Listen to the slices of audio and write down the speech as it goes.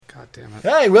God damn it.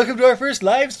 Hi, welcome to our first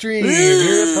live stream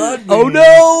here at Podbean. Oh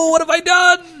no, what have I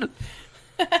done?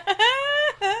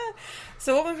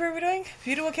 So what movie are we doing?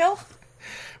 View to a Kill?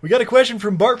 We got a question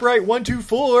from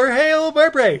BartBright124. Hey, hello,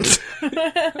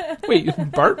 BartBright. Wait,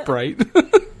 Bart Bright?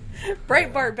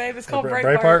 Breitbart, babe. It's called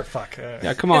Breitbart. Breitbart? Fuck.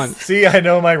 Yeah, come on. See, I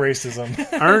know my racism.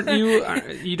 Aren't you?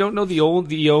 You don't know you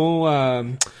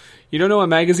don't know a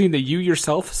magazine that you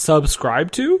yourself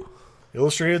subscribe to?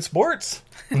 Illustrated Sports.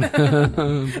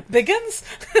 Biggins?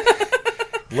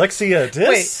 Lexia Dis.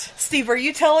 Wait, Steve, are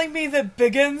you telling me that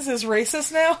Biggins is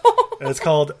racist now? It's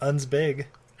called Unsbig.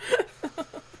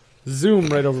 Zoom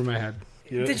right over my head.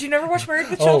 Did you never watch Married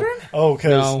with Children?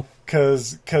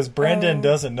 Because Brendan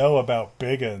doesn't know about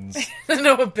Biggins. I don't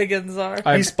know what Biggins are.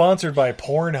 He's sponsored by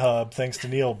Pornhub, thanks to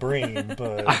Neil Breen,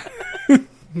 but...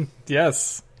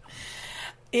 Yes.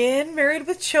 In Married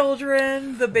with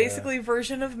Children, the basically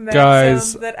version of Maxim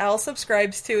Guys, that Al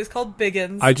subscribes to is called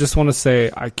Biggins. I just want to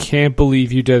say, I can't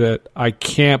believe you did it. I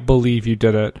can't believe you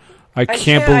did it. I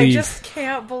just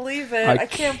can't believe it. I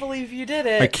can't believe you did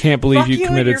it. I can't believe you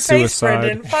committed suicide.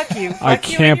 Brendan. Fuck you. I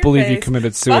can't believe you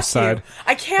committed suicide.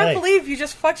 I can't believe you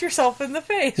just fucked yourself in the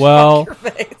face. Well, Fuck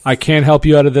your face. I can't help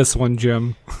you out of this one,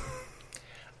 Jim.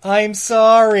 I'm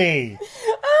sorry.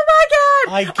 Oh my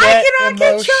god! I cannot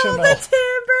emotional. control the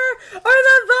timbre or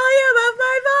the volume of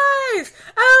my voice.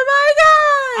 Oh my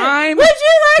god! Would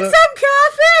you like some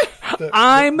coffee?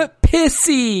 I'm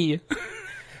pissy.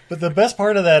 But the best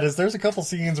part of that is there's a couple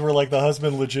scenes where like the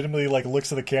husband legitimately like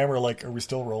looks at the camera like, are we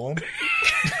still rolling?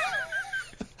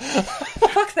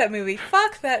 Fuck that movie.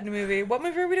 Fuck that movie. What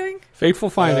movie are we doing?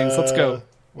 Fateful Findings. Let's go.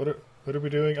 What are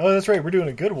we doing? Oh, that's right. We're doing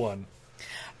a good one.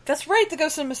 That's right. The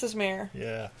Ghost of Mrs. Mayer.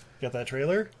 Yeah. Got that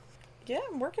trailer? Yeah,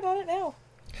 I'm working on it now.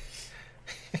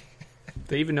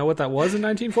 They even know what that was in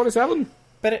 1947?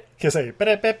 Hello,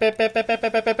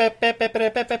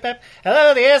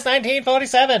 the year's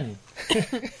 1947.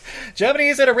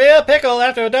 Germany's in a real pickle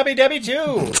after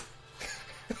WW2.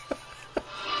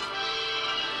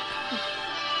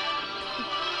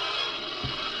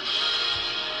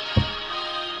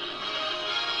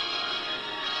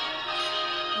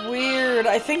 Weird.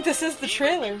 I think this is the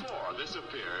trailer. Before this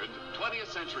appeared,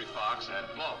 20th Century Fox had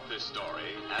bought this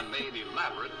story and made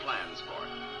elaborate plans for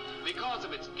it. Because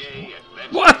of its gay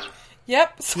adventure. What?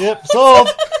 Yep. Yep, sold.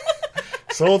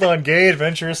 Sold on gay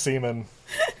adventurous semen.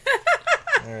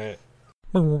 Alright.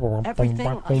 Everything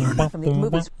I hear from these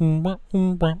movies.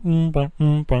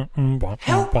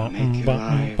 Help make your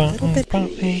life a little bit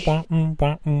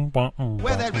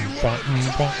Where that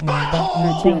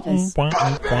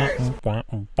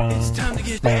It's time to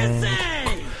get dancing.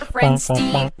 friend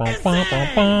Steve.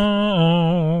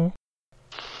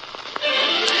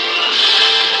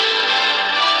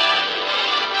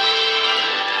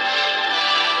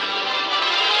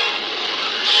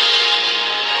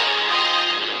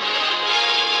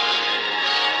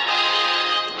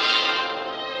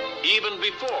 Even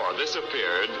before this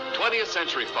appeared, 20th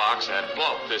Century Fox had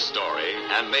bought this story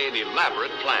and made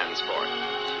elaborate plans for it.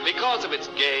 Because of its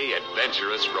gay,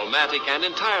 adventurous, romantic, and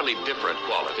entirely different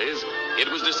qualities, it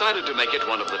was decided to make it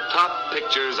one of the top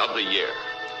pictures of the year.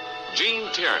 Gene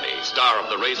Tierney, star of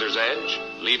The Razor's Edge,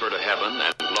 Leave Her to Heaven,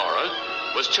 and Laura,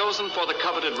 was chosen for the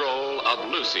coveted role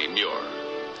of Lucy Muir.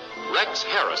 Rex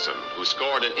Harrison, who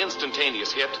scored an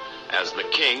instantaneous hit as the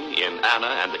King in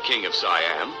Anna and the King of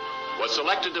Siam, was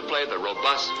selected to play the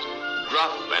robust,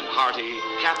 gruff, and hearty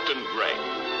Captain Gray.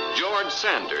 George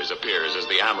Sanders appears as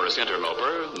the amorous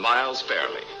interloper, Miles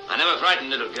Fairley. I never frighten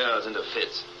little girls into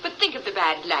fits. But think of the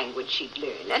bad language she'd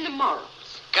learn, and the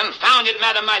morals. Confound it,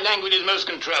 madam, my language is most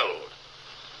controlled.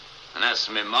 And as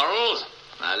for me morals,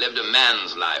 I lived a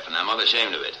man's life, and I'm not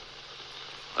ashamed of it.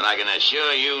 But I can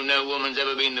assure you no woman's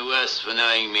ever been the worse for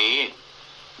knowing me.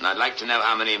 And I'd like to know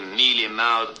how many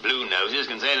mealy-mouthed blue noses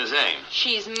can say the same.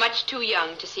 She's much too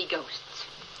young to see ghosts.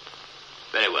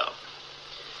 Very well.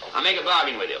 I'll make a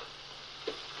bargain with you.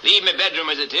 Leave my bedroom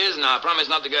as it is, and I'll promise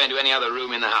not to go into any other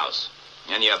room in the house.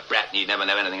 And your brat need never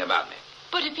know anything about me.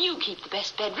 But if you keep the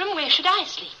best bedroom, where should I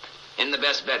sleep? In the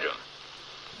best bedroom.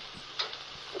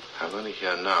 I'm only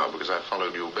here now because I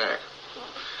followed you back.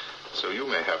 So you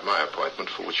may have my appointment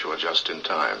for which you are just in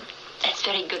time. That's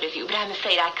very good of you, but I'm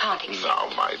afraid I can't accept. Now,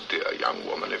 my dear young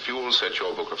woman, if you will set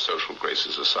your book of social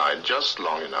graces aside just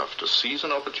long enough to seize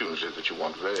an opportunity that you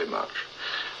want very much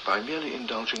by merely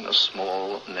indulging a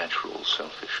small, natural,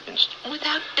 selfish instinct.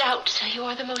 Without doubt, sir, you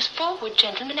are the most forward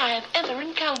gentleman I have ever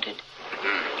encountered.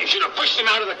 You should have pushed him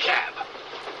out of the cab.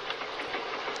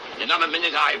 In another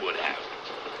minute, I would have.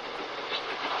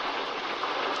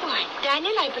 Why,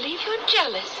 Daniel, I believe you're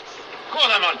jealous. Of course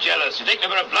I'm not jealous. You take me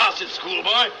for a blasted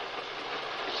schoolboy.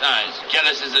 Besides,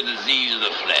 jealousy is a disease of the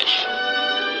flesh.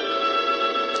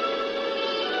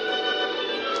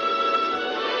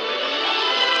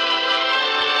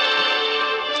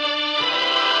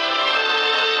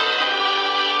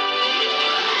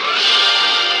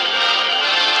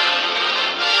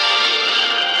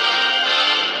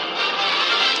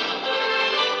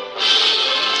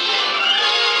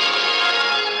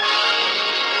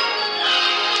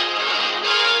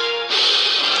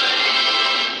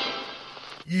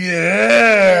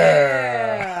 Yeah!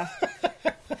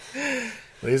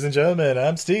 Ladies and gentlemen,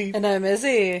 I'm Steve. And I'm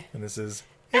Izzy. And this is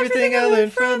Everything I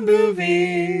Learned from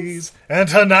Movies. And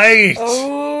tonight...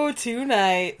 Oh,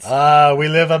 tonight. we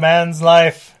live a man's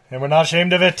life, and we're not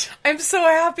ashamed of it. I'm so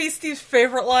happy Steve's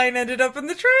favorite line ended up in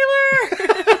the trailer.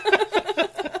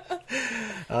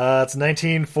 It's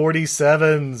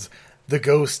 1947's The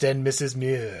Ghost and Mrs.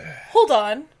 Muir. Hold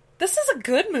on. This is a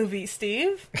good movie,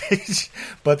 Steve.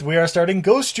 But we are starting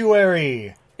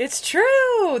Ghostuary. It's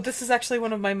true. This is actually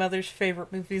one of my mother's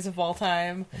favorite movies of all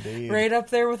time. Indeed. Right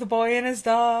up there with A Boy and His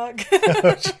Dog.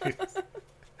 Oh, jeez.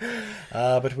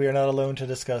 But we are not alone to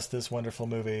discuss this wonderful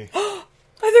movie.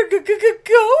 Are there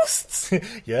ghosts?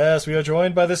 Yes, we are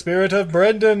joined by the spirit of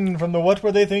Brendan from the What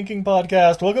Were They Thinking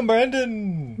podcast. Welcome,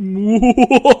 Brendan.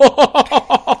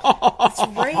 That's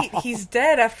right. He's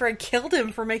dead after I killed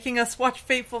him for making us watch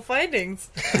Fateful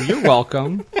Findings. You're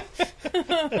welcome. You're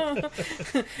still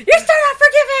not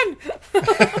forgiven!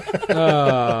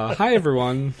 Hi,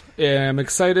 everyone. I'm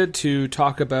excited to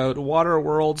talk about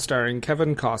Waterworld starring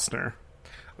Kevin Costner.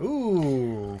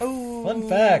 Ooh, fun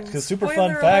fact, because super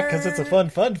fun fact, because it's a fun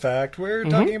fact. We're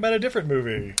talking about a different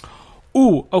movie.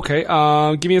 Ooh, okay.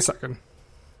 Give me a second.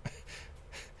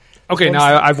 Okay,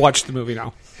 now I've watched the movie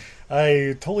now.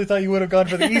 I totally thought you would have gone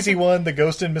for the easy one, The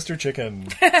Ghost and Mr. Chicken.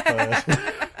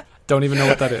 Don't even know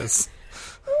what that is.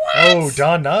 Oh,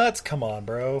 Don Knotts? Come on,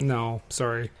 bro. No,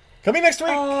 sorry. Coming next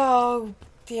week! Oh,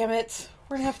 damn it.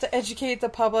 We're going to have to educate the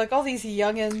public, all these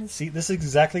youngins. See, this is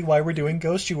exactly why we're doing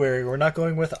Ghostuary. We're not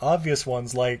going with obvious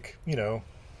ones like,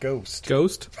 Ghost.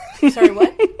 Ghost? Sorry,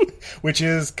 what? Which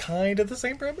is kind of the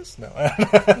same premise? No.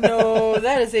 No,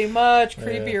 that is a much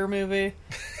creepier movie.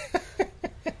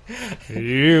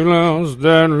 You lost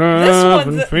that love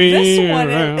and this one,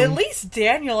 at least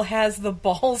Daniel has the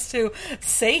balls to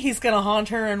say he's going to haunt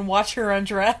her and watch her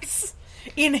undress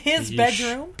in his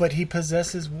bedroom. But he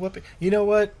possesses Whoopi. You know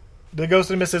what? The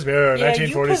Ghost and Mrs. Muir,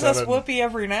 1947. You possess Whoopi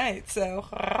every night,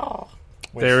 so...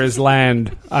 There is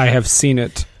land. I have seen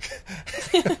it.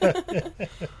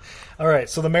 Alright,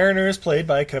 so the Mariner is played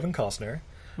by Kevin Costner.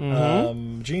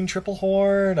 Gene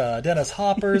Triplehorn, Dennis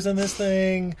Hopper's in this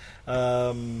thing.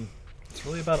 It's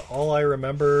really about all I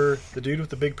remember. The dude with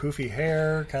the big poofy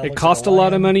hair. It cost a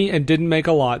lot of money and didn't make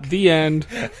a lot. The end.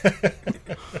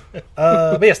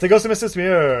 But yes, The Ghost of Mrs.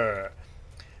 Muir.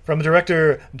 From the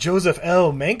director Joseph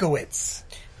L. Mankiewicz.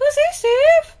 Who's he,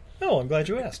 Steve? Oh, I'm glad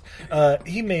you asked.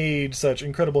 He made such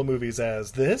incredible movies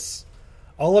as this,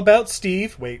 All About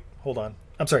Steve. Wait, hold on.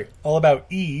 I'm sorry. All About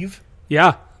Eve.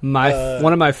 Yeah,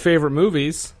 one of my favorite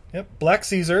movies. Yep. Black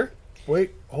Caesar.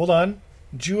 Wait, hold on.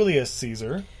 Julius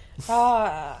Caesar.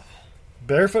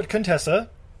 Barefoot Contessa.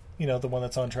 You know, the one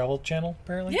that's on Travel Channel,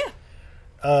 apparently.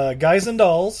 Yeah. Guys and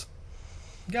Dolls.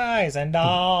 Guys and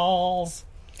Dolls.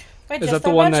 Is that the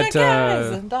one that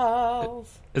Guys and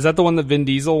Dolls. Is that the one that Vin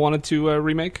Diesel wanted to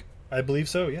remake? I believe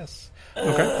so, yes.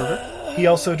 Okay, perfect. He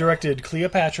also directed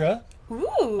Cleopatra.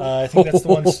 Ooh. I think that's the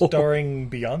one starring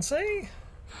Beyonce.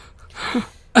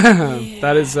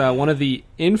 That is one of the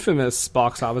infamous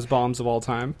box office bombs of all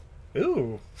time.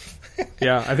 Ooh.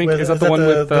 Yeah, I think is that the one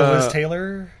with Liz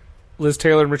Taylor? Liz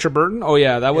Taylor and Richard Burton? Oh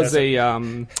yeah, that was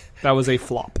a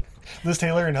flop. Liz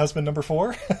Taylor and husband number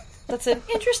 4. That's an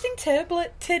interesting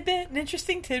tidbit,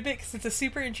 because it's a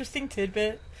super interesting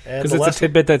tidbit. Because it's a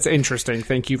tidbit that's interesting.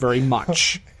 Thank you very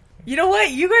much. You know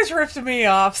what? You guys ripped me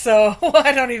off, so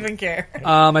I don't even care.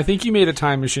 I think you made a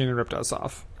time machine and ripped us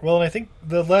off. Well, and I think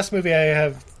the last movie I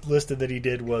have listed that he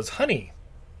did was Honey.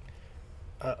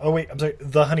 I'm sorry,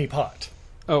 The Honey Pot.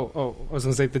 Oh, I was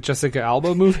going to say the Jessica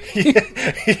Alba movie?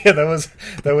 yeah,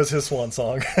 that was his swan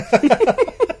song.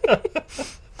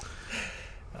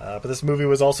 But this movie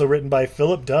was also written by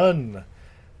Philip Dunn,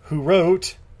 who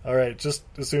wrote... All right, just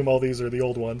assume all these are the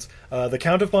old ones. The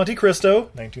Count of Monte Cristo,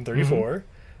 1934.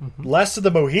 Last of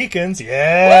the Mohicans,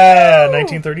 yeah! Woo!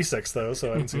 1936, though, so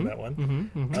I haven't seen that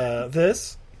one.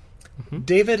 This.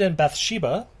 David and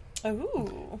Bathsheba.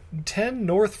 Ooh. 10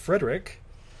 North Frederick.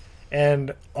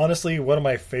 And honestly, one of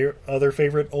my other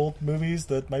favorite old movies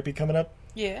that might be coming up.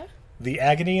 Yeah. The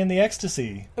Agony and the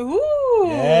Ecstasy. Ooh.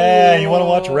 Yeah, you want to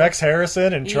watch Rex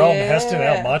Harrison and Charlton Heston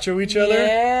out macho each other?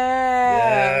 Yeah.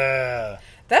 Yeah.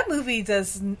 That movie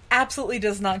absolutely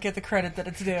does not get the credit that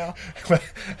it's due.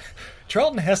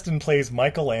 Charlton Heston plays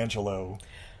Michelangelo.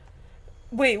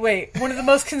 Wait. One of the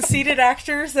most conceited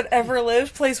actors that ever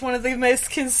lived plays one of the most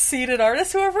conceited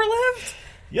artists who ever lived?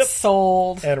 Yep.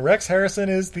 Sold. And Rex Harrison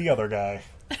is the other guy.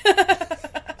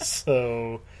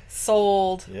 So...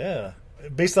 Sold. Yeah.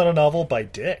 Based on a novel by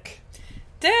Dick.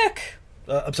 Dick!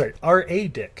 I'm sorry, R.A.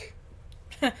 Dick.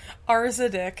 R's a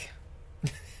dick.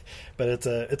 But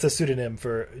it's a pseudonym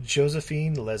for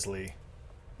Josephine Leslie.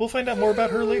 We'll find out more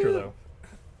about her later, though.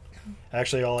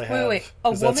 Actually, all I have Wait. A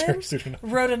is that's her woman pseudonym.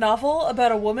 wrote a novel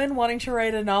about a woman wanting to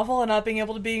write a novel and not being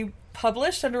able to be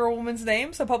published under a woman's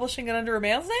name, so publishing it under a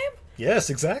man's name? Yes,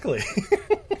 exactly.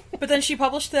 But then she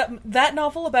published that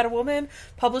novel about a woman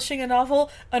publishing a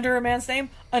novel under a man's name,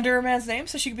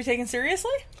 so she could be taken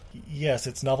seriously? Yes,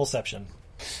 it's novelception.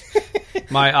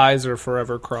 My eyes are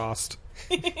forever crossed.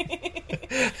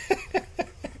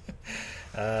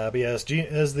 But yes,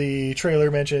 as the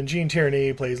trailer mentioned, Gene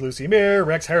Tierney plays Lucy Meir,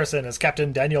 Rex Harrison as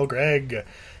Captain Daniel Gregg,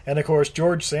 and of course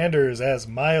George Sanders as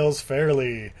Miles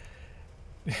Fairley.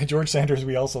 George Sanders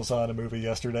we also saw in a movie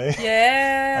yesterday.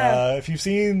 Yeah. If you've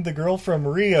seen The Girl from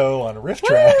Rio on Riff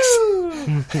Tracks,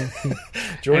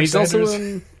 George And he's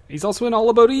Sanders. also in All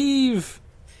About Eve.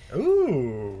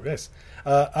 Ooh, yes.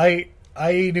 I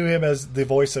knew him as the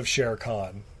voice of Shere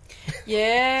Khan.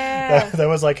 Yeah. That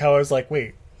was like how I was like,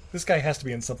 wait, this guy has to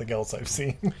be in something else I've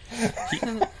seen.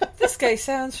 This guy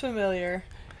sounds familiar.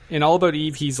 In All About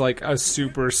Eve, he's like a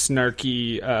super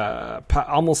snarky,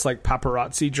 almost like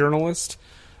paparazzi journalist.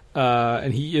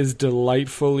 And he is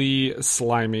delightfully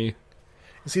slimy.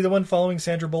 Is he the one following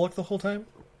Sandra Bullock the whole time?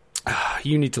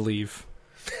 You need to leave.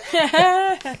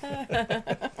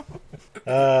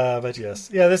 But yes.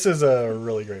 Yeah, this is a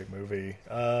really great movie.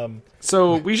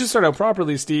 So we should start out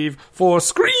properly, Steve, for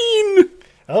Screen!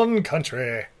 On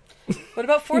Country. What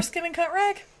about Foreskin and Cut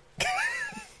Rag?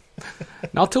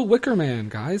 Not till Wicker Man,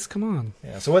 guys. Come on.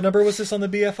 Yeah, so what number was this on the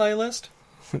BFI list?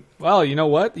 Well, you know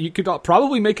what? You could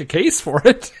probably make a case for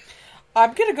it.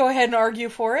 I'm going to go ahead and argue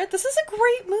for it. This is a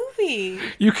great movie.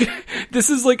 This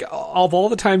is like, of all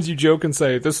the times you joke and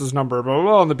say, this is number blah, blah,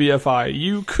 blah on the BFI,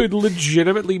 you could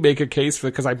legitimately make a case for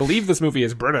it, because I believe this movie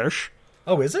is British.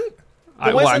 Oh, is it?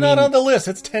 But why is it not on the list?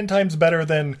 It's 10 times better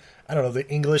than, I don't know, The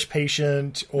English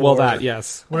Patient. Or well, that,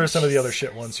 yes. What are some of the other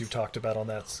shit ones you've talked about on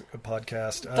that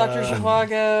podcast? Dr.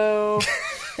 Zhivago.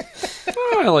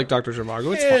 I like Dr.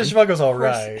 Zhivago. It's Yeah, fine. Zhivago's all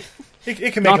right.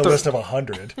 It can make Not a list of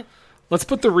 100. Let's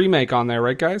put the remake on there,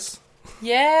 right, guys?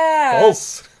 Yeah.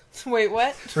 False. Wait,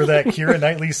 what? For that Keira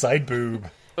Knightley side boob.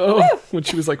 Oh, when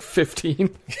she was like 15.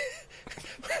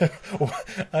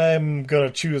 I'm going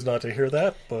to choose not to hear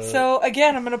that. But So,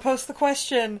 again, I'm going to post the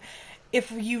question.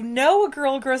 If you know a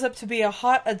girl grows up to be a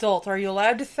hot adult, are you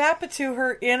allowed to thap it to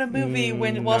her in a movie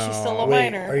while she's still a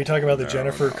Wait, minor? are you talking about the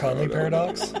Jennifer Connelly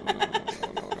paradox?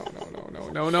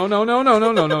 No.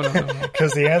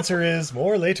 Because the answer is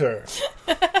more later.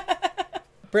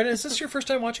 Brandon, is this your first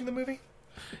time watching the movie?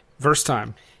 First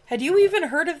time. Had you even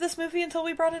heard of this movie until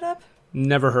we brought it up?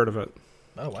 Never heard of it.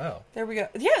 Oh, wow. There we go.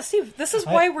 Yeah, Steve, this is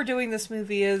why we're doing this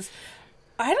movie is...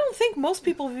 I don't think most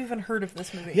people have even heard of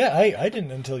this movie. Yeah, I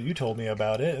didn't until you told me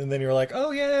about it. And then you were like,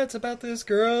 oh, yeah, it's about this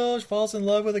girl. She falls in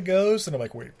love with a ghost. And I'm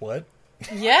like, wait, what?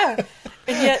 Yeah.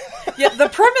 And yet the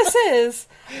premise is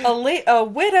a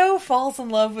widow falls in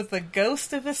love with the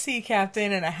ghost of a sea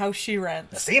captain in a house she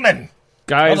rents. A seaman!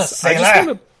 Guys,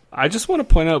 I just want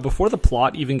to point out, before the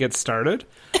plot even gets started,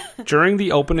 during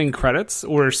the opening credits,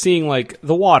 we're seeing, like,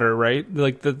 the water, right?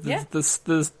 Like,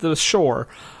 the shore.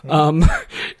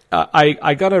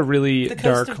 I got a really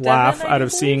dark laugh out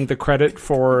of seeing the credit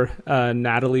for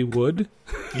Natalie Wood.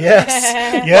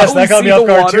 Yes, that got me off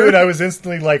guard, too, and I was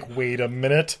instantly like, wait a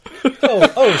minute.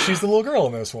 Oh, she's the little girl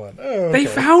in this one. Oh, okay. They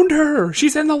found her!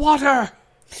 She's in the water!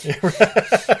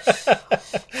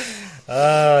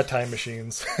 Time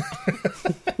machines.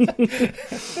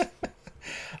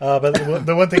 But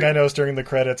the one thing I noticed during the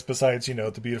credits, besides,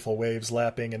 the beautiful waves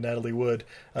lapping and Natalie Wood,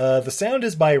 the sound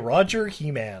is by Roger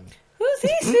He-Man. Who's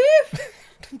he, Steve?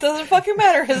 Doesn't fucking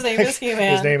matter. His name is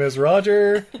He-Man. His name is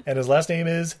Roger, and his last name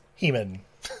is He-Man.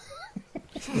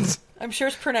 I'm sure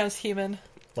it's pronounced He-Man.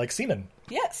 Like semen.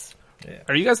 Yes. Yeah.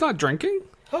 Are you guys not drinking?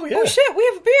 Oh, yeah. Oh, shit, we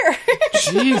have a beer.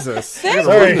 Jesus.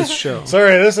 Sorry, this show.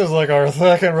 Sorry, this is like our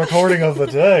second recording of the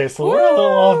day, so we're a little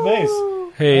off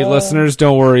base. Hey, listeners,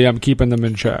 don't worry. I'm keeping them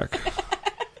in check.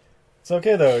 It's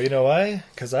okay, though. You know why?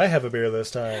 Because I have a beer this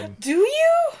time. Do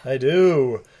you? I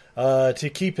do.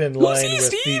 To keep in line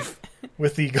Steve?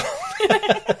 with the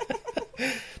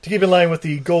To keep in line with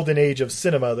the golden age of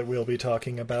cinema that we'll be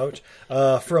talking about,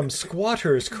 from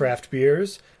Squatters Craft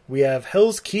Beers, we have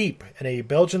Hell's Keep in a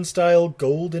Belgian-style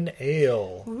golden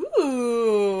ale.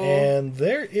 Ooh. And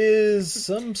there is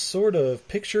some sort of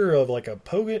picture of like a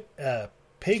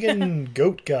pagan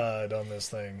goat god on this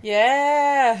thing.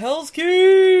 Yeah, Hell's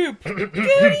Keep!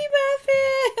 Goody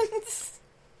muffins!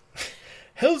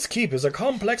 Hell's Keep is a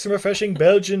complex and refreshing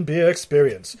Belgian beer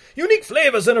experience. Unique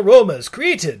flavors and aromas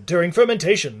created during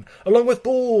fermentation, along with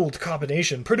bold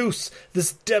carbonation, produce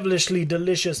this devilishly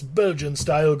delicious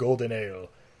Belgian-style golden ale.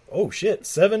 Oh shit,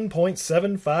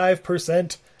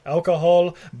 7.75%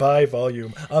 alcohol by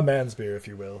volume. A man's beer, if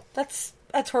you will. That's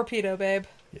a torpedo, babe.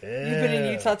 Yeah. You've been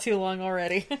in Utah too long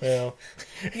already. Well,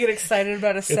 you get excited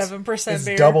about a 7% beer.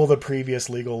 It's double the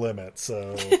previous legal limit,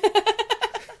 so...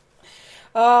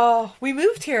 Oh, we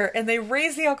moved here and they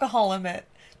raised the alcohol limit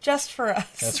just for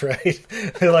us. That's right.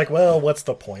 They're like, well, what's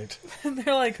the point? And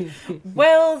they're like,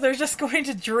 well, they're just going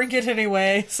to drink it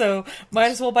anyway, so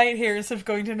might as well buy it here instead of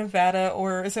going to Nevada,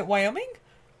 or is it Wyoming?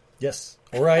 Yes,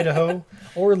 or Idaho,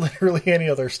 or literally any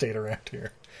other state around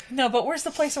here. No, but where's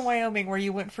the place in Wyoming where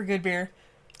you went for good beer?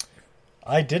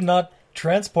 I did not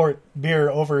transport beer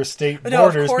over state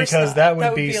borders because that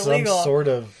would be some sort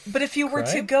of But if you were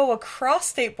crime? to go across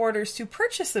state borders to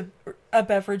purchase a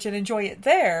beverage and enjoy it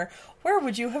there, where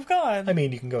would you have gone? I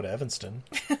mean, you can go to Evanston.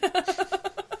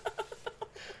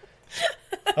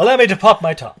 Allow me to pop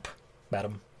my top,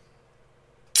 madam.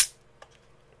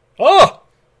 Oh!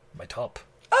 My top.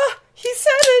 Ah! He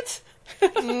said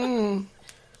it!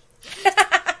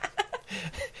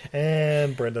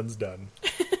 And Brendan's done.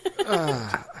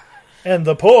 And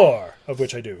the pour, of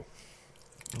which I do.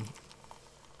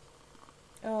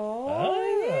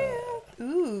 Oh, yeah.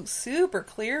 Ooh, super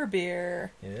clear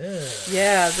beer. Yeah.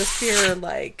 Yeah, this beer,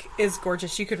 is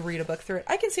gorgeous. You could read a book through it.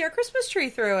 I can see our Christmas tree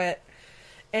through it.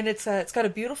 And it's got a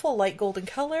beautiful light golden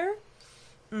color.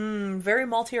 Very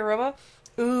malty aroma.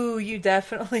 Ooh, you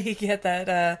definitely get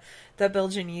that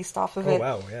Belgian yeast off of it. Oh,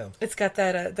 wow, yeah. It's got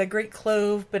that great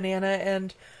clove, banana,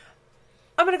 and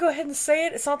I'm going to go ahead and say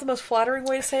it. It's not the most flattering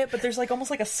way to say it, but there's almost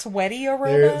like a sweaty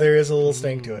aroma. There is a little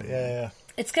stink to it, yeah.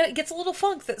 It gets a little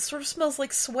funk that sort of smells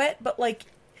like sweat, but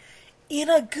in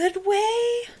a good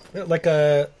way. Not like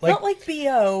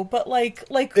BO, but like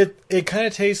it kind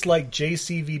of tastes like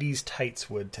JCVD's tights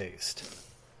would taste.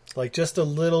 Like just a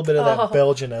little bit of that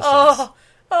Belgian essence.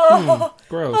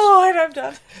 Gross. Oh, and I'm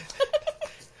done.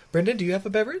 Brendan, do you have a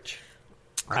beverage?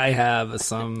 I have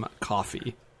some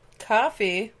coffee.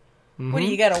 Coffee? What do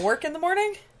you got to work in the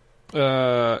morning?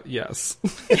 Yes.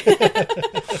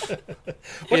 It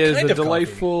is a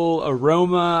delightful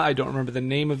aroma. I don't remember the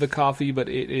name of the coffee, but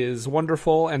it is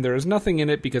wonderful, and there is nothing in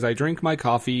it because I drink my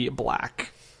coffee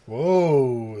black.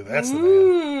 Whoa, that's the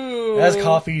man. As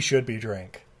coffee should be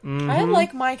drank. I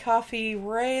like my coffee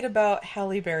right about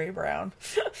Halle Berry brown.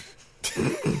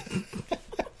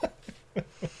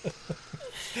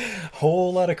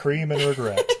 Whole lot of cream and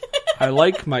regret. I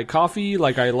like my coffee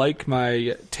like I like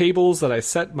my tables that I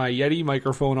set my Yeti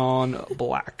microphone on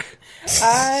black.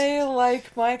 I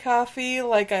like my coffee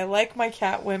like I like my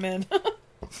cat women.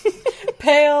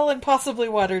 Pale and possibly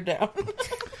watered down.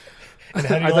 And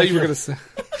how do you I thought you were going to say...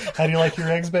 How do you like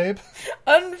your eggs, babe?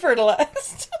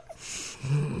 Unfertilized.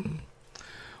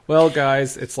 Well,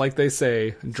 guys, it's like they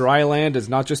say, dry land is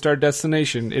not just our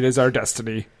destination, it is our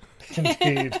destiny.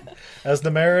 Indeed. As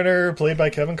the mariner, played by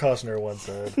Kevin Costner, once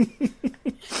said.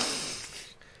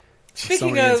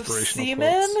 Speaking of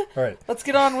seamen, all right, let's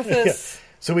get on with this. Yeah.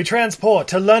 So we transport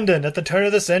to London at the turn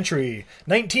of the century,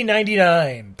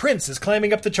 1999. Prince is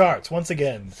climbing up the charts once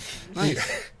again.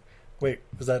 Nice. Wait,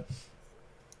 was that...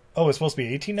 Oh, it's supposed to be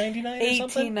 1899 or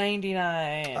something?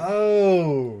 1899.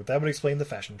 Oh, that would explain the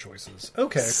fashion choices.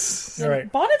 Okay. All right.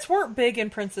 Bonnets weren't big in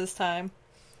Prince's time.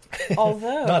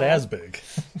 Although... Not as big.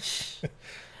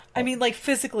 I mean,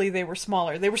 physically they were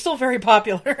smaller. They were still very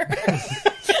popular.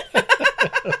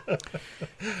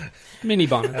 Mini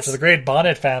bonnets. After the great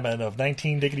bonnet famine of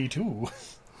 1922.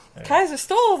 Kaiser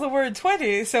stole the word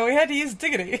 20, so we had to use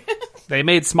diggity. They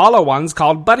made smaller ones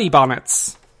called buddy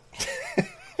bonnets.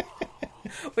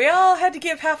 We all had to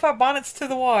give half our bonnets to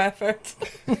the war effort.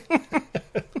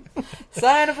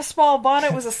 Sign of a small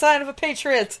bonnet was a sign of a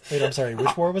patriot. Wait, I'm sorry,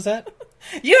 which war was that?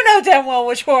 You know damn well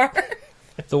which war.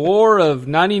 The War of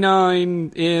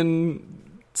 99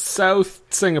 in South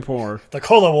Singapore. The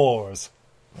Cola Wars.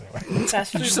 Anyway.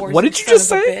 What did you just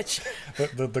say?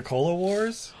 The Cola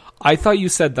Wars? I thought you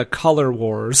said the Color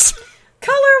Wars.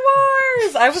 Color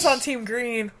Wars! I was on Team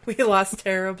Green. We lost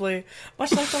terribly.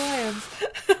 Much like the Lions.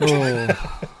 Oh.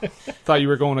 Thought you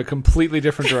were going a completely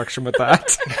different direction with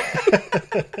that.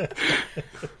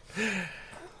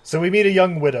 So we meet a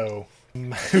young widow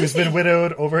who's been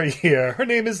widowed over a year. Her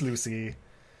name is Lucy.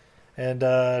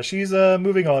 And she's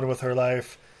moving on with her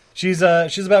life. She's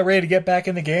about ready to get back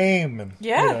in the game and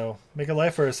make a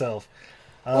life for herself.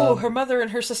 Her mother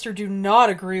and her sister do not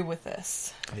agree with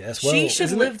this. Yes, well, she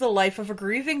should live the life of a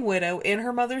grieving widow in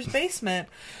her mother's basement,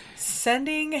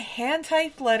 sending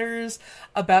hand-typed letters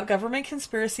about government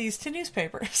conspiracies to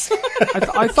newspapers.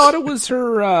 I thought it was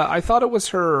her.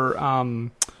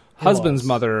 Husband's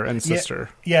mother and sister.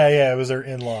 Yeah, it was her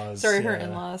in-laws. Sorry, her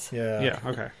in-laws. Yeah,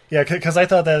 okay. Yeah, because I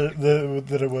thought that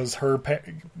it was her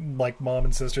mom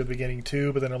and sister at the beginning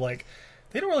too, but then I'm like,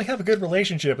 they don't really have a good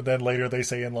relationship, and then later they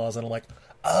say in-laws, and I'm like,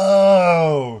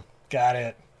 oh, got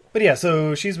it. But yeah,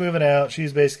 so she's moving out.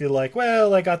 She's basically like,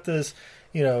 well, I got this,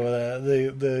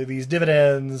 these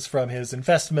dividends from his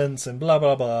investments and blah,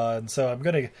 blah, blah, and so I'm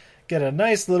going to get a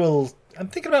nice little, I'm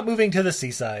thinking about moving to the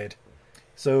seaside.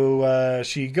 So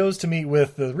she goes to meet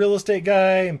with the real estate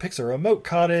guy and picks a remote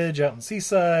cottage out in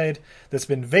Seaside that's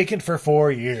been vacant for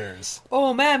 4 years.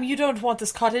 Oh, ma'am, you don't want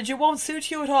this cottage. It won't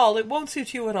suit you at all. It won't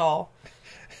suit you at all.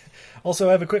 Also,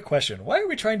 I have a quick question. Why are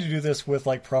we trying to do this with,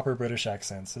 proper British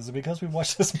accents? Is it because we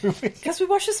watched this movie? Because we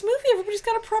watched this movie. Everybody's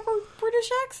got a proper British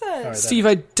accent. Right, Steve,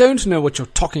 I don't know what you're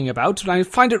talking about, and I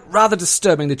find it rather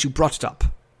disturbing that you brought it up.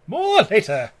 More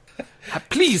later.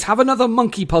 Please, have another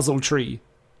monkey puzzle tree.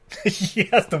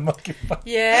 Yes, the monkey puzzle.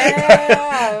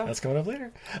 Yeah. That's coming up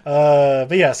later.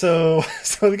 But yeah, so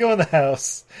they go in the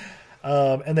house,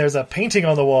 and there's a painting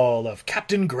on the wall of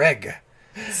Captain Greg.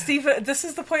 Steve, this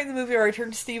is the point in the movie where I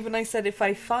turned to Steve and I said, if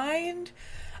I find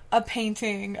a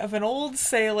painting of an old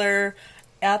sailor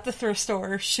at the thrift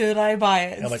store, should I buy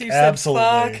it? And Steve absolutely.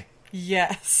 Said, fuck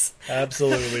yes.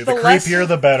 Absolutely. The creepier,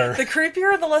 the better. The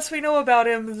creepier and the less we know about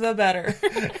him, the better.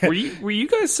 Were you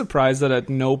guys surprised that at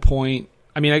no point...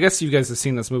 I mean, I guess you guys have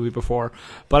seen this movie before,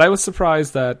 but I was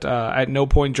surprised that at no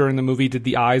point during the movie did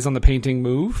the eyes on the painting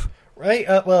move. Right?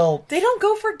 Well... They don't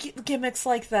go for gimmicks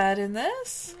like that in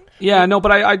this. Yeah, no,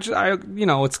 but I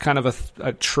it's kind of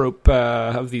a trope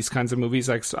of these kinds of movies.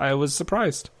 I was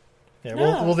surprised. Yeah,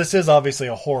 well, this is obviously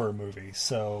a horror movie,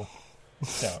 so...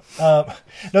 No,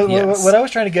 yes. What I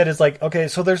was trying to get is okay,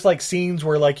 so there's scenes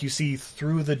where you see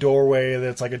through the doorway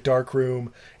that's a dark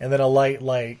room, and then a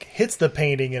light hits the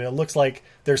painting, and it looks like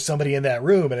there's somebody in that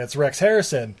room, and it's Rex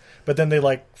Harrison. But then they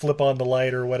flip on the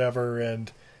light or whatever,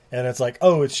 and it's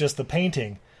oh, it's just the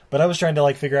painting. But I was trying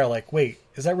to figure out wait,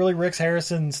 is that really Rex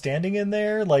Harrison standing in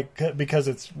there? Because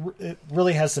it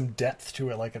really has some depth to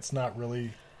it. It's not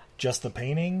really just the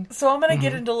painting. So I'm going to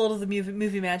get into a little of the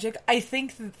movie magic. I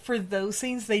think for those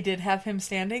scenes they did have him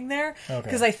standing there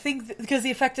because because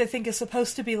the effect I think is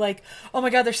supposed to be oh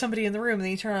my god, there's somebody in the room, and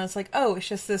then you turn on, it's oh, it's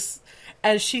just this,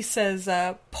 as she says,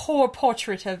 poor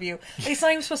portrait of you. It's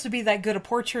not even supposed to be that good a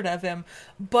portrait of him,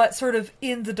 but sort of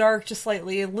in the dark, just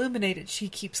slightly illuminated, she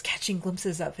keeps catching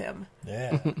glimpses of him.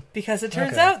 Yeah. Because it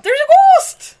turns out there's a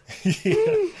ghost! Yeah.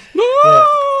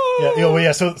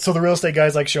 So the real estate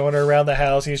guy's showing her around the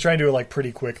house, and he's trying to do it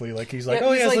pretty quickly. He's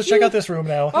oh yes, let's check out this room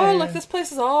now. Oh, look, this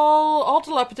place is all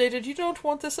dilapidated. You don't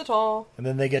want this at all. And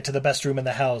then they get to the best room in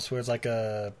the house, where it's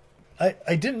I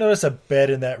didn't notice a bed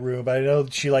in that room, but I know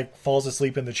she falls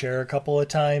asleep in the chair a couple of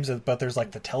times. But there's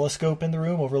the telescope in the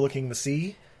room overlooking the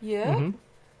sea. Yeah. Mm-hmm.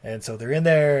 And so they're in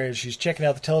there, and she's checking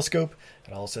out the telescope,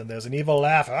 and all of a sudden there's an evil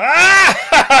laugh.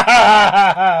 Ah!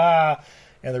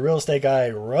 And the real estate guy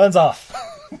runs off.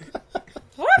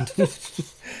 What?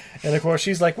 And of course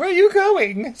she's like, "Where are you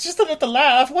going? It's just the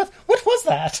laugh. What was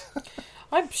that?"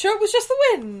 I'm sure it was just the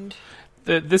wind.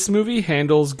 This movie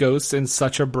handles ghosts in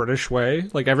such a British way.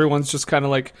 Everyone's just kind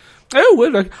of oh,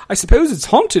 well, I suppose it's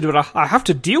haunted, but I have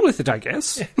to deal with it, I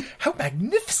guess. How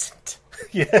magnificent.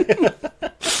 Yeah.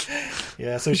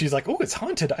 Yeah, so she's like, "Oh, it's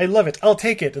haunted. I love it. I'll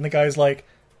take it." And the guy's like,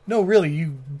 "No, really,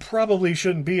 you probably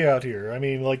shouldn't be out here. I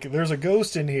mean, there's a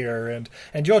ghost in here, and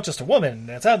you're just a woman.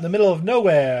 It's out in the middle of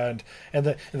nowhere,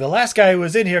 and the last guy who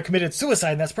was in here committed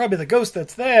suicide, and that's probably the ghost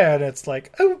that's there." And it's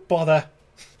oh, bother.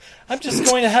 I'm just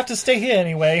going to have to stay here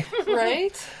anyway.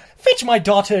 Right? Fetch my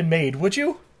daughter and maid, would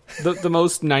you? The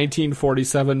most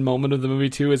 1947 moment of the movie,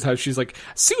 too, is how she's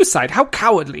 "Suicide, how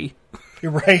cowardly."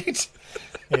 You're right.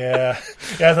 Yeah.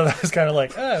 Yeah, I thought that was kind of oh,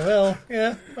 well,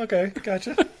 yeah, okay,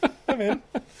 gotcha. I'm in.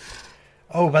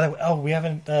 Oh, by the way, we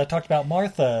haven't talked about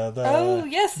Martha. The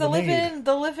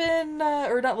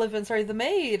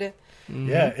maid. Mm-hmm.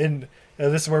 Yeah, and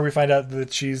this is where we find out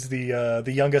that she's the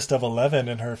youngest of 11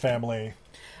 in her family.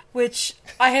 which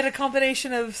I had a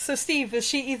combination of. So, Steve, is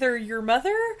she either your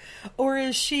mother or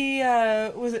is she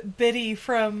was it Biddy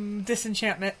from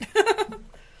Disenchantment?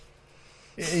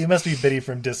 You must be Biddy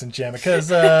from Disenchantment,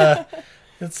 because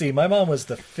let's see, my mom was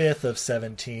the 5th of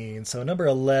 17, so number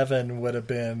 11 would have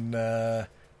been Mark.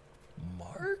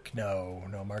 No,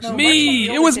 Mark's No, Me!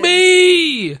 Mark's It was kid.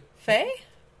 me! Faye?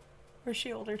 Or is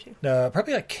she older too? No,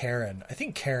 probably like Karen. I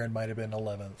think Karen might have been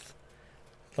 11th,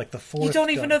 like the 4th. You don't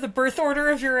even know the birth order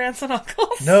of your aunts and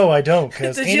uncles? No, I don't,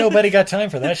 because Did ain't you- nobody got time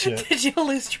for that shit. Did you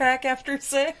lose track after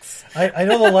 6? I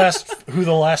know who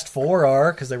the last 4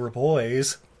 are, because they were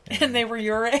boys. And they were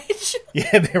your age?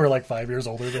 Yeah, they were like 5 years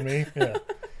older than me. Yeah,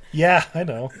 yeah, I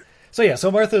know.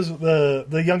 So Martha's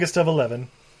the youngest of 11.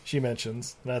 She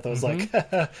mentions, and I thought was like,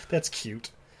 that's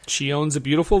cute. She owns a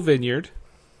beautiful vineyard.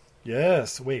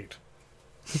 Yes. Wait.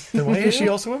 Then why is she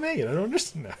also a maid? I don't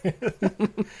understand.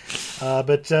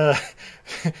 But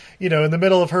in the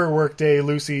middle of her workday,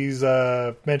 Lucy's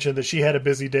mentioned that she had a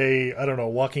busy day. I don't know,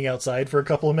 walking outside for a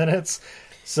couple of minutes.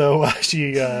 So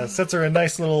she sets her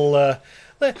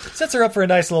up for a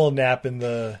nice little nap in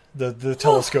the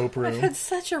telescope room. I've had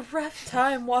such a rough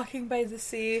time walking by the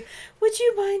sea. Would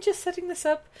you mind just setting this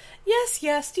up? Yes.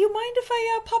 Do you mind if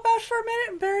I pop out for a minute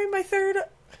and bury my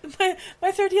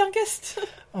third youngest?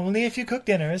 Only if you cook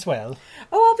dinner as well.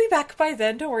 Oh, I'll be back by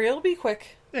then. Don't worry, it'll be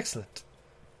quick. Excellent.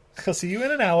 I'll see you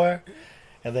in an hour.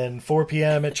 And then 4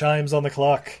 p.m. it chimes on the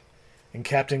clock, and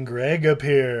Captain Greg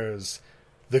appears.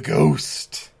 The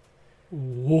ghost.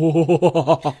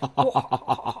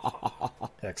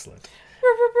 Excellent.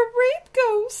 Rape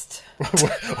ghost.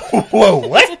 Whoa,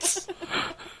 what?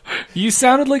 You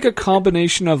sounded like a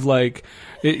combination of you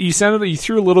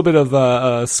threw a little bit of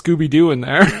Scooby-Doo in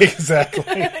there. Exactly.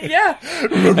 Yeah.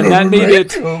 And that made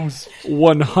it Ghost.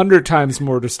 100 times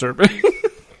more disturbing.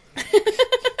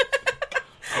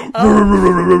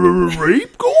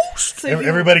 Rape ghost? So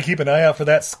Everybody keep an eye out for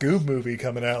that Scoob movie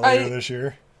coming out later this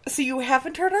year. So you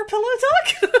haven't heard our pillow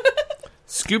talk?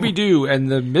 Scooby-Doo and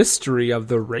the Mystery of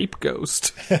the Rape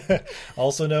Ghost.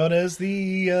 Also known as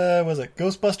the,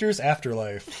 Ghostbusters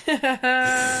Afterlife.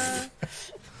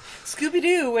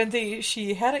 Scooby-Doo and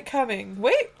she had it coming.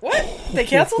 Wait, what? They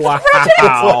canceled the project?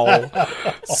 Wow.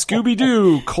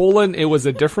 Scooby-Doo, it was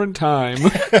a different time.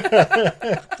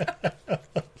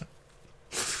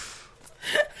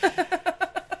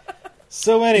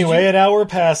 So anyway, an hour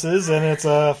passes, and it's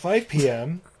 5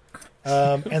 p.m.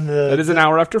 That is an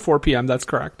hour after 4 p.m., that's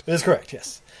correct. That is correct,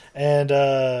 yes.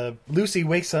 And Lucy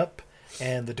wakes up,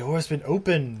 and the door has been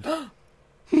opened.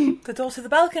 The door to the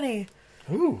balcony.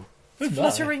 Ooh.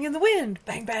 Fluttering in the wind.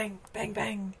 Bang, bang, bang,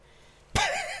 bang.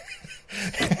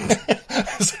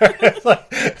 Sorry,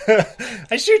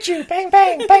 I shoot you! Bang,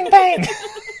 bang, bang, bang!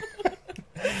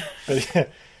 But,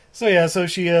 so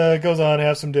she goes on to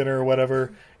have some dinner or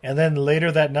whatever, and then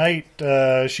later that night,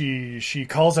 she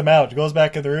calls him out, goes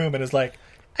back in the room, and is like,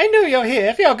 I knew you're here.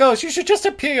 If you're a ghost, you should just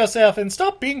appear yourself and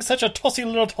stop being such a tossy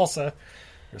little tosser.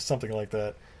 Or something like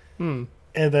that. And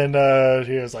then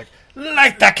she was like,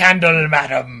 light the candle,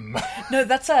 madam! No,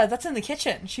 that's in the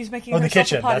kitchen. She's making the herself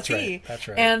kitchen. a pot That's of right. tea. That's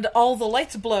right. And all the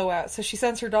lights blow out, so she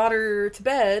sends her daughter to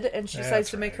bed, and she decides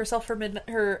That's to make right. herself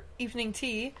her evening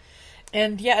tea.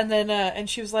 And and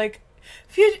she was like,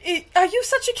 are you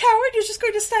such a coward? You're just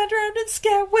going to stand around and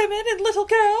scare women and little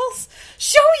girls?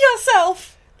 Show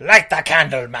yourself! Light the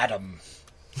candle, madam!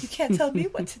 You can't tell me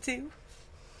what to do,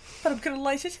 but I'm going to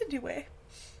light it anyway.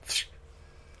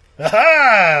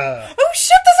 Aha! Oh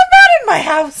shit, there's a man in my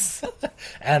house!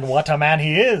 And what a man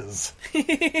he is!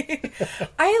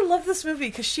 I love this movie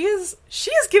because she has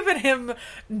given him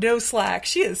no slack.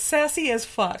 She is sassy as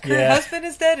fuck. Her Yeah. husband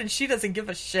is dead and she doesn't give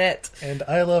a shit. And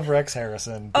I love Rex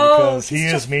Harrison Oh, because he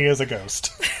he's is me as a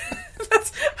ghost.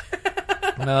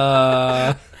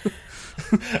 I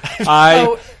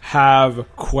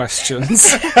have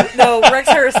questions. No, Rex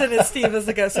Harrison is Steve as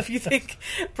a ghost.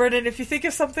 Brennan, if you think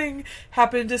if something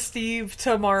happened to Steve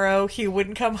tomorrow, he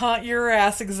wouldn't come haunt your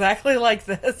ass exactly like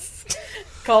this.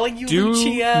 Calling you Do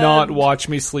Lucia. not watch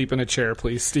me sleep in a chair,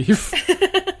 please, Steve.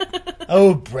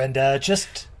 Oh, Brenda,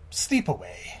 just sleep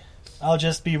away. I'll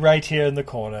just be right here in the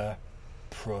corner,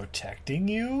 protecting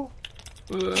you.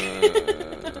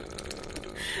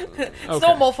 It's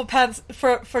normal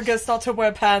for ghosts not to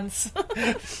wear pants.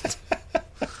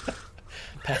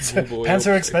 Pants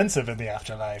are expensive in the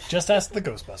afterlife. Just ask the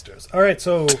Ghostbusters. All right,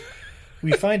 so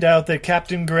we find out that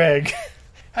Captain Greg...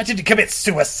 I didn't commit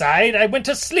suicide. I went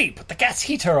to sleep with the gas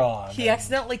heater on. He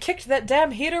accidentally kicked that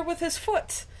damn heater with his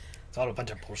foot. It's all a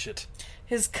bunch of bullshit.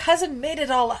 His cousin made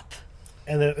it all up.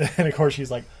 And of course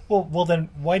she's like, well, then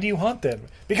why do you haunt them?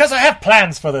 Because I have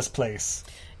plans for this place.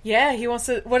 Yeah, he wants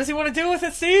to. What does he want to do with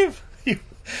it, Steve?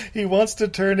 He wants to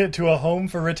turn it to a home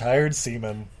for retired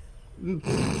seamen.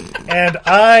 And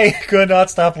I could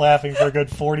not stop laughing for a good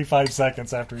 45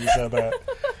 seconds after he said that.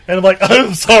 And I'm like,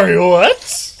 I'm sorry,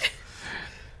 what?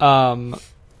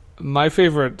 My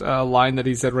favorite line that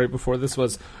he said right before this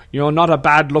was, "You're not a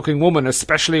bad-looking woman,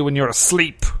 especially when you're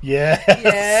asleep." Yeah.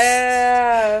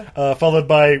 Yeah. Followed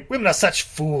by, "Women are such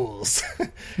fools."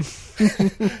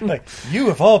 Like, you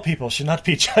of all people should not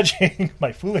be judging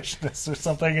my foolishness or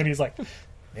something. And he's like,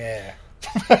 yeah.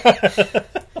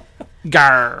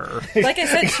 Gar. Like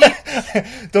I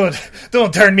said,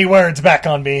 Don't turn me words back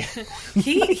on me.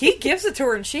 he gives it to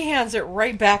her and she hands it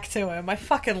right back to him. I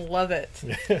fucking love it.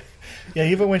 Yeah,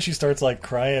 even when she starts like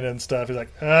crying and stuff, he's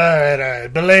like, all right,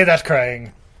 belay that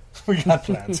crying. We got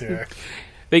plans here.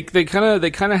 They kind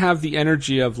of have the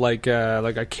energy of like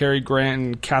a Cary Grant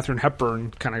and Katharine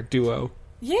Hepburn kind of duo.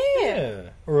 Yeah.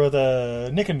 Or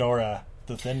the Nick and Nora,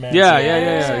 the Thin Man. Yeah,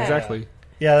 exactly.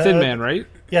 Yeah, Thin Man, right?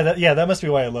 Yeah, that must be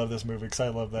why I love this movie, because I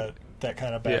love that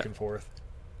kind of back and forth.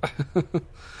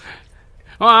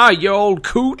 You old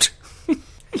coot.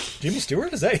 Jimmy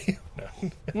Stewart, is that you?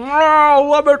 No.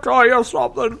 Let me tell you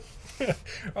something.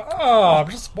 I'm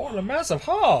just born a massive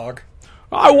hog.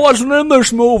 I wasn't in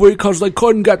this movie because they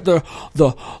couldn't get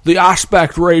the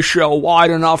aspect ratio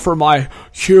wide enough for my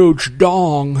huge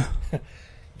dong.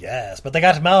 Yes, but they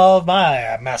got all of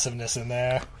my massiveness in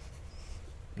there.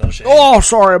 No shame. Oh,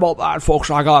 sorry about that, folks.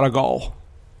 I gotta go.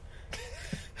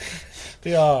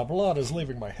 The blood is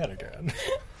leaving my head again.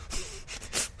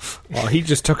 Well, he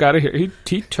just took out of here.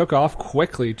 He took off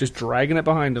quickly, just dragging it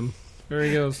behind him. There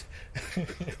he goes.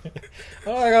 I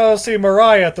gotta see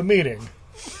Mariah at the meeting.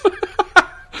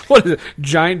 What is it?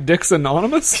 Giant Dicks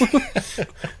Anonymous?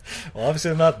 Well,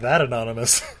 obviously not that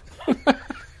anonymous.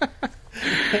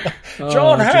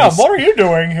 John Hamm, what are you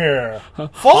doing here?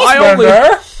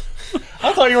 Fassbender?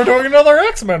 I thought you were doing another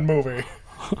X-Men movie.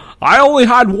 I only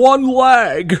had one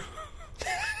leg.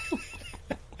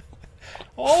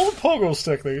 Oh, the pogo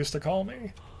stick they used to call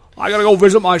me. I gotta go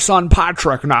visit my son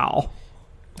Patrick now.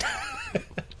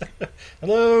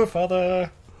 Hello,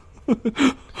 father.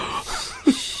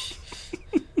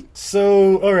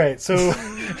 So, alright, so...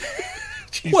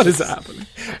 What is happening?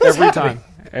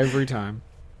 Every time.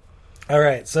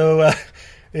 Alright, so,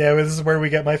 yeah, this is where we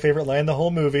get my favorite line in the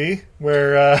whole movie,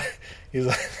 where, he's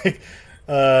like,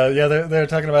 they're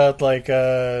talking about, like,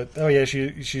 oh yeah,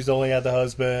 she's only had the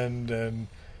husband, and,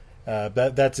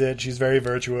 that's it, she's very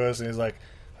virtuous, and he's like,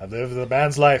 I've lived the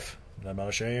man's life, and I'm not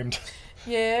ashamed.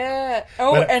 Yeah.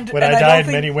 Oh, when I died,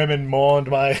 many women mourned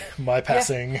my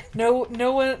passing. Yeah.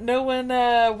 No one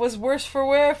was worse for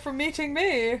wear for meeting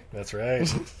me. That's right.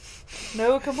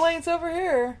 No complaints over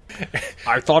here.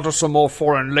 I thought of some more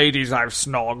foreign ladies I've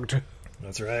snogged.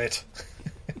 That's right.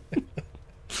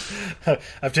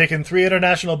 I've taken 3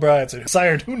 international brides and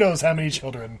sired who knows how many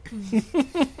children.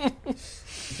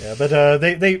 Yeah, but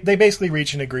they basically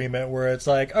reach an agreement where it's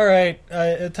like, all right,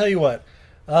 I'll tell you what.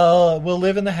 We'll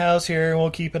live in the house here, and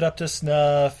we'll keep it up to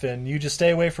snuff, and you just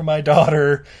stay away from my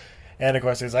daughter. And, of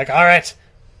course, he's like, all right,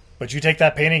 but you take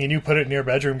that painting and you put it in your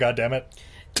bedroom, goddammit.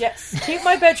 Yes, keep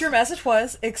my bedroom as it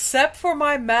was, except for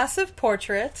my massive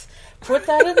portrait. Put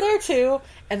that in there, too,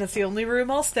 and it's the only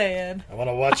room I'll stay in. I want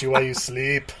to watch you while you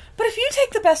sleep. But if you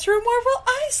take the best room, where will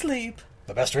I sleep?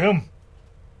 The best room.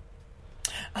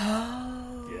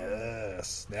 Oh.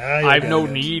 Yes. I've no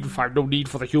need for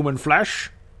the human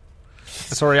flesh.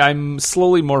 Sorry, I'm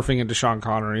slowly morphing into Sean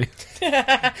Connery.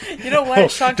 You know what?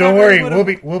 Sean don't Connery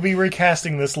worry, we'll be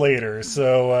recasting this later,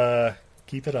 so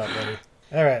keep it up, buddy.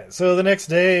 All right, so the next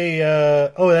day,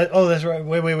 that's right.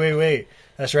 Wait.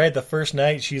 That's right. The first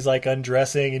night, she's like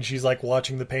undressing and she's like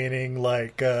watching the painting.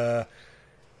 Like, is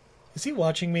he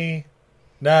watching me?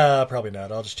 Nah, probably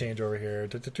not. I'll just change over here.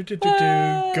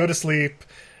 Go to sleep.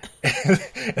 And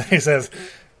he says,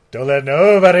 "Don't let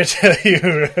nobody tell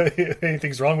you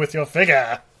anything's wrong with your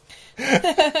figure."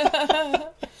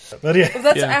 But yeah.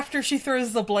 That's after she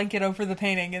throws the blanket over the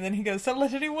painting, and then he goes, "Don't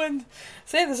let anyone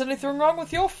say there's anything wrong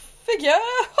with your figure."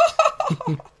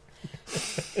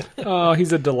 Oh,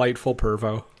 he's a delightful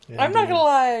pervo. Yeah, I'm not gonna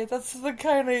lie, that's the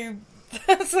kind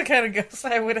of ghost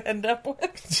I would end up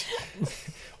with.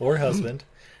 Or husband.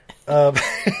 Yeah.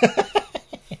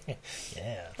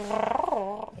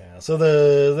 So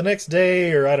the next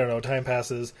day, or I don't know, time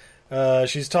passes.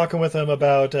 She's talking with him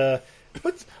about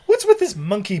what's with this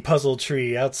monkey puzzle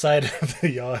tree outside of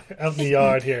the yard, out in the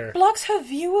yard here. Blocks her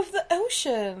view of the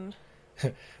ocean.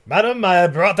 Madam, I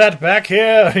brought that back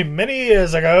here many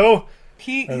years ago.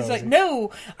 He's like,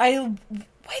 no, why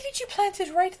did you plant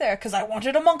it right there? Because I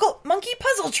wanted a monkey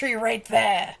puzzle tree right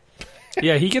there.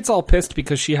 Yeah, he gets all pissed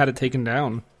because she had it taken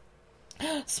down.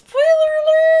 Spoiler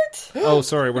alert! Oh,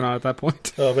 sorry, we're not at that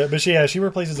point. Oh, but she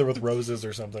replaces it with roses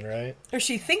or something, right? Or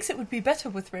she thinks it would be better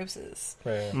with roses.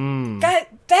 Right. That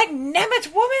dagnabbit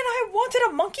woman, I wanted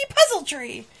a monkey puzzle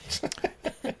tree.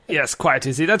 Yes, quite,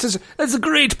 Izzy. That's a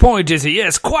great point, Izzy.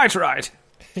 Yes, quite right.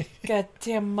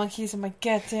 Goddamn monkeys in my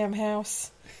goddamn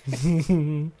house.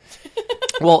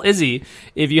 Well, Izzy,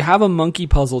 if you have a monkey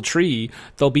puzzle tree,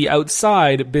 they'll be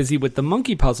outside busy with the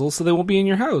monkey puzzle, so they won't be in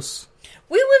your house.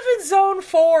 We live in Zone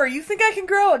 4. You think I can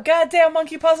grow a goddamn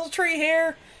monkey puzzle tree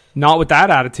here? Not with that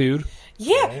attitude.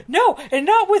 Yeah, Right. no, and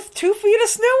not with 2 feet of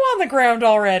snow on the ground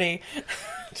already.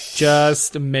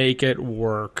 Just make it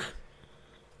work.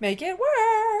 Make it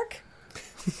work.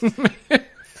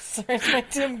 Sorry, it's my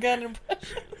Tim Gunn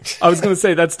impression. I was going to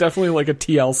say, that's definitely like a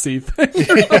TLC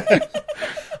thing.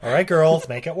 All right, girls,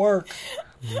 make it work.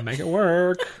 Make it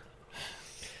work.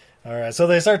 All right, so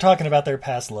they start talking about their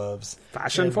past loves.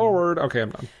 Fashion forward. Okay,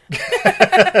 I'm done.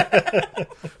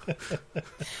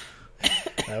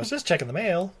 I was just checking the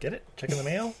mail. Get it? Checking the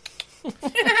mail?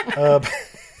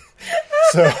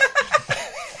 So...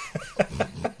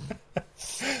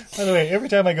 By the way, every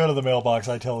time I go to the mailbox,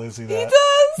 I tell Izzy that. He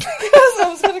does, because I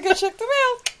was going to go check the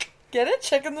mail. Get it?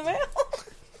 Checking the mail.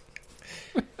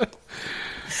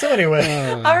 So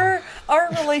anyway... Our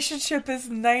relationship is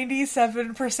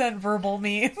 97% verbal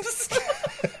memes.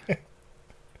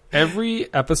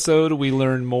 Every episode, we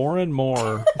learn more and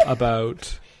more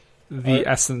about the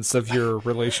essence of your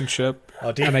relationship,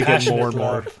 deep, and I get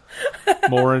passionate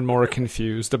more and more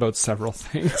confused about several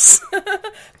things.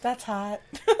 That's hot.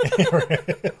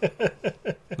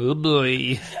 Oh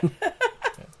boy.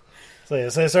 So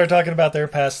they start talking about their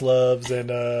past loves, and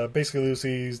basically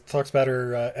Lucy talks about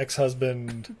her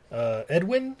ex-husband,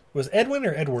 Edwin? Was Edwin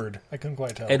or Edward? I couldn't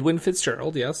quite tell. Edwin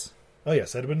Fitzgerald, yes. Oh,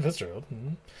 yes, Edwin Fitzgerald.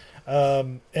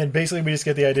 Mm-hmm. And basically we just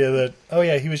get the idea that, oh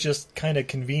yeah, he was just kind of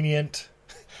convenient,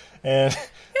 and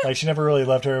like she never really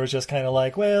loved her. It was just kind of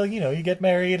like, well, you get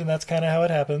married, and that's kind of how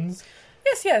it happens.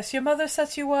 Yes, your mother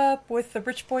sets you up with the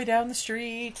rich boy down the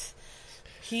street.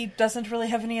 He doesn't really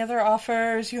have any other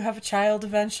offers. You have a child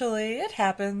eventually. It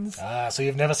happens. Ah, so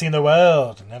you've never seen the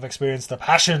world, never experienced the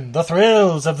passion, the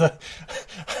thrills of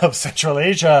Central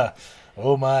Asia.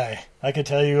 Oh my, I could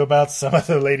tell you about some of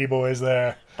the lady boys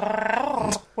there.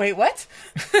 Wait, what?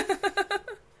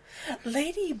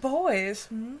 Lady boys.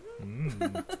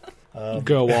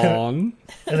 Go on.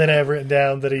 And then I have written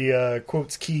down that he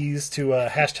quotes keys to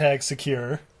hashtag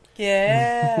secure.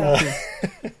 Yeah.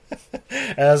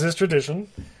 As is tradition.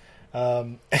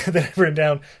 And then I've written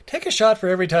down, take a shot for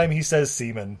every time he says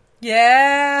semen.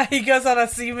 Yeah, he goes on a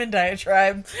semen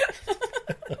diatribe.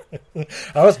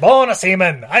 I was born a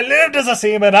seaman. I lived as a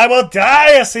seaman. I will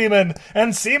die a seaman.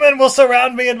 And seamen will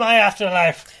surround me in my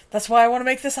afterlife. That's why I want to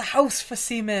make this a house for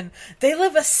seamen. They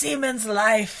live a seaman's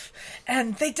life,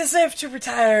 and they deserve to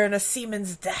retire in a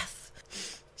seaman's death.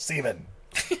 Seaman.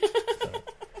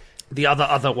 The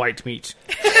other white meat.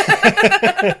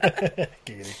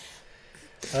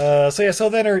 So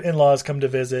then her in-laws come to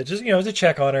visit, just, to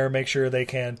check on her, make sure they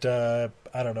can't,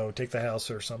 take the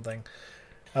house or something.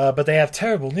 But they have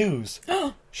terrible news.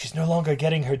 She's no longer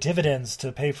getting her dividends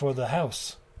to pay for the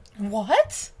house.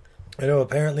 What? I know,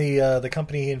 apparently the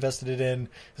company he invested it in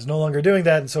is no longer doing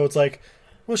that, and so it's like,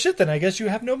 well, shit, then I guess you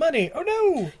have no money. Oh,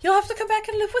 no! You'll have to come back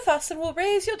and live with us, and we'll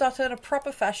raise your daughter in a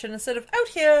proper fashion instead of out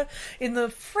here in the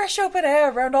fresh open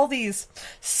air around all these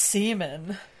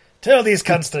seamen. Tell these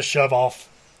cunts to shove off.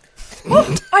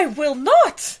 I will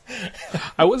not!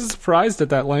 I wasn't surprised at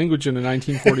that language in a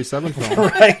 1947 film.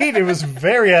 Right? It was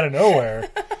very out of nowhere.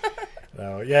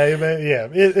 No, yeah,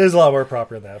 it is a lot more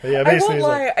proper than that. But yeah, basically, I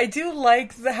won't lie, I do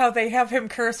like how they have him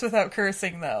curse without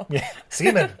cursing, though. Yeah,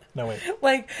 seaman. No, wait.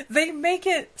 Like, they make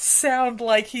it sound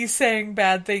like he's saying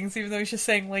bad things, even though he's just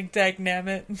saying, like,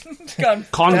 dagnabbit.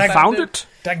 Confound it?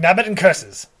 Dagnabbit and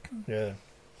curses. Yeah.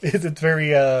 It's very,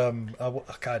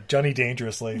 Johnny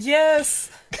Dangerously.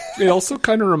 Yes. It also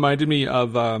kind of reminded me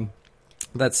of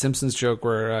that Simpsons joke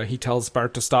where he tells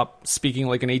Bart to stop speaking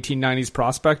like an 1890s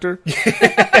prospector.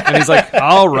 And he's like,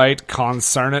 all right,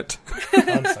 concern it.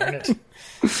 Concern it.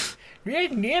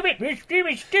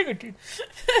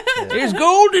 There's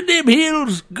gold in them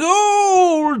hills.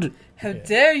 Gold! How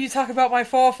dare you talk about my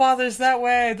forefathers that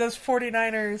way, those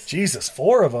 49ers. Jesus,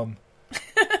 4 of them.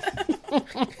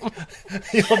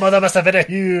 Your mother must have been a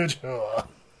huge... Oh,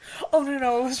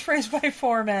 no, it was phrased by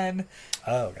 4 men.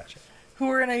 Oh, gotcha. Who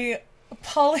were in a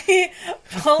polyamorous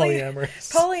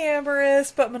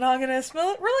but monogamous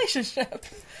relationship.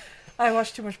 I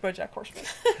watched too much BoJack Horseman.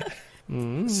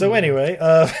 So anyway,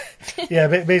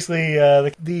 basically,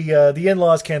 the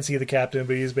in-laws can't see the captain,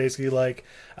 but he's basically like,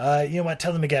 you know what?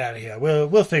 Tell them to get out of here.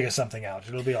 We'll figure something out.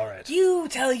 It'll be all right. You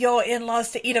tell your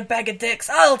in-laws to eat a bag of dicks.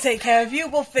 I'll take care of you.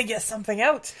 We'll figure something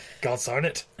out. God darn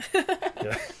it.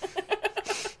 Yeah.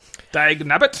 Dag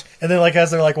nabbit. And then, like,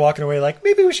 as they're, like, walking away, like,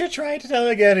 maybe we should try to tell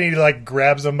them again. And he, like,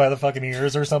 grabs them by the fucking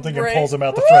ears or something and pulls them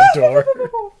out the front door.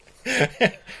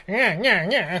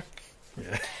 Yeah.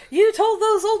 You told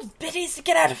those old biddies to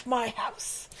get out of my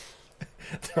house.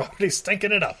 They're already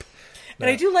stinking it up. And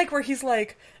I do like where he's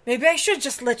like, maybe I should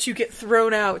just let you get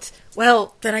thrown out.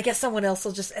 Well, then I guess someone else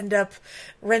will just end up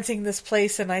renting this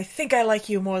place, and I think I like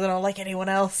you more than I'll like anyone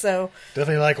else, so...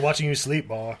 Definitely like watching you sleep,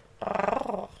 Ma.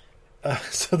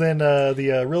 So then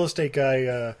the real estate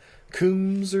guy,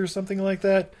 Coombs or something like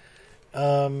that,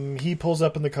 he pulls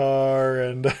up in the car,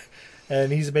 and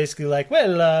he's basically like,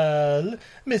 well,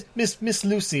 Miss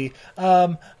Lucy,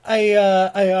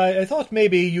 I thought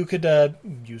maybe you could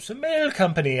use some mail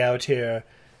company out here.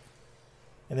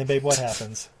 And then, babe, what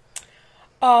happens?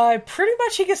 Pretty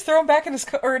much he gets thrown back in his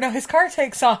car, or no, his car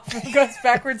takes off and goes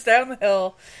backwards down the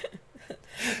hill.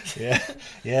 Yeah.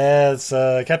 It's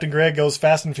Captain Greg goes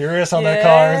fast and furious on that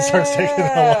car and starts taking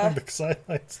it along the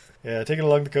sidelines. Yeah, taking it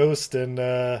along the coast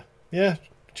and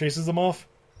chases them off.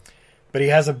 But he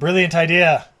has a brilliant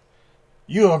idea.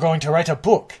 You are going to write a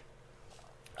book.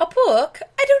 A book?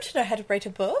 I don't know how to write a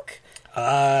book.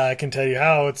 I can tell you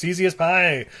how. It's easy as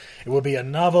pie. It will be a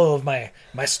novel of my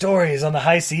stories on the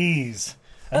high seas.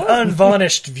 An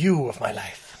unvarnished view of my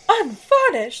life.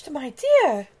 Unvarnished, my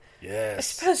dear. Yes. I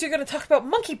suppose you're going to talk about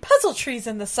monkey puzzle trees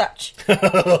and the such.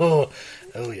 Oh,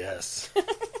 yes.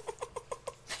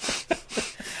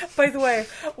 By the way,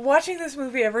 watching this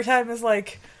movie every time is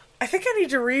like, I think I need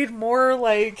to read more,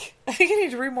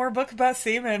 book about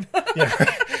semen.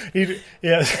 We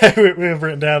have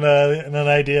written down an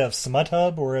idea of Smut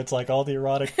Hub, where it's like all the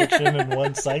erotic fiction in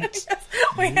one site.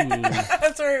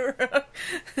 That's right.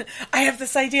 I have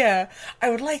this idea.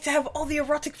 I would like to have all the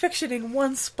erotic fiction in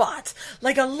one spot,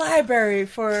 like a library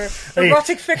for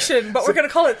erotic fiction, but we're going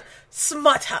to call it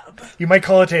Smut Hub. You might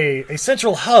call it a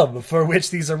central hub for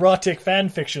which these erotic fan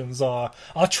fictions are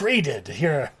traded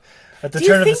here at the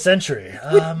turn of the century.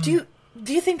 Do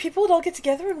you think people would all get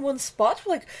together in one spot?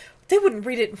 Like, they wouldn't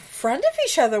read it in front of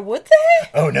each other, would they?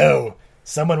 Oh, no.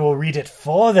 Someone will read it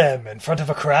for them in front of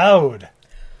a crowd.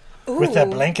 Ooh, with their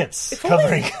blankets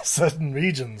covering certain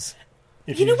regions.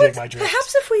 If you know take what? my drift.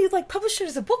 Perhaps if we published it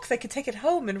as a book, they could take it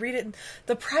home and read it in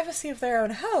the privacy of their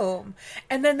own home.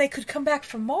 And then they could come back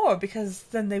for more, because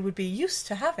then they would be used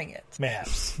to having it.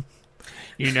 Perhaps.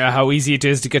 You know how easy it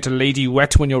is to get a lady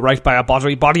wet when you're right by a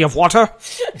body of water?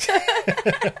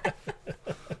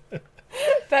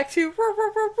 Back to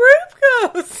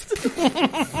Rape Ghost.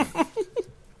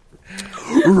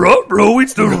 Ruh-roh,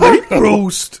 it's the rape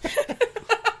roast.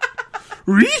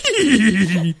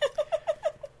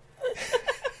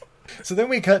 So then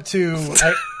we cut to,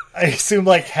 I assume,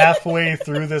 like halfway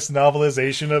through this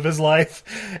novelization of his life,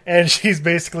 and she's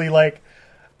basically like,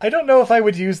 I don't know if I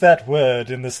would use that word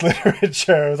in this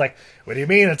literature. I was like, what do you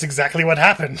mean? That's exactly what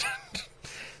happened.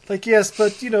 Like, yes,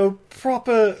 but,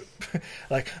 proper...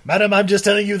 Like, madam, I'm just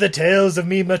telling you the tales of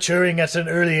me maturing at an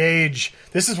early age.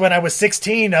 This is when I was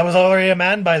 16. I was already a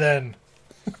man by then.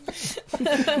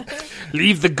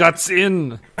 Leave the guts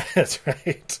in. That's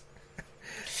right.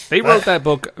 They wrote that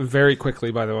book very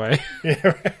quickly, by the way. Yeah,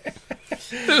 right.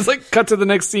 It was like, cut to the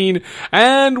next scene,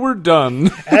 and we're done.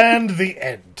 And the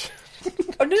end.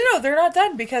 Oh, no, they're not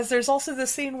done, because there's also the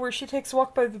scene where she takes a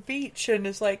walk by the beach and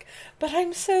is like, but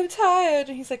I'm so tired.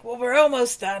 And he's like, well, we're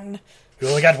almost done. We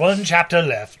only got one chapter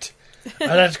left.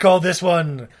 Let's call this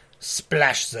one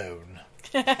Splash Zone.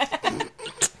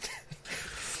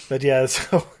 But yeah,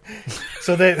 so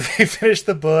they finished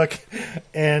the book,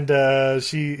 and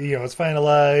she, it's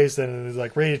finalized and is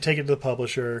like ready to take it to the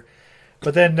publisher.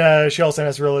 But then she also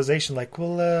has a realization, like,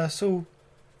 well, so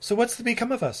what's to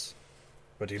become of us?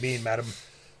 What do you mean, madam?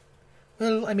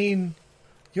 Well, I mean,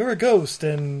 you're a ghost,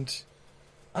 and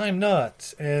I'm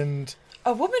not, and...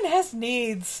 A woman has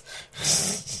needs.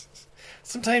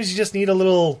 Sometimes you just need a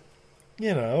little,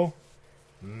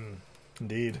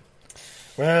 Indeed.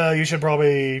 Well, you should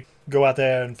probably go out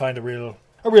there and find a real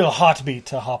heartbeat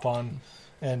to hop on,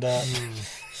 and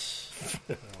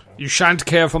You shan't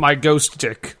care for my ghost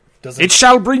dick. It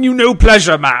shall bring you no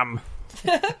pleasure, ma'am.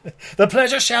 The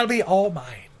pleasure shall be all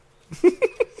mine.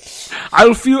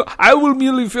 I will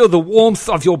merely feel the warmth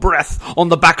of your breath on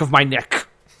the back of my neck.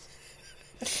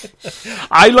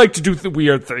 I like to do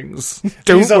weird things.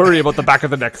 Don't worry about the back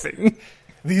of the neck thing.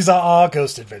 These are our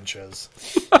ghost adventures.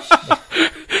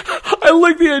 I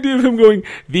like the idea of him going,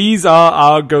 these are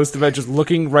our ghost adventures,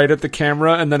 looking right at the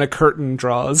camera, and then a curtain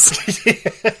draws.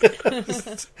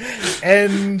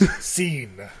 End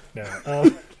scene.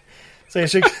 No. So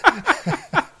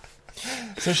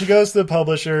she goes to the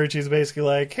publisher, and she's basically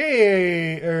like,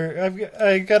 hey,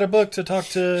 I got a book to talk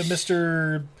to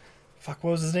Mr. Fuck,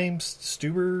 what was his name?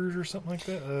 Stuber or something like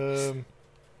that?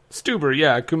 Stuber,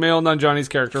 yeah. Kumail Nanjiani's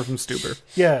character from Stuber.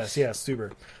 Yes,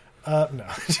 Stuber. No.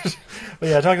 But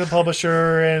yeah, I talked to the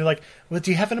publisher, and like, well,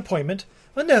 do you have an appointment?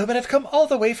 Well, no, but I've come all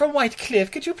the way from White Cliff.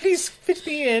 Could you please fit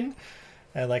me in?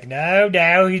 And like,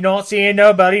 no, he's not seeing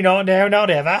nobody, not now,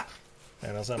 not ever.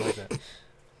 And I'll something like that.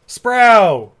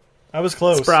 Sproul! I was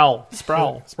close. Sproul.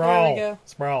 There we go.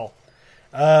 Sproul.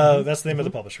 That's the name of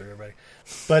the publisher, everybody.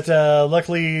 But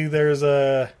luckily, there's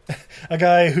a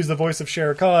guy who's the voice of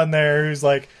Shere Khan there, who's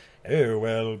like, oh,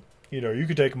 well, you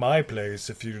could take my place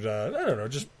if you'd, I don't know,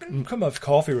 just come have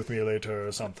coffee with me later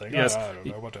or something. Yes. I don't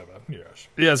know, whatever. Yes.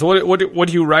 Yes, what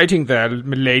are you writing there,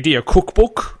 milady? A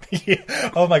cookbook?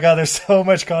 Yeah. Oh my god, there's so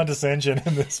much condescension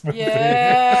in this movie.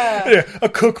 Yeah. A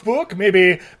cookbook?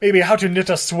 Maybe how to knit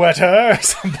a sweater or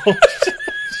some bullshit.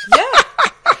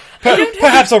 Yeah.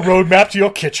 Perhaps a roadmap to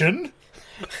your kitchen?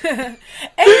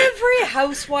 Every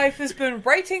housewife has been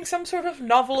writing some sort of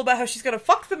novel about how she's gonna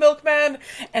fuck the milkman,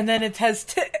 and then it has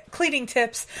cleaning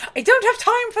tips. I don't have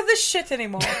time for this shit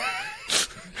anymore.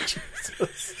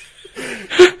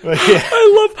 But yeah.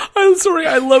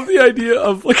 I love the idea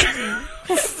of like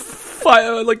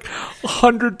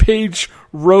 100-page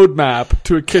roadmap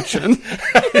to a kitchen.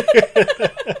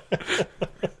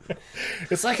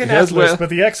 It's like an atlas, but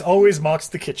the X always mocks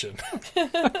the kitchen.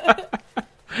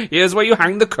 Here's where you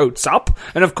hang the coats up,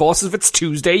 and of course, if it's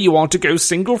Tuesday, you want to go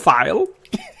single file.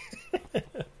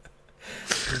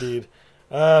 Indeed.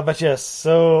 But yes,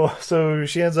 so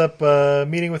she ends up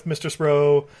meeting with Mr.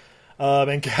 Spro,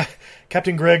 and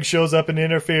Captain Greg shows up and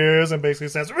interferes and basically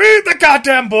says, read the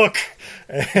goddamn book!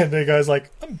 And the guy's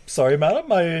like, I'm sorry, madam,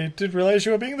 I didn't realize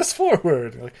you were being this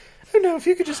forward. Like, oh no, if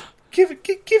you could just give it,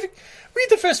 read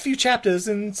the first few chapters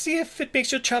and see if it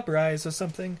makes your chub rise or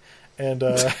something. And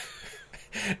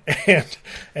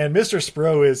and Mr.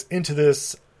 Spro is into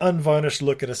this unvarnished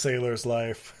look at a sailor's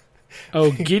life.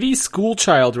 Oh, giddy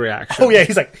schoolchild reaction. Oh yeah,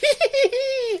 he's like,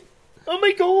 oh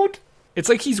my god. It's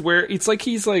like he's an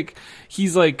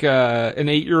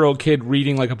 8-year-old kid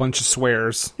reading like a bunch of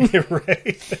swears. You're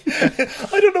right.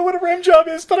 I don't know what a ram job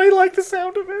is, but I like the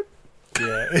sound of it.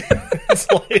 Yeah,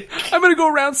 it's like, I'm gonna go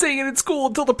around saying it in school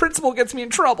until the principal gets me in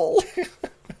trouble.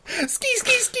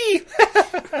 ski.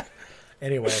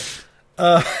 Anyway.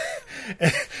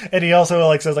 And he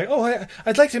also says oh,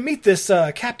 I'd like to meet this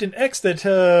Captain X that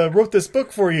wrote this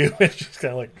book for you. And she's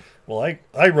kind of like, well,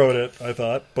 I wrote it, I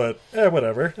thought, but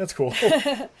whatever, that's cool.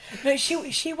 No,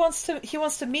 he wants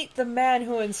to meet the man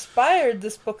who inspired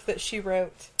this book that she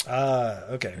wrote.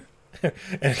 Okay.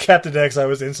 And Captain X, I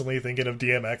was instantly thinking of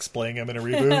DMX playing him in a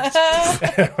reboot.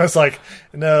 I was like,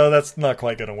 no, that's not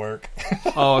quite going to work.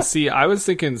 Oh, see, I was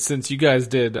thinking since you guys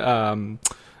did the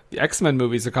X-Men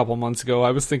movies a couple months ago,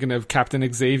 I was thinking of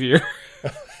Captain Xavier.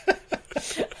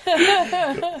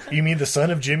 You mean the son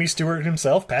of Jimmy Stewart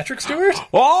himself, Patrick Stewart?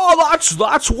 Oh,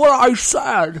 that's what I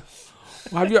said.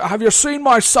 Have you seen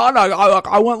my son?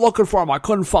 I went looking for him. I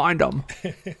couldn't find him.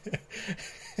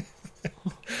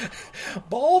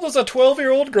 Bald as a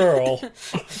 12-year-old girl.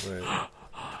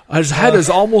 His head is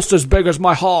almost as big as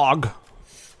my hog.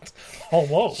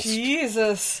 Almost.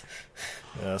 Jesus.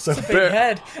 Yeah, so That's a big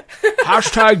head. #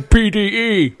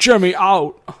 BDE, Jimmy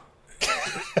out.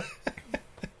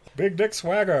 Big Dick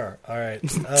Swagger. All right.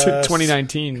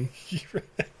 2019.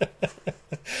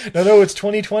 No, it's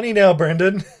 2020 now,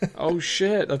 Brendan. Oh,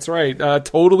 shit. That's right.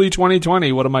 Totally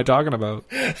 2020. What am I talking about?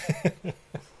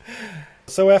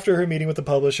 So after her meeting with the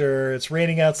publisher, it's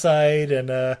raining outside,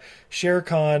 and Shere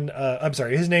Khan, I'm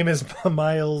sorry, his name is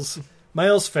Miles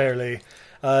Fairley,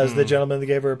 is the gentleman that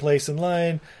gave her a place in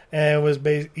line, and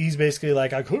he's basically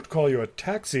like, I could call you a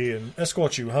taxi and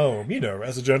escort you home,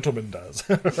 as a gentleman does.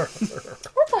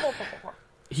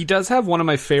 He does have one of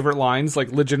my favorite lines,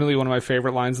 like legitimately one of my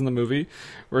favorite lines in the movie,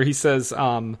 where he says,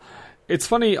 it's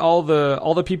funny, all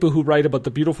the people who write about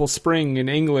the beautiful spring in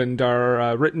England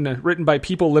are written by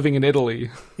people living in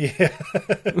Italy. Yeah.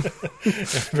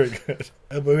 Very good.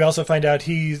 But we also find out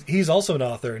he's also an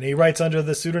author, and he writes under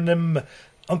the pseudonym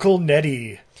Uncle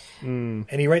Neddy. And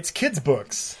he writes kids'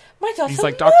 books. My daughter He's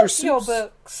like Dr. loves your Seuss.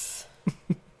 books.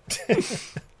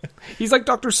 He's like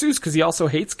Dr. Seuss because he also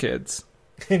hates kids.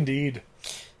 Indeed.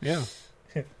 Yeah.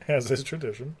 As his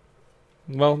tradition.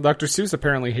 Well, Dr. Seuss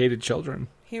apparently hated children.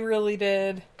 He really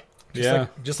did.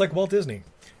 Just like Walt Disney.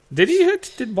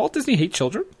 Did Walt Disney hate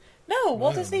children? No,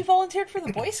 Walt Disney volunteered for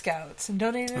the Boy Scouts and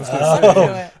donated his money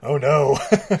to it. Oh no.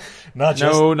 not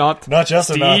just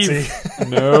Steve. a Nazi.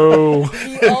 No.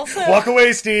 He also Walk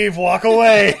away, Steve. Walk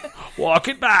away. Walk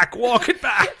it back. Walk it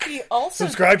back. he also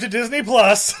Subscribe to Disney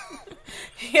Plus.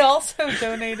 he also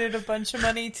donated a bunch of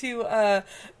money to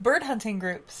bird hunting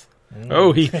groups.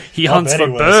 Oh, he hunts bet for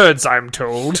he was. birds, I'm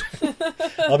told.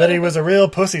 I'll bet he was a real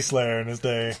pussy slayer in his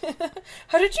day.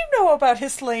 How did you know about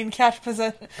his slain cat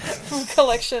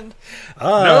collection?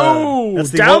 No!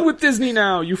 That's the Down Walt- with Disney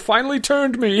now. You finally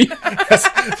turned me.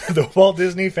 the Walt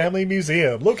Disney Family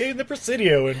Museum, located in the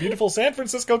Presidio in beautiful San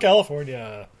Francisco,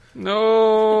 California.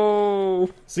 No.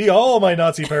 See all my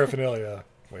Nazi paraphernalia.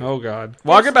 Wait. Oh, God.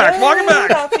 Walk it back. Walk it back.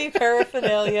 Nazi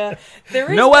paraphernalia. There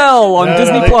is Noel on No,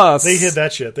 Disney they, Plus. They hid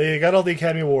that shit. They got all the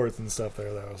Academy Awards and stuff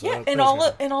there, though. So Yeah, that and was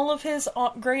all good. of his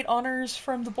great honors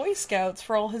from the Boy Scouts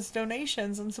for all his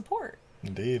donations and support.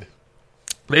 Indeed.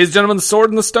 Ladies and gentlemen, The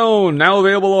Sword and the Stone, now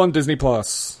available on Disney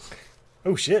Plus.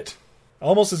 Oh shit!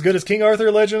 Almost as good as King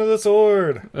Arthur: Legend of the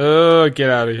Sword. Get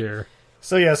out of here.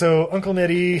 So Uncle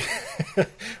Nettie,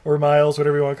 or Miles,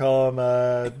 whatever you want to call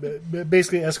him,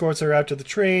 basically escorts her out to the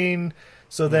train.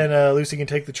 So then Lucy can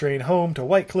take the train home to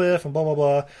White Cliff and blah, blah,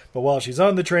 blah. But while she's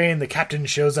on the train, the captain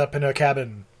shows up in her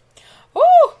cabin. Woo!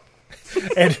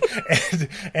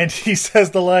 and he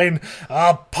says the line,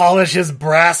 "I'll polish his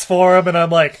brass for him." And I'm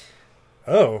like,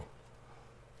 oh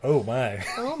my.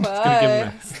 Oh give my.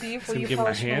 him Steve, will gonna you give him a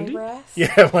polish my handy? brass?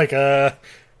 Yeah, I'm like,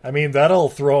 I mean, that'll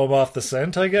throw him off the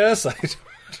scent, I guess.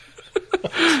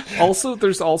 Also,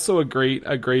 there's also a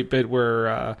great bit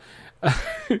where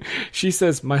she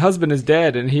says, "My husband is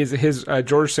dead," and his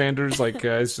George Sanders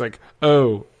is like,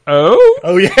 oh.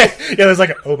 Oh yeah, there's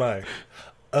like, oh my.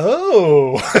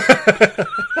 Oh.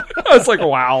 I was like,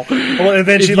 wow. Well, and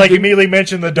then she immediately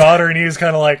mentioned the daughter, and he was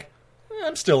kind of like,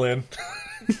 I'm still in.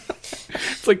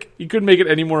 It's like you couldn't make it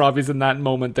any more obvious in that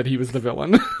moment that he was the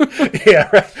villain. Yeah,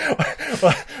 right.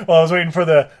 Well, I was waiting for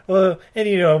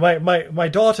and my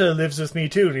daughter lives with me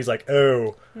too, and he's like,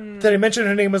 oh. Did I mention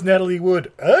her name was Natalie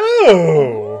Wood?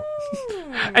 Oh.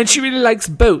 And she really likes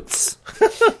boats.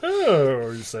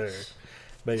 Oh, you say.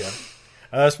 But yeah.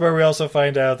 That's where we also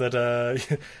find out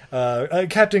that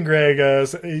Captain Greg,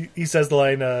 he says the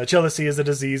line, jealousy is a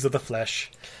disease of the flesh.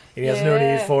 He has no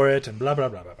need for it, and blah, blah,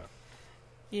 blah, blah, blah.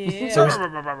 Yeah.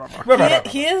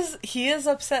 He is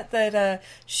upset that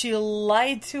she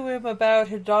lied to him about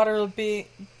her daughter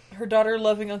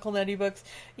loving Uncle Nettie books.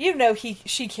 You know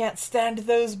she can't stand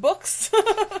those books.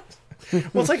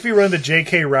 Well, it's like if you run to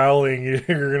J.K. Rowling, you're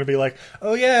going to be like,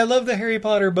 oh yeah, I love the Harry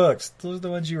Potter books. Those are the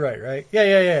ones you write, right?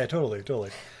 Yeah,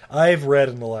 totally. I've read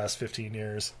in the last 15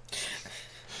 years.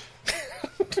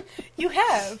 You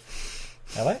have.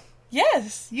 Have I?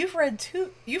 Yes, you've read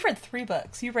 3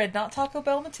 books. You read Not Taco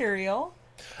Bell Material.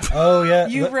 Oh yeah,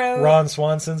 You wrote Ron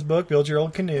Swanson's book, Build Your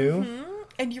Old Canoe. Mm-hmm.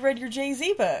 And you read your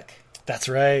Jay-Z book. That's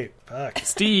right. Fuck.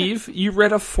 Steve, you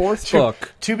read a 4th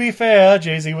book. To be fair,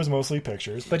 Jay-Z was mostly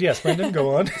pictures. But yes, Brendan,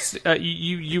 go on.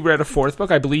 You read a 4th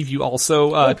book. I believe you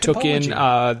also took in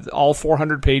all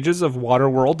 400 pages of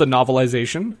Waterworld, the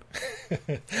novelization.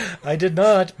 I did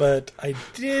not, but I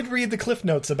did read the Cliff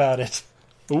Notes about it.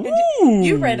 Ooh.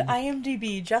 You read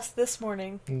IMDb just this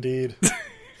morning. Indeed.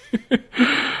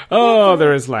 Oh,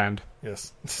 there is land.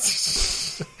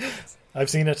 Yes. I've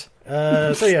seen it.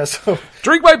 So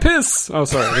Drink my piss! Oh,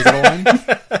 sorry. Was that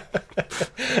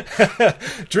a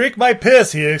line? Drink my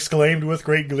piss, he exclaimed with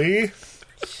great glee.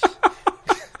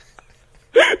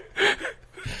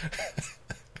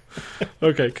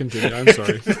 Okay, continue. I'm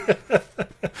sorry.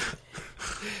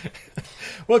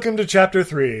 Welcome to Chapter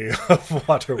 3 of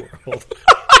Waterworld.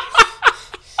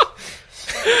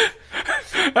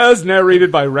 As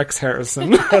narrated by Rex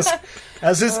Harrison.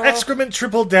 As his excrement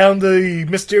trickled down the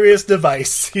mysterious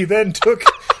device, he then took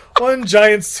one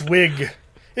giant swig.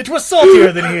 It was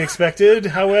saltier than he expected,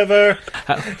 however,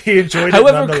 he enjoyed it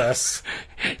nonetheless.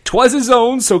 'Twas his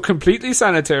own, so completely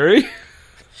sanitary.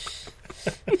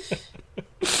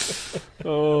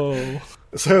 Oh.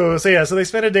 So they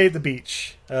spend a day at the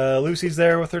beach. Lucy's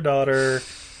there with her daughter,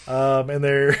 and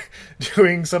they're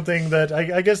doing something that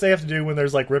I guess they have to do when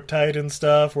there's like Riptide and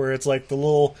stuff, where it's like the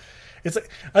little. It's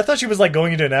like, I thought she was like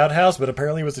going into an outhouse, but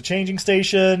apparently it was a changing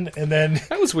station. And then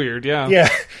that was weird, yeah. Yeah,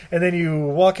 and then you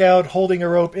walk out holding a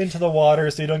rope into the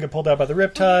water so you don't get pulled out by the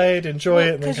Riptide. Enjoy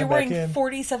it, and then come back in. Because you're wearing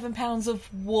 47 pounds of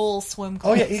wool swim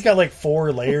clothes. Oh yeah, he's got like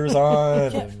 4 layers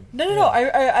on. Yeah. And, No.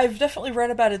 I've definitely read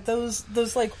about it.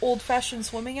 Those like old fashioned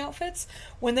swimming outfits,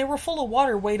 when they were full of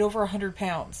water, weighed over 100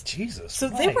 pounds. Jesus. So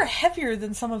they were heavier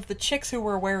than some of the chicks who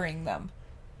were wearing them.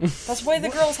 That's why the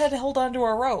girls had to hold on to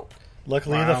a rope.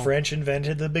 Luckily, Wow. the French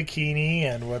invented the bikini,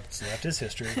 and what's left is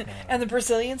history. And the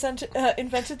Brazilians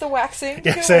invented the waxing to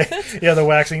Yeah, go say, with it. yeah, the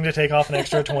waxing to take off an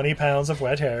extra 20 pounds of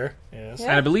wet hair. Yes. Yeah.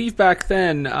 And I believe back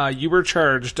then you were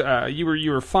charged. You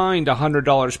were fined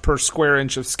 $100 per square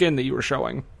inch of skin that you were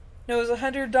showing. No, it was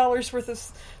 $100 worth of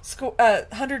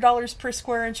 $100 per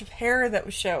square inch of hair that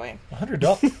was showing.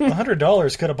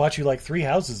 $100 could have bought you like 3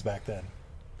 houses back then.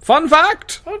 Fun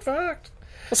fact. Fun fact.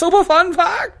 A super fun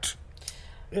fact.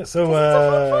 Yeah,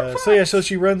 so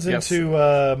she runs Yes.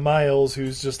 into Miles,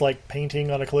 who's just like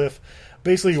painting on a cliff,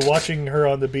 basically watching her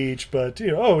on the beach. But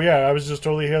oh yeah, I was just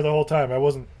totally here the whole time. I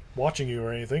wasn't watching you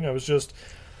or anything. I was just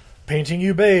painting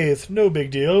you bathe. No big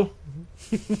deal.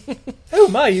 Oh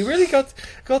my, you really got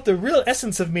the real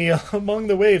essence of me among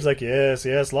the waves. Like yes,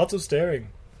 lots of staring.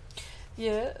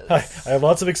 Yes. I have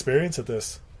lots of experience at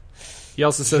this. He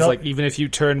also says, Shall- like, even if you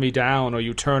turn me down or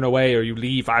you turn away or you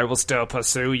leave, I will still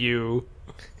pursue you.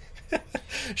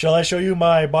 Shall I show you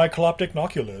my bicloptic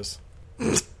noculars?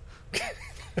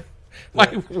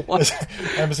 Like, what?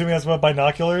 I'm assuming that's what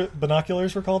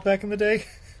binoculars were called back in the day.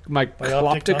 My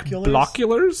Bioptic cloptic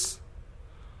noculars?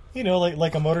 bloculars?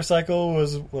 Like a motorcycle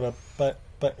was what a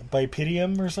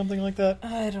bipedium or something like that.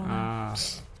 I don't know. Ah.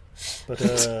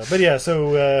 But yeah,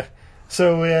 so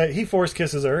he force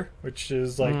kisses her, which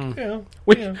is like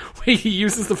Wait, he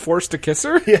uses the Force to kiss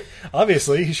her? yeah,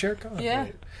 obviously he Shere Khan. Yeah.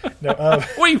 Right? No,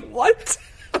 Wait, what?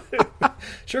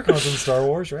 Shere Khan's in Star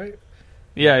Wars, right?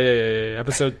 Yeah.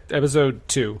 Episode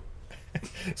 2.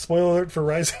 Spoiler alert for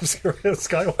Rise of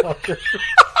Skywalker.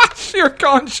 Shere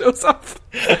Khan shows up.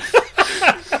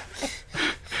 It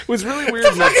was really weird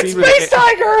in that scene where Space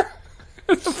tiger! Tiger.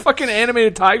 the fucking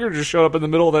animated tiger just showed up in the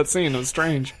middle of that scene. It was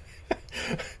strange.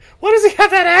 Why does he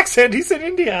have that accent? He's in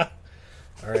India.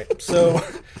 All right, so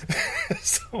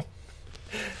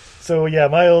yeah,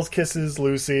 Miles kisses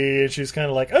Lucy, and she's kind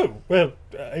of like, "Oh, well,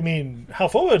 I mean, how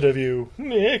forward of you,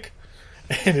 Nick?"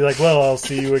 And he's like, "Well, I'll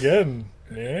see you again."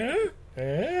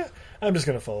 Yeah. I'm just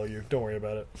gonna follow you. Don't worry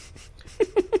about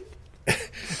it.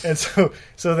 And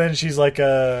so then she's like,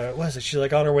 what is it? She's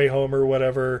like on her way home or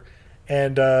whatever,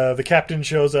 and the captain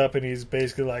shows up, and he's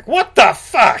basically like, "What the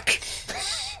fuck?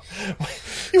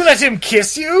 You let him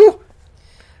kiss you?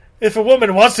 If a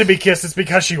woman wants to be kissed, it's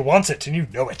because she wants it, and you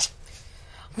know it."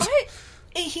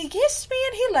 He kissed me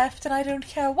and he left, and I don't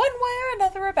care one way or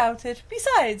another about it.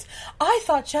 Besides, I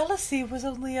thought jealousy was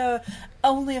only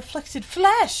afflicted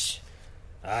flesh.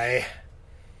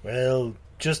 Well,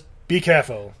 just be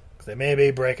careful, 'cause there may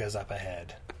be breakers up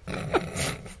ahead.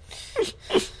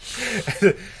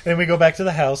 And we go back to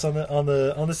the house on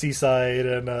the seaside,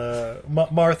 and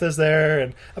Martha's there,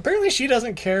 and apparently she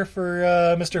doesn't care for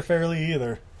Mr. Fairley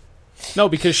either. No,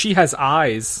 because she has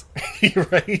eyes.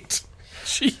 Right?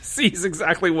 She sees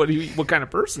exactly what kind of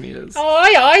person he is.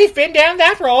 I've been down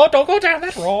that road. Don't go down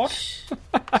that road.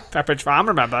 Pepperidge Farm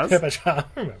remembers.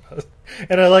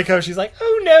 And I like how she's like,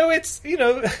 "Oh no, it's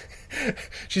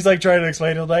she's like trying to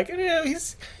explain to him, like,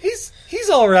 he's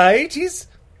all right. He's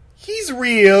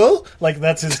real. Like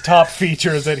that's his top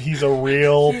feature is that he's a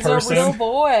real person. He's a real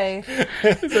boy.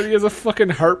 That he has a fucking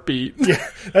heartbeat. Yeah,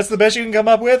 that's the best you can come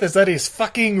up with. Is that he's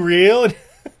fucking real.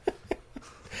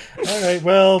 All right,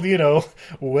 well,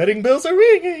 wedding bells are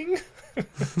ringing.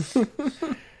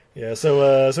 Yeah,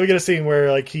 so we get a scene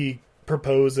where like he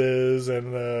proposes,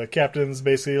 and the captain's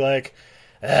basically like,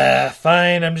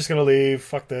 fine, I'm just gonna leave.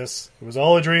 Fuck this. It was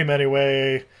all a dream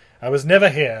anyway. I was never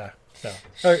here.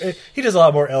 No, he does a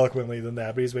lot more eloquently than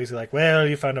that, but he's basically like, well,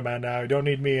 you found a man now. You don't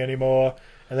need me anymore.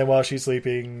 And then while she's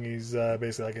sleeping, he's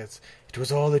basically like, it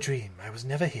was all a dream. I was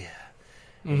never here.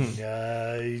 Mm-hmm.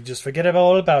 And, you just forget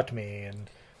all about me. And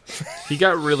He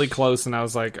got really close, and I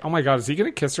was like, oh my god, is he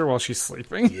going to kiss her while she's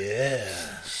sleeping? yeah,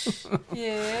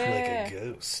 Yeah. like a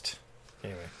ghost.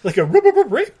 Anyway, like a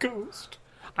rape ghost.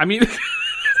 I mean,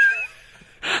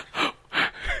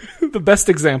 the best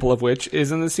example of which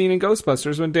is in the scene in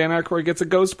Ghostbusters when Dan Aykroyd gets a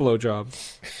ghost blowjob.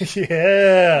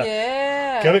 Yeah.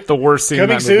 Yeah. The worst scene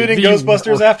Coming in that soon movie. in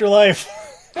Ghostbusters Afterlife.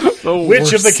 The Which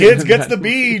worst of the scene kids in gets that the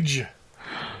beej?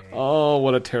 Oh,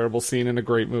 what a terrible scene in a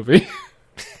great movie.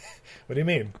 What do you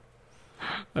mean?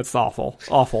 That's awful.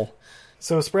 Awful.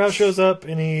 So Sprout shows up,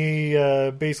 and he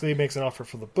basically makes an offer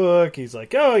for the book. He's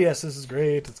like, oh, yes, this is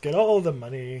great. Let's get all the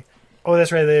money. Oh,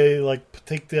 that's right. They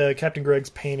take the Captain Greg's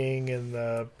painting,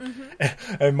 and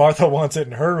and Martha wants it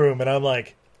in her room, and I'm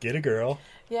like, get a girl.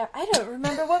 Yeah, I don't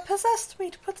remember what possessed me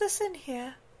to put this in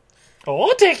here. Oh,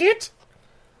 I'll take it.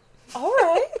 All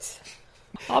right.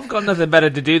 I've got nothing better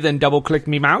to do than double-click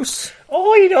me mouse.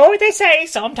 Oh, you know what they say.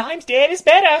 Sometimes dead is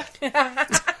better.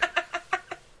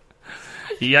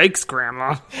 Yikes,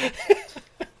 Grandma.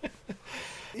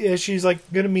 Yeah, she's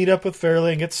like going to meet up with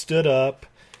Fairley and get stood up.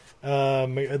 They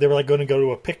were like going to go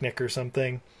to a picnic or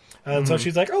something. And so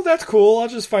she's like, oh, that's cool. I'll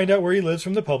just find out where he lives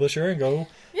from the publisher and go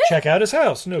check out his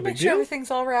house. No big Make sure deal.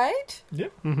 everything's all right.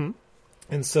 Yep. Mm-hmm.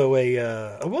 And so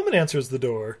a woman answers the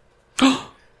door.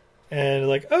 And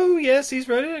like, oh, yes, he's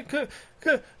ready.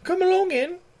 Come along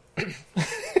in.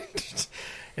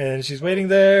 And she's waiting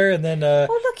there, and then... oh,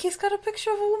 look, he's got a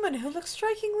picture of a woman who looks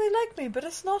strikingly like me, but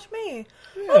it's not me.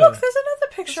 Yeah. Oh, look, there's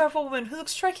another picture of a woman who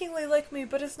looks strikingly like me,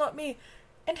 but it's not me,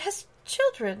 and has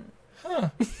children. Huh.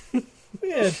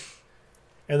 Weird.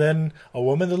 And then a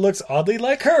woman that looks oddly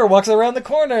like her walks around the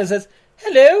corner and says,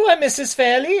 hello, I'm Mrs.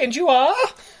 Fairley, and you are?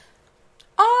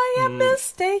 I am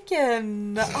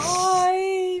mistaken.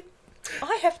 I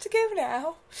have to go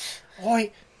now.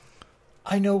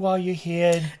 I know why you're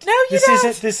here. No, you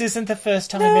don't. This isn't the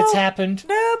first time No. it's happened.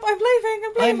 Nope, I'm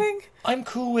leaving. I'm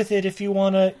cool with it if you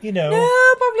want to,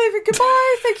 Nope, I'm leaving.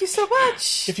 Goodbye. Thank you so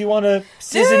much. if you want to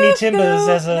scissor me timbers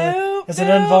as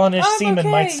an unvarnished I'm seaman okay.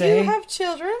 might say. You have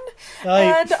children, But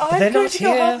and I'm they're going not to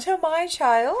go here. home to my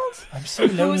child, I'm so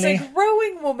who is a lonely.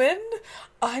 growing woman.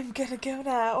 I'm gonna go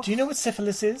now. Do you know what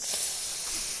syphilis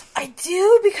is? I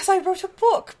do, because I wrote a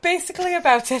book basically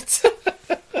about it.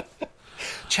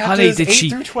 Chapters 8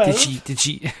 through 12. Did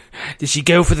she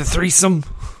go for the threesome?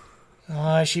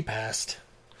 Oh, she passed.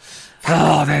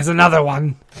 Oh, there's another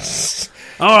one.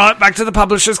 All right, back to the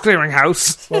Publishers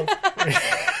Clearinghouse.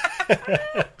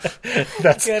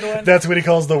 Good one. That's what he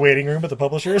calls the waiting room at the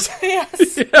publishers.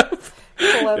 Yes. Yep.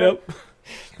 Clever.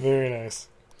 Very nice.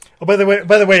 Oh, by the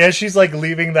way, as she's like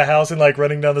leaving the house and like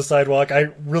running down the sidewalk, I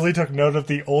really took note of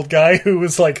the old guy who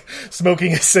was like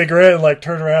smoking a cigarette and like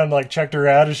turned around and like checked her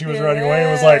out as she was running away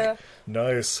and was like,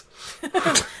 nice.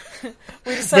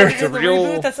 We decided Very in the real-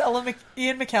 reboot that's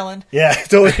Ian McKellen. Yeah,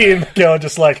 totally. Ian McKellen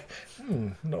just like,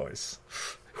 nice.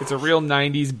 It's a real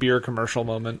 90s beer commercial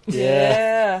moment.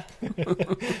 Yeah.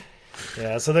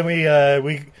 Yeah, so then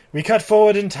we cut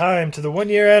forward in time to the 1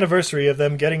 year anniversary of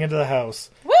them getting into the house.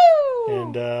 Woo!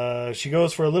 And she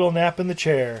goes for a little nap in the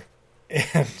chair.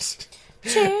 And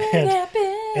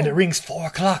napping. and it rings 4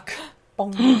 o'clock.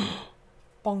 Bong.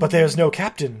 Bong. But there's no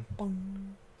captain.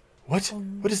 Bong. What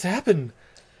has happened?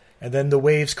 And then the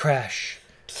waves crash.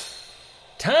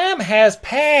 Time has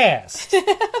passed.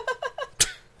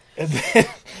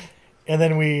 And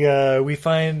then we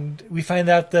find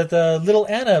out that little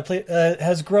Anna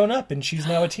has grown up and she's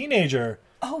now a teenager.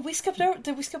 Oh, we skipped over.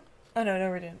 Did we skip? Oh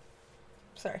no, we didn't.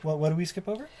 Sorry. What did we skip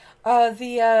over?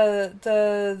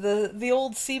 The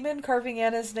old seaman carving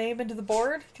Anna's name into the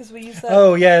board, because we used that.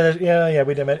 Oh yeah,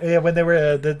 we did. Yeah, when they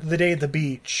were the day at the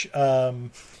beach.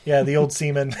 The old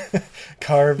seaman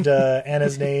carved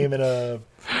Anna's name in a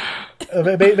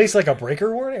basically like a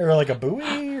breaker warning or like a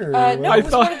buoy or no, it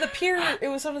was one of the pier. It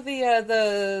was one of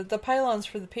the pylons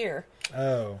for the pier.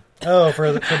 Oh,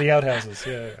 for the outhouses.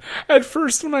 Yeah. At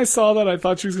first, when I saw that, I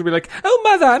thought she was going to be like, "Oh,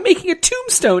 mother, I'm making a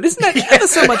tombstone. Isn't that ever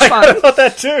so much I fun?" thought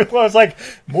that too. I was like,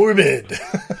 morbid.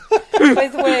 By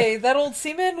the way, that old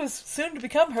seaman was soon to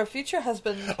become her future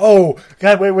husband. Oh,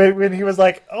 God, wait, when he was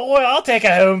like, oh, well, I'll take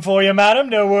it home for you, madam,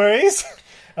 no worries.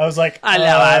 I was like,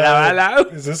 hello.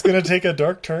 Is this going to take a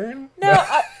dark turn? No,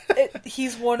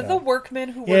 he's one of the workmen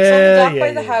who works on the dock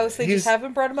by the house. They He's just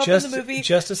haven't brought him up just- in the movie.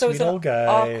 just a so sweet it's an old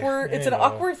guy, It's you an know.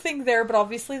 awkward thing there, but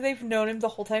obviously they've known him the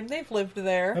whole time they've lived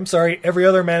there. I'm sorry, every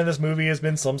other man in this movie has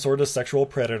been some sort of sexual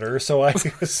predator, so I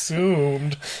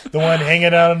assumed the one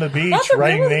hanging out on the beach Not the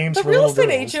writing real, names the for real little estate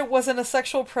girls. agent wasn't a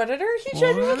sexual predator. He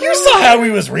genuinely You saw how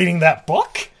he was reading that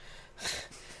book?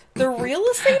 the real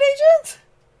estate agent.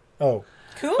 Oh.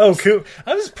 Coombs? Oh, Coombs.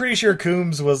 I was pretty sure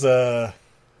Coombs was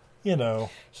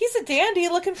He's a dandy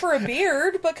looking for a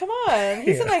beard, but come on,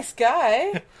 he's a Yeah. nice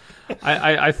guy.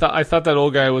 I thought that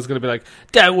old guy was going to be like,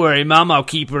 "Don't worry, Mum, I'll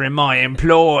keep her in my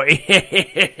employ."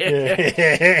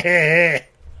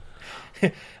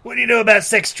 What do you know about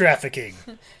sex trafficking?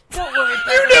 Don't worry.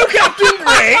 You know Captain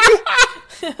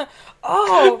Greg!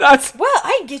 Oh, That's- well,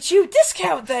 I can get you a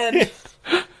discount then.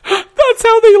 That's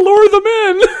how they lure them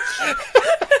in.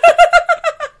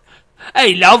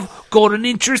 Hey, love, got an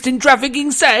interest in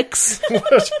trafficking sex?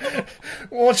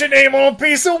 Want your name on a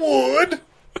piece of wood?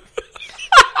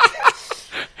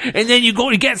 And then you got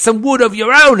to get some wood of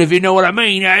your own, if you know what I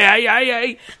mean. Hey. I'm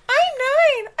 9.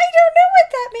 I don't know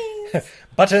what that means.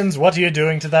 Buttons, what are you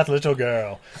doing to that little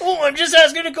girl? Oh, I'm just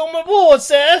asking to come aboard,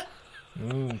 sir.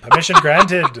 Permission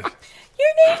granted.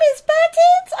 Your name is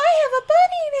Buttons? I have a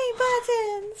bunny named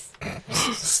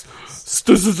Buttons.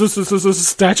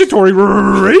 Statutory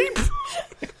rape?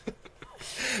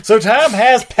 So time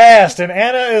has passed, and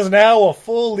Anna is now a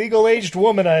full legal-aged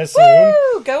woman, I assume.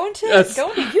 Woo! Going to Yes.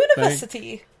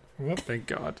 university. Oh, thank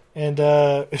God. And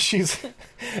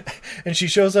she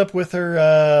shows up with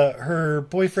her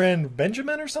boyfriend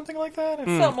Benjamin or something like that.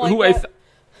 Something like Who that.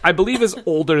 I believe is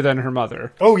older than her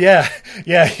mother. Oh yeah.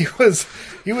 He was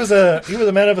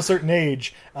a man of a certain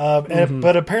age,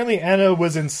 but apparently Anna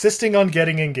was insisting on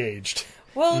getting engaged.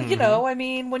 Well, you know, I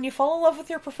mean, when you fall in love with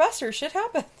your professor, shit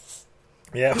happens.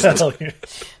 Yeah, well,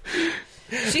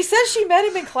 She says she met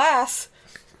him in class.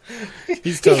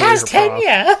 He's totally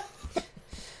her pop.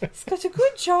 He's got a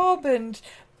good job and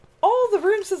all the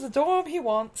rooms in the dorm he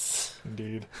wants.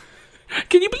 Indeed.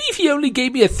 Can you believe he only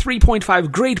gave me a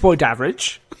 3.5 grade point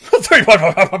average? And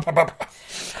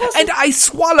I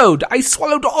swallowed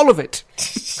all of it.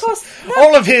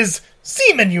 All of his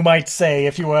semen, you might say,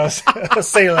 if you were a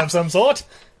sailor of some sort.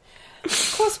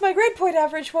 Of course, my grade point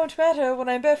average won't matter when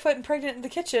I'm barefoot and pregnant in the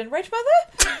kitchen, right,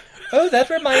 Mother? Oh, that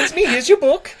reminds me. Here's your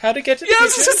book. How to get to the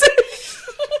kitchen.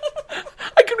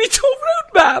 I can read your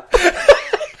roadmap.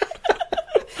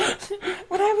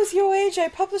 When I was your age, I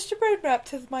published a roadmap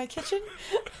to my kitchen.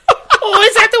 Oh,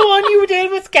 is that the one you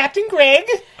did with Captain Greg?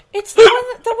 It's the one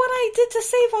I did to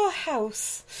save our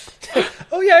house.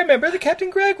 Oh yeah, I remember the Captain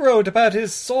Greg wrote about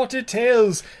his sordid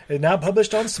tales, and now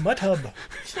published on SmutHub.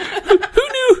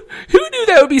 Who knew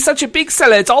that would be such a big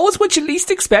seller? It's always what you least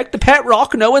expect. The pet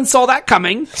rock, no one saw that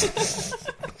coming.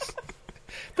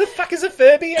 The fuck is a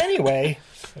Furby anyway?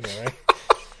 Anyway.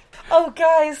 Oh,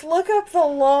 guys, look up the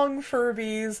long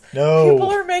Furbies. No. People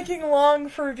are making long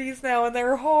Furbies now, and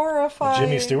they're horrifying.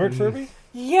 Jimmy Stewart Furby?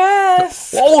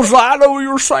 Yes. What was that? I know what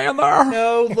you were saying there.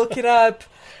 No, look it up.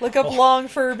 Look up long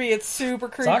Furby. It's super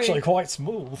creepy. It's actually quite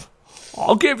smooth.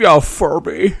 I'll give you a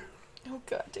Furby. Oh,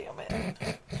 god damn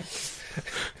it.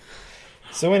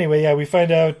 So anyway, yeah, we find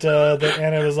out that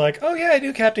Anna was like, oh yeah, I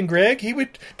knew Captain Greg. He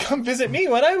would come visit me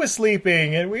when I was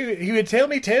sleeping, and he would tell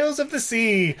me tales of the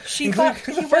sea. She thought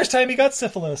the first time he got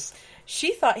syphilis.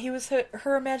 She thought he was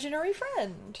her imaginary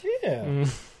friend. Yeah.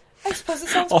 I suppose it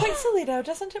sounds quite silly now,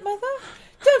 doesn't it, Mother?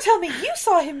 Don't tell me you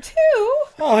saw him too.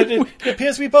 Oh, it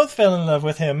appears we both fell in love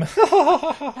with him.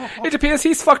 It appears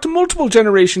he's fucked multiple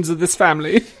generations of this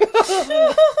family.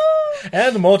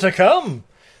 And more to come.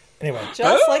 Anyway.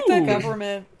 Just like the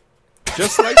government.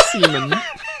 Just like semen.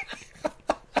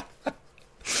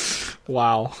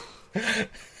 Wow.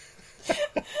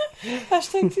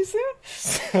 Hashtag too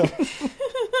soon.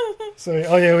 So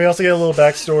yeah, we also get a little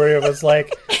backstory of it's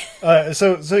like,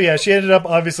 so yeah, she ended up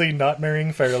obviously not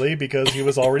marrying Fairley because he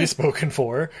was already spoken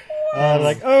for.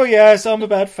 Like, oh yeah, I saw him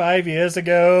about 5 years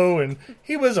ago, and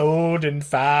he was old and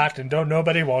fat, and don't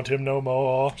nobody want him no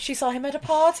more. She saw him at a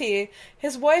party.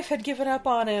 His wife had given up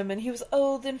on him, and he was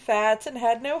old and fat and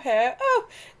had no hair. Oh,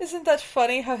 isn't that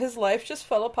funny how his life just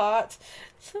fell apart?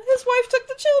 His wife took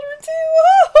the children too.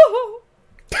 Oh.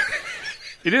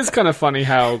 It is kind of funny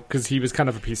how, because he was kind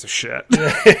of a piece of shit.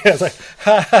 Yeah, it's like,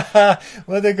 ha ha ha,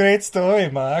 what a great story,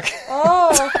 Mark.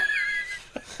 Oh.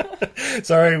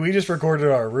 Sorry, we just recorded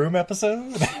our Room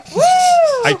episode.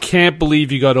 I can't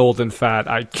believe you got old and fat.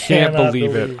 I can't Cannot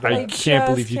believe believe it. it. I can't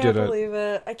believe you did it. Believe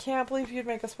it. I can't believe you'd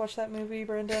make us watch that movie,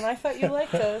 Brendan. I thought you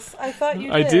liked us. I thought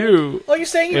you did. I do. Oh, you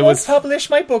saying you It won't was- publish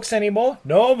my books anymore?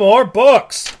 No more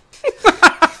books!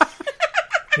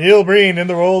 Neil Breen in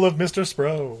the role of Mr.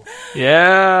 Spro.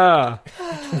 Yeah.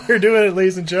 We're doing it,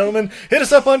 ladies and gentlemen. Hit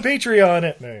us up on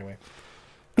Patreon. Anyway.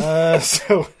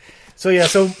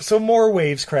 So more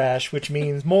waves crash, which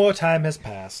means more time has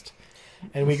passed.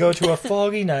 And we go to a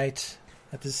foggy night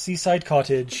at the seaside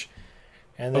cottage,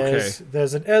 and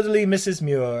there's an elderly Mrs.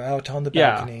 Muir out on the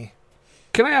balcony.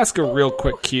 Can I ask a real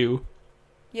quick cue?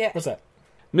 Yeah. What's that?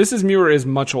 Mrs. Muir is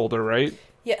much older, right?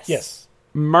 Yes. Yes.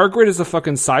 Margaret is a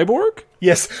fucking cyborg?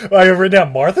 Yes. I have written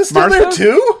down Martha's still there Martha?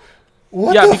 too?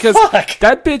 What Yeah, the because fuck?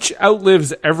 that bitch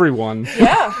outlives everyone.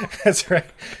 Yeah. That's right.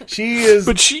 She is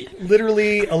But she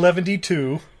literally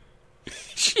 11-2.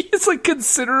 she is like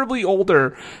considerably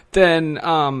older than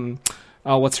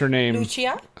what's her name?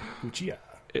 Lucia? Lucia.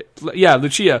 Yeah,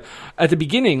 Lucia. At the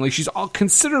beginning, like she's all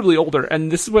considerably older, and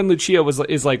this is when Lucia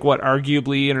is like what,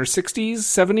 arguably in her 60s,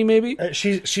 70 maybe.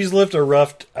 She's lived a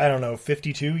rough, I don't know,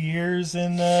 52 years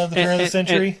in the turn of the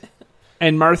century.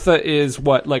 And Martha is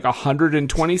what, like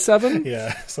 127?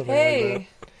 Yeah, something Hey. like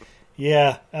that.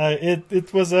 Yeah,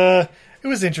 it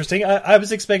was interesting. I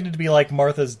was expecting it to be like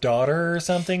Martha's daughter or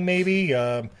something, maybe.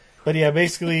 But yeah,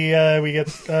 basically we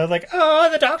get like, oh,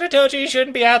 the doctor told you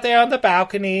shouldn't be out there on the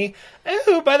balcony.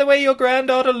 Oh, by the way, your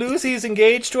granddaughter Lucy's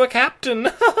engaged to a captain.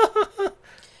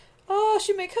 Oh,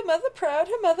 she make her mother proud.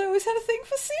 Her mother always had a thing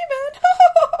for semen.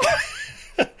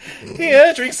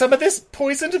 Here, drink some of this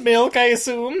poisoned milk, I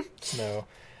assume. No.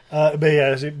 But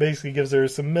yeah, she basically gives her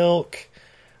some milk.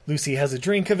 Lucy has a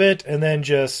drink of it, and then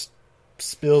just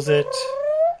spills it.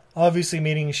 Obviously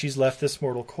meaning she's left this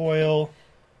mortal coil.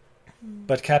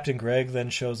 But Captain Greg then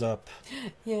shows up.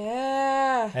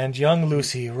 Yeah. And young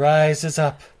Lucy rises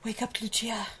up. Wake up,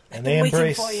 Lucia. And they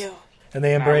embrace. For you. And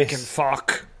they embrace. American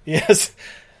fuck. Yes.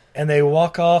 And they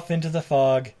walk off into the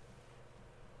fog.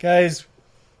 Guys,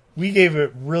 we gave a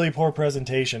really poor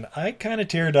presentation. I kind of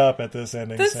teared up at this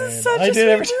ending. This saying, is such I a did sweet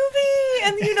everything. movie.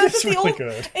 And you know It's that the really old,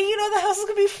 good. and you know the house is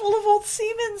going to be full of old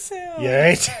seamen soon. Yeah,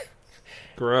 right?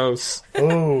 Gross.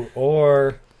 Oh,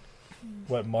 or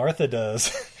what Martha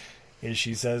does is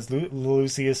she says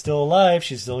Lucy is still alive.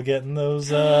 She's still getting those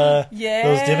those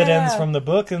dividends from the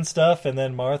book and stuff. And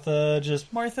then Martha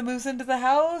moves into the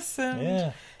house.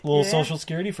 And little social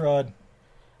security fraud.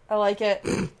 I like it.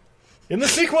 In the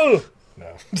sequel!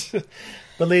 No.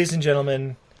 But ladies and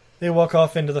gentlemen, they walk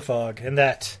off into the fog. And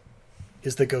that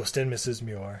is The Ghost and Mrs.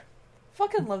 Muir.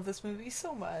 Fucking love this movie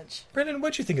so much. Brendan,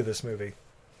 what'd you think of this movie?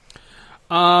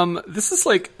 This is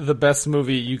like the best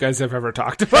movie you guys have ever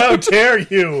talked about. How dare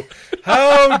you?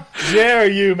 How dare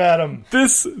you, madam?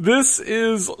 This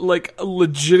is like a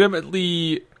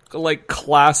legitimately like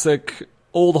classic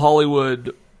old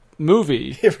Hollywood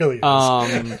movie. It really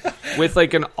is. With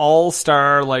like an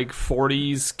all-star like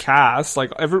 40s cast,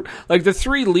 like the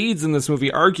three leads in this movie,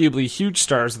 arguably huge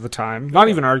stars at the time. Not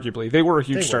even arguably, they were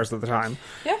huge stars at the time.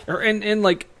 Yeah. And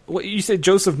like what you said,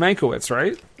 Joseph Mankiewicz,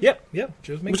 right? Yep.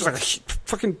 Joseph Mankiewicz. Which is like a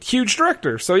fucking huge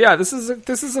director. So yeah, this is a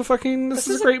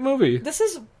great movie. This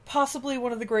is possibly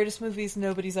one of the greatest movies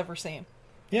nobody's ever seen.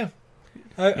 Yeah.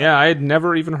 I had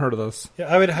never even heard of this. Yeah,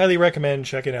 I would highly recommend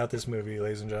checking out this movie,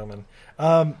 ladies and gentlemen.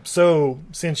 So,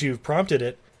 since you've prompted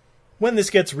it, when this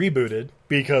gets rebooted,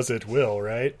 because it will,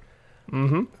 right?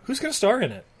 Mm-hmm. Who's going to star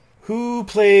in it? Who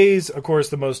plays, of course,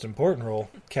 the most important role?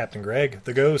 Captain Greg,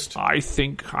 the ghost. I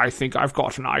think I've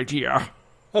got an idea.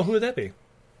 Oh, who would that be?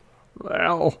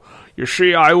 Well, you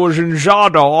see, I was in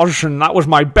Zardoz, and that was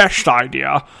my best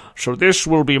idea, so this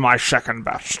will be my second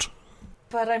best.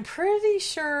 But I'm pretty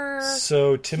sure...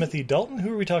 So, Timothy Dalton?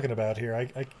 Who are we talking about here?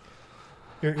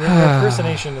 Your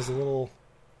impersonation is a little...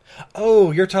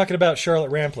 Oh, you're talking about Charlotte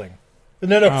Rampling.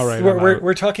 No, all right,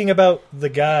 we're talking about the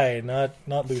guy,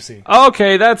 not Lucy.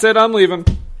 Okay, that's it. I'm leaving.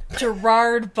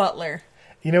 Gerard Butler.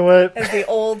 You know what? As the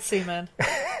old seaman.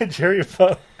 Jerry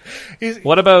Butler.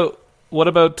 What about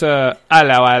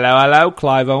hello,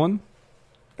 Clive Owen?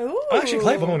 Ooh. Actually,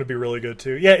 Clive Owen would be really good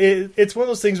too. Yeah, it's one of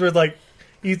those things where like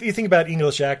you think about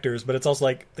English actors, but it's also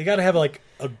like they got to have like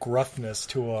a gruffness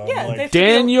to them. Yeah, like,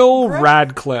 Daniel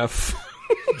Radcliffe.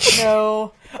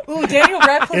 No. Ooh, Daniel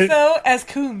Radcliffe though as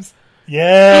Coombs.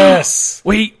 Yes.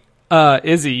 Wait,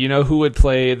 Izzy, you know who would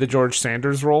play the George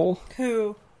Sanders role?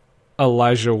 Who?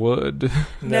 Elijah Wood.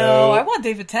 No, I want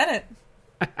David Tennant.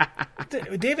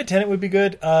 David Tennant would be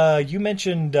good. You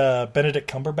mentioned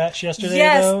Benedict Cumberbatch yesterday,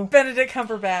 yes, though. Benedict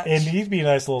Cumberbatch. And he'd be a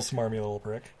nice little smarmy little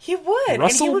prick. He would.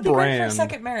 Russell and he would be great for a Brand.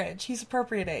 second marriage. He's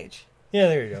appropriate age. Yeah,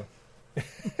 there you go.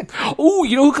 Oh,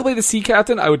 you know who could play the sea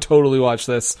captain? I would totally watch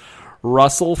this.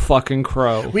 Russell fucking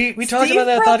Crowe. We talked about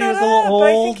that. I thought he was a little old, but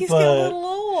I think he's getting a little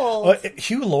old.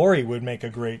 Hugh Laurie would make a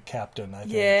great captain, I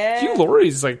think. Yeah. Hugh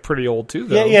Laurie's like pretty old too,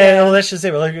 though. Yeah. Well, let's just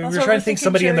say, like, we Also, were trying we're to think thinking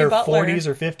somebody in Jerry their Butler. 40s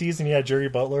or 50s, and yeah, Jerry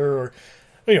Butler or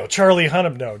Charlie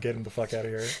Hunnam. No, get him the fuck out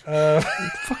of here.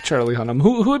 Fuck Charlie Hunnam.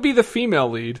 Who would be the female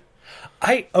lead?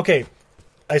 I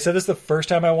said this the first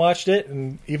time I watched it,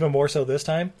 and even more so this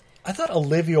time. I thought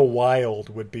Olivia Wilde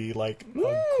would be like a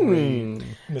great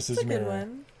Mrs. That's a good Mirror.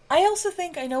 one. I also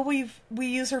think I know we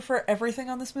use her for everything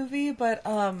on this movie, but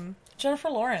Jennifer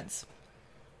Lawrence.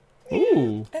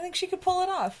 Ooh. I think she could pull it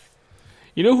off.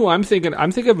 You know who I'm thinking?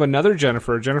 I'm thinking of another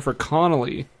Jennifer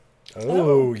Connelly.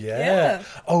 Oh, yeah.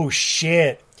 Oh,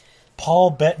 shit. Paul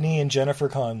Bettany and Jennifer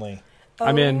Connelly.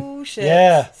 I'm in. Oh, shit.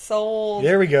 Yeah. Sold.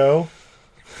 There we go.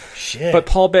 Shit. But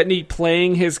Paul Bettany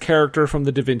playing his character from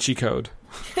the Da Vinci Code.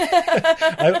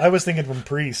 I was thinking from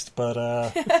Priest,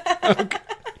 but...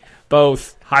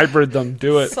 Both. Hybrid them.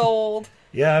 Do it. Sold.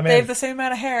 Yeah, I mean... They have the same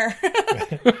amount of hair.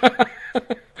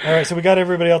 All right, so we got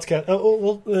everybody else.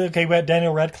 Okay, we had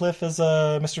Daniel Radcliffe as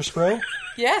Mr. Spro.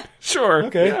 Yeah. Sure.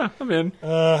 Okay. Yeah, I'm in.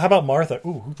 How about Martha?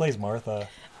 Ooh, who plays Martha?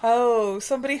 Oh,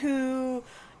 somebody who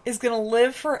is going to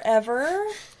live forever.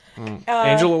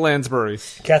 Angela Lansbury.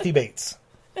 Kathy Bates.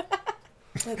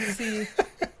 Let's see.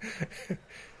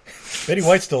 Betty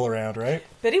White's still around, right?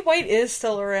 Betty White is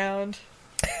still around.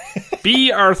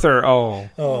 B. Arthur. Oh.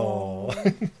 Oh.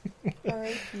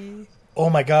 R.I.P. Oh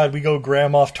my God, we go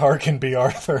Grand Moff Tarkin B.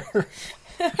 Arthur.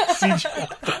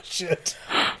 CGI shit.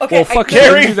 Okay, Well, fuck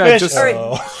Carrie it. Do that. Fisher.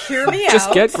 Just, hear me out.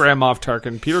 just get Grand Moff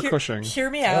Tarkin, Peter Cushing. Hear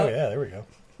me out. Oh yeah, there we go.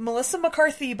 Melissa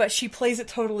McCarthy, but she plays it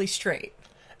totally straight.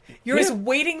 You're just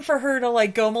waiting for her to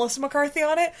like go Melissa McCarthy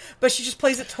on it, but she just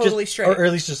plays it totally straight. Or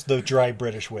at least just the dry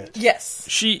British wit. Yes.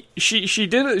 She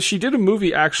did a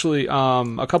movie actually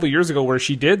a couple years ago where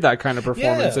she did that kind of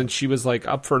performance, Yeah. and she was like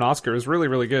up for an Oscar. It was really,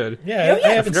 really good. Yeah, yeah. I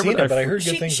haven't Forget seen what it, but I I- heard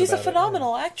good things She's a about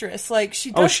phenomenal actress. Like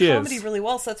she does she comedy is. really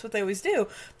well, so that's what they always do.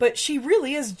 But she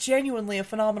really is genuinely a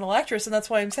phenomenal actress, and that's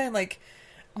why I'm saying like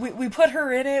we put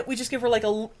her in it. We just give her like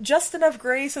just enough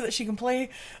gray so that she can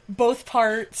play both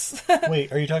parts. it.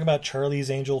 Wait, are you talking about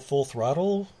Charlie's Angel Full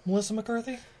Throttle, Melissa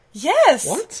McCarthy? Yes.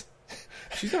 What?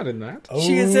 She's not in that. Oh,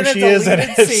 She is in a she is in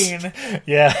deleted it. scene.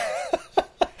 Yeah.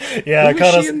 Yeah, Who it was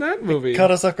caught she us in that movie?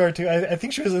 Caught us off guard too. I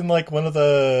think she was in like one of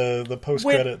the post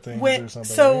credit things or something.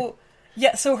 So right?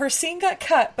 yeah, so her scene got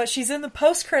cut, but she's in the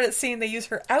post credit scene. They use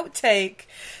her outtake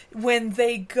when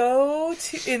they go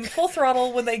to in Full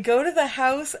Throttle when they go to the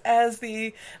house as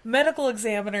the medical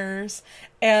examiners,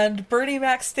 and Bernie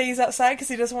Mac stays outside because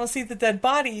he doesn't want to see the dead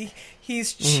body.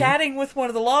 He's chatting with one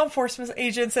of the law enforcement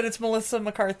agents, and it's Melissa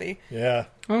McCarthy. Yeah.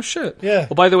 Oh shit. Yeah.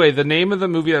 Well, by the way, the name of the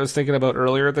movie I was thinking about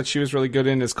earlier that she was really good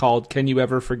in is called "Can You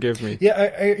Ever Forgive Me?"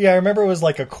 Yeah, I remember it was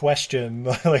like a question,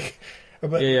 like,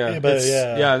 but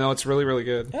Yeah, no, it's really, really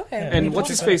good. Okay, And we what's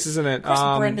don't- his face is in it? Of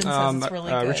course, Brendan says it's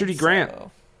really good. Richard E. Grant.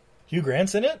 so- Hugh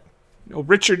Grant's in it. Oh,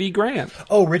 Richard E. Grant.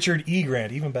 Oh, Richard E.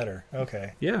 Grant, even better.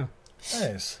 Okay, Yeah.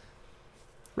 nice.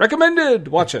 Recommended.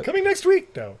 Watch it. Coming next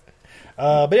week, no.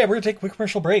 But yeah, we're gonna take a quick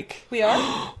commercial break. We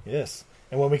are. Yes,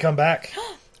 and when we come back,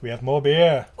 we have more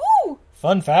beer, Ooh.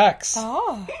 fun facts,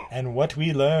 Oh. and what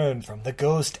we learned from the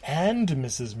Ghost and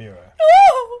Mrs. Mirror.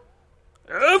 Oh.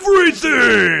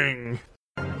 Everything.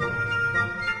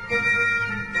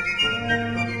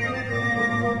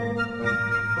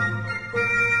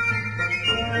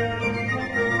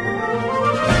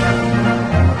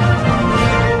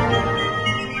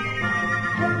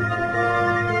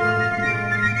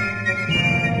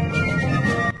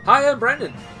 Hi, I'm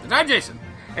Brendan, And I'm Jason.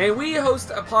 and we host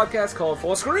a podcast called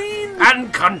Full Screen.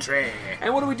 And country.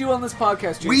 And what do we do on this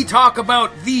podcast, Jason? We talk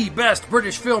about the best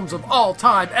British films of all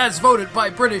time as voted by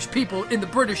British people in the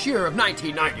British year of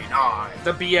 1999.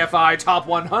 the BFI Top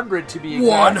 100 to be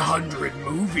exact. 100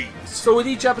 movies. So with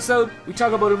each episode, we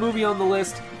talk about a movie on the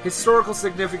list, historical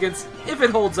significance, if it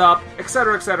holds up,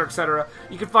 etc., etc., etc.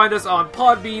 You can find us on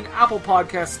Podbean, Apple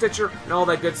Podcasts, Stitcher, and all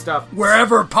that good stuff.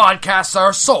 Wherever podcasts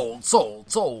are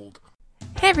sold.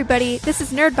 Hey everybody, this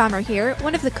is Nerd Bomber here,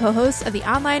 one of the co-hosts of the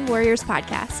Online Warriors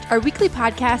podcast. Our weekly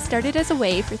podcast started as a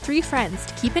way for three friends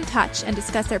to keep in touch and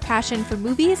discuss their passion for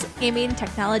movies, gaming,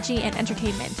 technology, and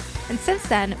entertainment. And since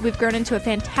then, we've grown into a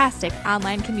fantastic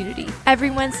online community. Every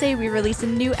Wednesday, we release a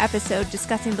new episode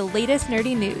discussing the latest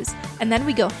nerdy news, and then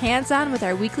we go hands-on with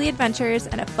our weekly adventures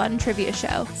and a fun trivia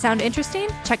show. Sound interesting?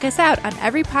 Check us out on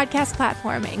every podcast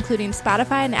platform, including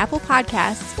Spotify and Apple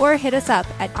Podcasts, or hit us up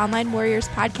at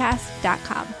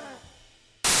onlinewarriorspodcast.com.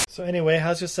 So anyway,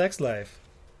 how's your sex life?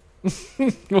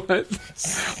 What?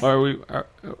 Are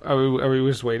we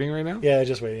just waiting right now? Yeah,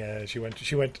 just wait. Yeah, she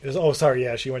went. Oh, sorry.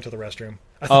 Yeah, she went to the restroom.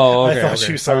 I Okay. I thought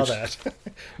okay. you saw I was- that.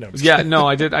 No. I'm just Yeah, kidding. no,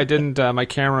 I didn't. My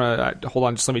camera. Hold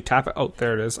on, just let me tap it. Oh,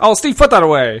 there it is. Oh, Steve, put that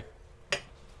away.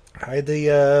 I had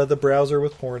the browser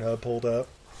with Pornhub pulled up.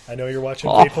 I know you're watching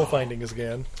Oh. Fateful Findings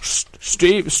again.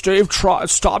 Steve,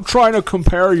 stop trying to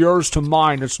compare yours to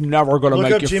mine. It's never going to Look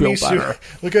make up you Jimmy feel better.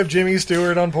 Stewart. Look up Jimmy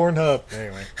Stewart on Pornhub.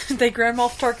 Anyway, They Grand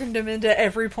Moff Tarkined him into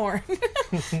every porn.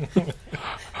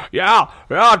 Yeah,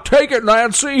 take it,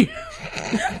 Nancy.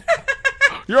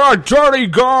 You're a dirty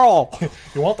girl.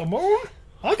 you want the moon?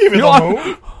 I'll give you You the want-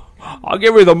 moon. I'll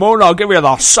give you the moon. I'll give you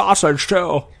the sausage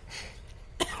too.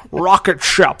 Rocket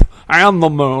ship and the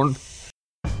moon.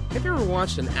 Have you ever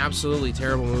watched an absolutely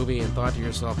terrible movie and thought to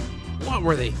yourself, what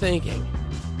were they thinking?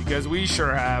 Because we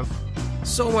sure have.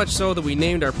 So much so that we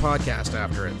named our podcast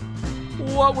after it.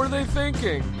 What were they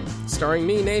thinking? Starring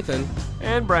me, Nathan.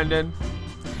 And Brendan.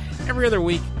 Every other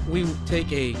week, we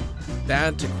take a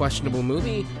bad to questionable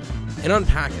movie and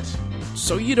unpack it,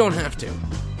 so you don't have to.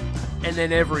 And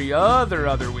then every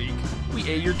other week, we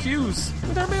A your Q's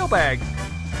with our mailbag.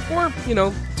 Or,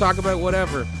 talk about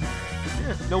whatever.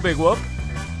 Yeah, no big whoop.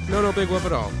 No big whoop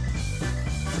at all.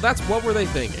 So that's What Were They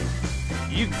Thinking?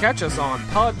 You can catch us on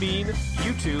Podbean,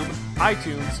 YouTube,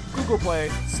 iTunes, Google Play,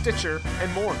 Stitcher,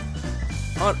 and more.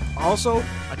 Also,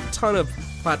 a ton of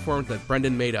platforms that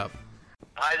Brendan made up.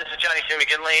 Hi, this is Johnny C.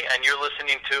 McGinley, and you're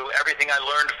listening to Everything I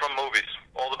Learned from Movies.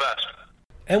 All the best.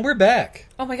 And we're back.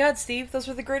 Oh my god, Steve, those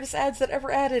were the greatest ads that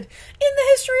ever added in the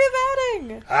history of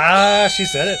adding! Ah, she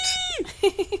said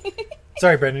it.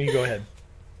 Sorry, Brendan, you go ahead.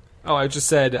 Oh, I just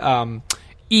said,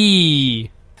 E.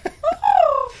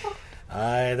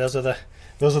 Aye, those are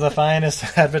the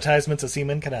finest advertisements a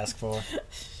seaman can ask for.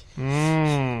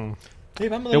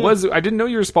 Dave, I didn't know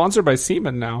you were sponsored by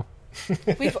Seaman now.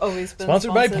 We've always been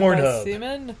sponsored by Pornhub.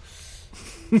 Seaman.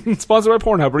 Sponsored by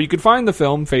Pornhub, where you can find the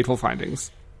film Fateful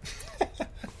Findings.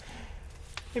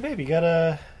 Hey, babe, you got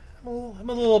a... I'm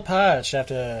a little parched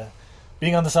after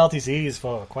being on the salty seas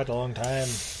for quite a long time.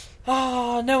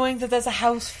 Oh, knowing that there's a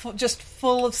house just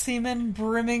full of seamen,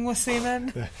 brimming with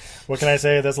seamen. What can I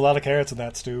say? There's a lot of carrots in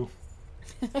that stew.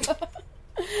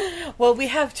 Well, we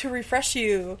have to refresh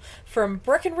you from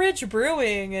Breckenridge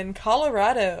Brewing in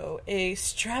Colorado, a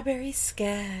Strawberry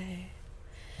Sky.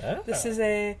 Ah. This is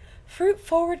a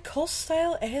fruit-forward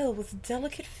Kolsch-style ale with a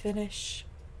delicate finish.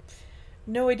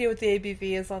 No idea what the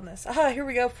ABV is on this. Here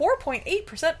we go.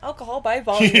 4.8% alcohol by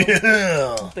volume.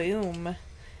 Yeah. Boom. And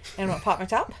I'm going to pop my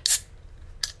top.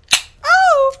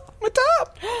 Oh! My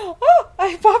top! Oh!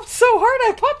 I popped so hard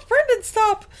I popped Brendan's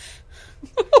top.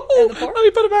 And the pour? Let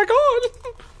me put it back on.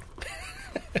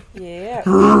 Yeah.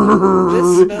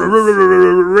 This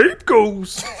smells... Rape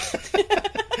Ghost.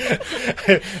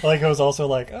 Like, I was also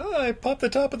like, I popped the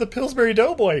top of the Pillsbury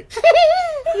Doughboy.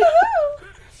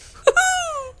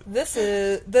 This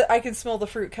is... I can smell the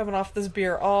fruit coming off this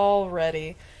beer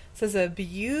already. This is a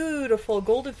beautiful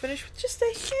golden finish with just a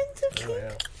hint of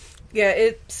pink. Yeah,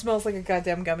 it smells like a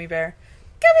goddamn gummy bear.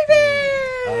 Gummy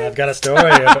bear! I've got a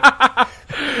story.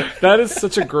 That is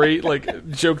such a great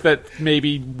joke that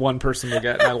maybe one person will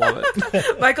get, and I love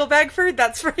it. Michael Bagford,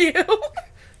 that's for you. Gummy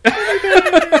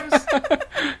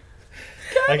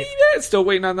bear! Still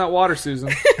waiting on that water, Susan.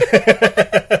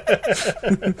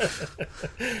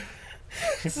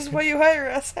 This is why you hire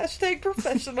us. #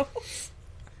 professionals.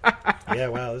 Yeah,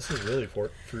 wow, this is really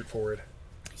fruit forward.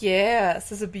 Yeah,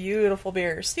 this is a beautiful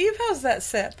beer. Steve, how's that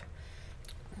sip?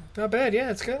 Not bad,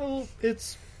 yeah. It's got a little...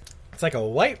 It's like a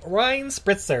white wine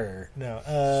spritzer. No,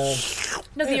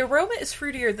 the aroma is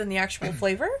fruitier than the actual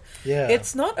flavor. Yeah.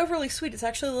 It's not overly sweet. It's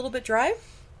actually a little bit dry.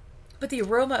 But the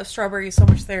aroma of strawberry is so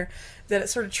much there that it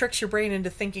sort of tricks your brain into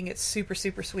thinking it's super,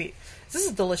 super sweet. This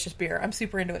is a delicious beer. I'm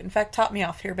super into it. In fact, top me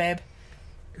off here, babe.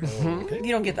 Okay.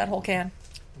 You don't get that whole can.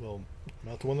 Well,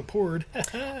 not the one that poured.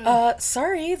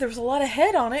 Sorry, there was a lot of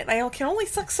head on it, and I can only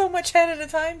suck so much head at a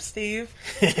time, Steve.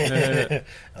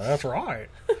 That's right.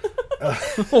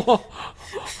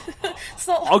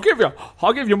 I'll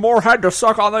give you more head to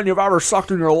suck on than you've ever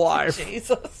sucked in your life.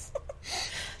 Jesus.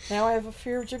 Now I have a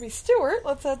fear of Jimmy Stewart.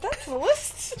 Let's add that to the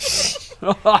list.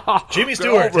 Jimmy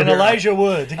Stewart and Elijah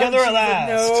Wood together at last.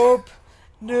 Nope.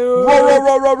 No.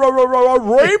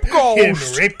 Rape Ghost. And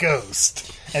Rape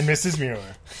Ghost. And Mrs. Muir.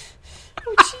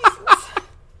 Oh,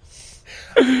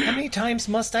 Jesus. How many times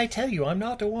must I tell you I'm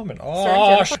not a woman?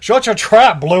 Oh, shut your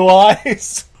trap, Blue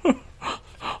Eyes.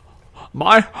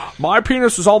 My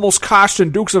penis is almost cast in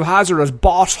Dukes of Hazzard as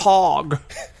Boss Hog.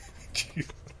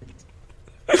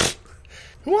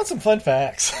 Who wants some fun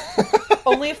facts?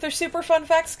 Only if they're super fun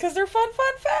facts, because they're fun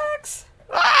facts.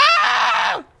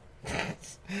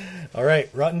 All right,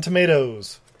 Rotten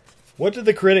Tomatoes. What did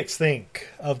the critics think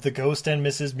of The Ghost and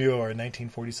Mrs. Muir in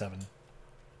 1947?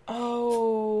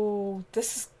 Oh,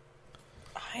 this is...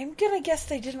 I'm going to guess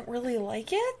they didn't really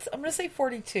like it. I'm going to say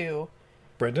 42.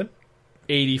 Brendan?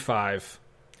 85.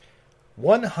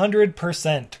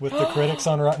 100% with the critics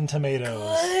on Rotten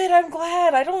Tomatoes. Good, I'm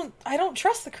glad. I don't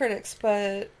trust the critics,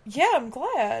 but yeah, I'm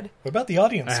glad. What about the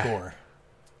audience score?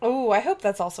 Oh, I hope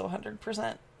that's also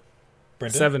 100%.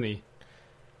 Brendan? 70.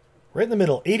 Right in the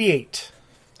middle, 88.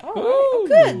 Oh,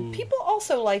 good. People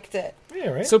also liked it. Yeah,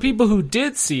 right. So people who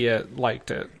did see it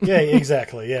liked it. Yeah,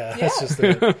 exactly. Yeah, that's just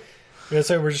it.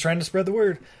 So we're just trying to spread the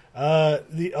word.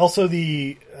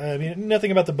 Nothing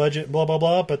about the budget, blah blah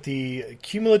blah, but the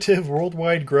cumulative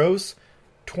worldwide gross,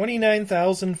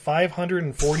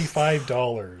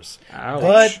 $29,545.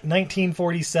 But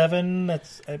 1947,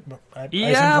 that's I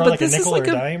yeah, but like this a nickel is like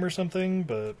or a dime or something.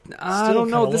 But I don't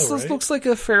know. This right? looks like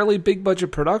a fairly big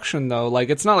budget production, though. Like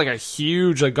it's not like a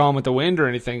huge Gone with the Wind or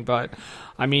anything, but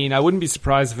I mean, I wouldn't be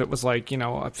surprised if it was like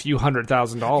a few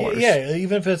 $100,000. Yeah,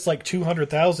 even if it's like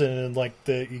 200,000 and like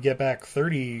you get back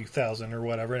 30,000 or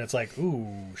whatever, and it's like,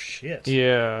 ooh, shit.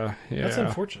 Yeah. That's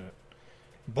unfortunate.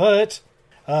 But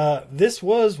this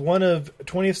was one of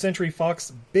 20th Century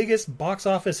Fox's biggest box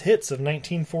office hits of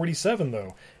 1947,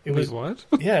 though. What?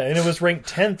 Yeah, and it was ranked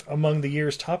 10th among the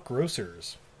year's top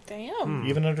grossers. Damn.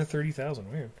 Even under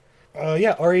 30,000. Weird.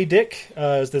 R.A. Dick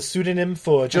is the pseudonym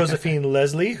for Josephine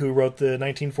Leslie, who wrote the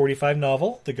 1945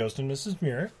 novel, The Ghost and Mrs.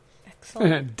 Muir.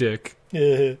 Excellent. Dick.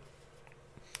 What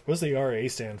does the R.A.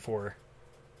 stand for?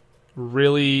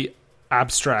 Really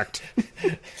abstract.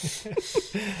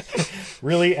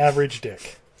 Really average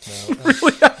dick. No,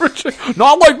 Really average.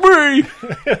 Not like me!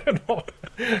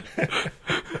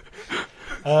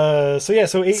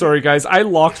 Sorry, guys. I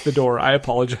locked the door. I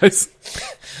apologize.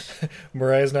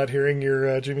 Mariah's not hearing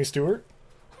your Jimmy Stewart?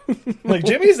 Like,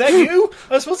 Jimmy, is that you?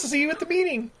 I was supposed to see you at the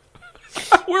meeting.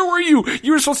 Where were you?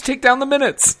 You were supposed to take down the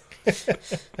minutes.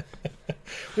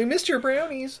 We missed your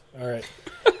brownies. All right.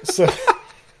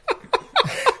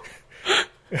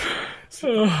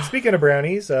 So, speaking of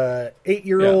brownies,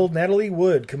 8-year-old Natalie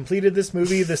Wood completed this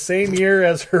movie the same year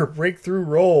as her breakthrough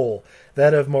role,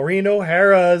 that of Maureen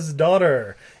O'Hara's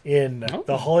daughter in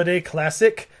the holiday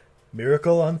classic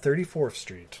Miracle on 34th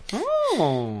Street.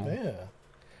 Oh. Yeah.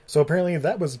 So apparently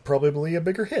that was probably a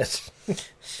bigger hit.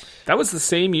 That was the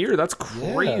same year. That's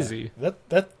crazy. Yeah.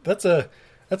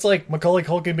 That's like Macaulay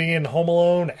Culkin being in Home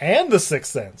Alone and The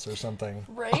Sixth Sense or something.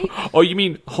 Right? Oh, you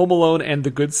mean Home Alone and The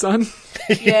Good Son?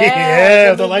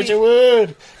 Yeah, with Elijah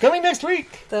Wood. Coming next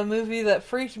week. The movie that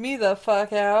freaked me the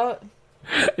fuck out.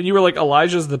 And you were like,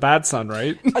 Elijah's the bad son,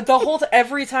 right?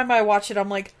 Every time I watch it, I'm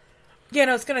like, yeah,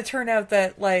 no, it's going to turn out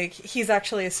that, like, he's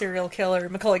actually a serial killer.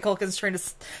 Macaulay Culkin's trying to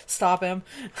stop him.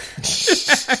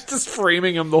 Just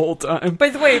framing him the whole time. By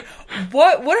the way,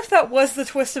 what if that was the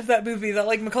twist of that movie? That,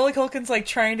 like, Macaulay Culkin's, like,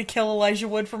 trying to kill Elijah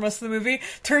Wood for most of the movie.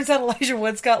 Turns out Elijah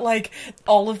Wood's got, like,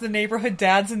 all of the neighborhood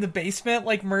dads in the basement,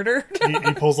 like, murdered.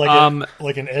 He pulls,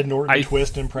 like, an Ed Norton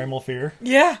twist in Primal Fear.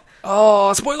 Yeah.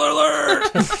 Oh, spoiler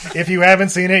alert! If you haven't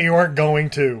seen it, you aren't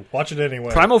going to. Watch it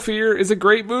anyway. Primal Fear is a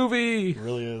great movie. It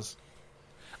really is.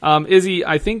 Izzy,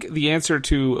 I think the answer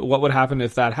to what would happen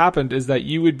if that happened is that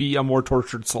you would be a more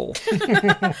tortured soul.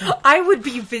 I would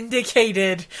be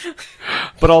vindicated.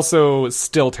 But also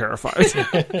still terrified.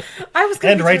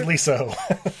 And rightly so.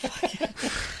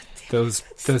 Those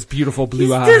beautiful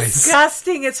blue eyes. It's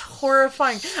disgusting. It's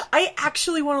horrifying. I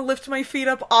actually want to lift my feet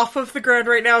up off of the ground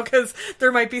right now because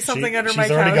there might be something under my couch.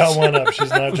 She's already got one up. She's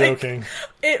not joking.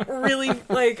 It really,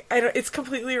 it's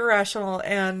completely irrational,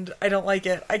 and I don't like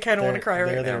it. I kind of want to cry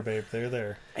right now. They're there, babe. They're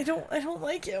there. I don't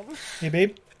like him. Hey,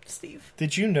 babe. Steve.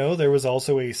 Did you know there was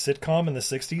also a sitcom in the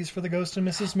 60s for The Ghost and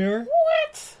Mrs. Muir?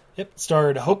 What? Yep,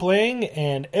 starred Hope Lang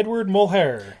and Edward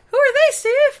Mulhare. Who are they,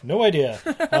 Steve? No idea.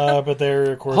 But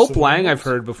they're, of course... Hope Lang I've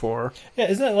heard before.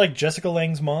 Yeah, isn't that like Jessica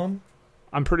Lang's mom?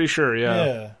 I'm pretty sure,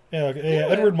 yeah. Yeah.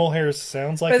 Edward Mulhare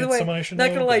sounds like it's someone I should know.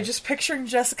 Not gonna lie, just picturing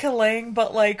Jessica Lange,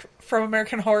 but like from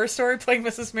American Horror Story playing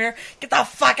Mrs. Muir. Get the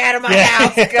fuck out of my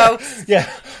house, Ghost! Yeah.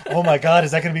 Oh my god,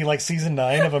 is that gonna be like season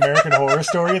 9 of American Horror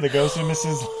Story? The Ghost and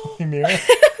Mrs. Muir?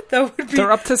 That would be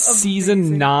They're up to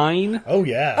season 9? Oh,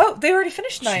 yeah. Oh, they already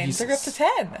finished 9. Jesus. They're up to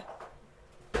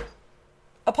 10.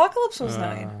 Apocalypse was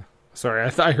 9. Sorry,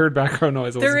 I heard background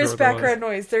noise. There is background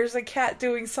noise. There's a cat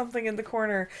doing something in the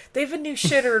corner. They have a new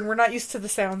shitter, and we're not used to the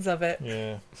sounds of it.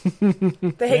 Yeah.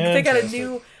 They got a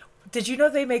new... Did you know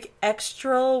they make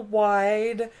extra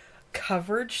wide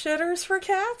covered shitters for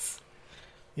cats?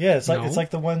 Yeah, it's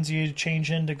like the ones you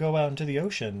change in to go out into the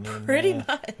ocean. Pretty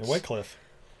much. In White Cliff.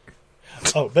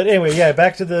 Oh, but anyway, yeah,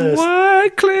 back to the...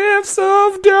 White Cliffs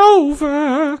of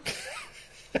Dover.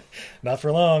 Not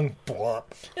for long. Blop.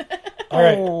 All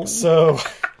right, so...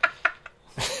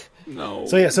 No.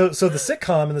 So the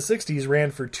sitcom in the 60s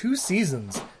ran for 2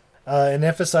 seasons and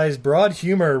emphasized broad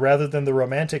humor rather than the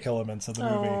romantic elements of the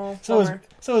movie. So it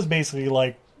was basically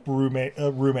like roommate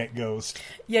Ghost.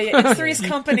 Yeah, it's Three's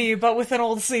Company, but with an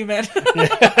old seaman.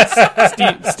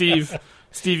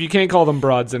 Steve, you can't call them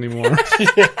broads anymore.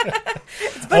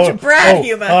 It's a bunch of Brad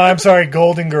humor. Oh, I'm sorry,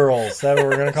 Golden Girls. Is that what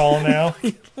we're going to call them now?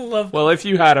 Well, if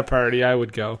you had a party, I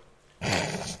would go.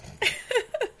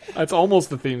 That's almost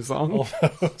the theme song.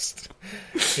 Almost.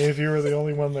 If you were the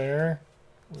only one there.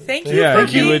 Thank you for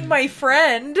being my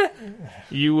friend.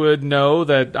 You would know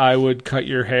that I would cut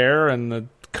your hair, and the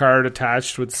card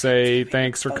attached would say,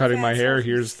 "Thanks for cutting my hair.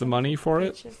 Here's the money for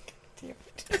it."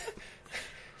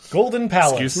 Golden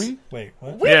Palace. Excuse me? Wait,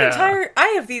 what?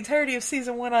 I have the entirety of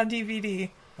season 1 on DVD.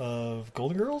 Of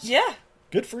Golden Girls? Yeah.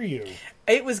 Good for you.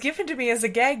 It was given to me as a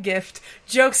gag gift.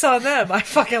 Joke's on them. I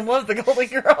fucking love the Golden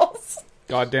Girls.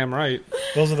 Goddamn right.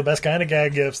 Those are the best kind of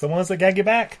gag gifts. The ones that gag you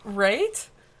back. Right?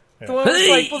 Yeah. The one was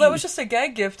like, well, that was just a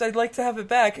gag gift. I'd like to have it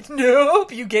back.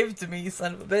 Nope, you gave it to me, you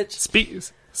son of a bitch.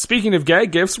 Speaking of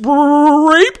gag gifts,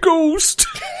 Rape Ghost.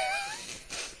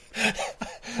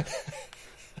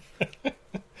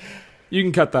 You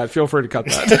can cut that. Feel free to cut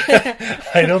that.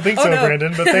 I don't think so, no.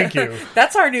 Brandon, but thank you.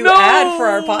 That's our new ad for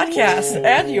our podcast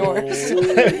and yours.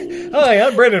 Hi,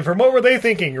 I'm Brendan from What Were They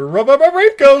Thinking?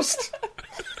 Rape Ghost.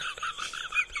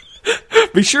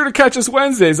 Be sure to catch us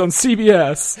Wednesdays on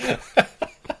CBS.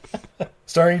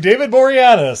 Starring David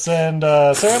Boreanaz and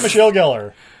Sarah Michelle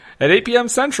Gellar. At 8 p.m.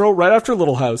 Central, right after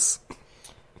Little House.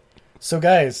 So,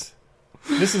 guys,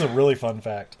 this is a really fun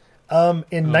fact.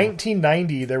 In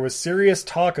 1990, there was serious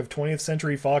talk of 20th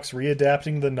Century Fox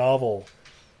readapting the novel.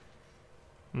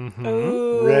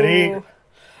 Ooh. Ready?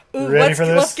 Ready for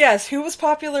this? Let's guess. Who was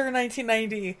popular in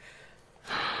 1990?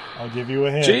 I'll give you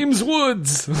a hint. James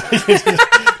Woods.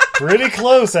 Pretty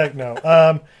close, heck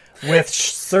no. With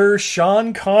Sir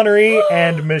Sean Connery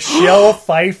and Michelle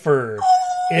Pfeiffer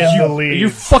in the lead. Are you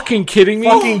fucking kidding me?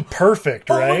 Fucking perfect,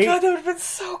 right? Oh my god, that would have been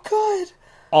so good.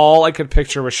 All I could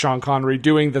picture was Sean Connery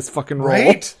doing this fucking role.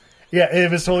 Right? Yeah, it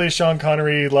was totally a Sean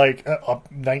Connery, like, a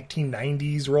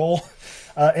 1990s role.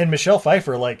 And Michelle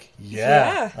Pfeiffer, like,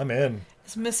 yeah. I'm in.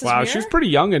 Is Mrs. Wow, Muir? she was pretty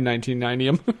young in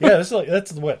 1990. Yeah,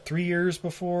 that's what, 3 years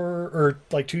before, or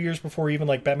like 2 years before even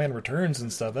like Batman Returns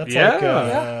and stuff. That's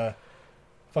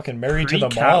fucking Married to the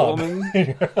Mob.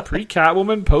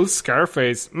 Pre-Catwoman,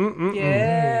 post-Scarface.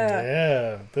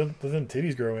 Yeah. Then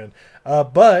titties grow in.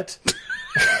 But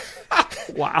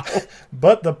wow.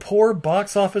 But the poor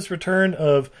box office return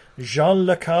of Jean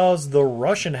Le Carre's The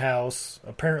Russian House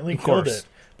apparently killed it.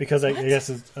 Because I guess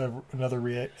it's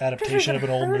another adaptation of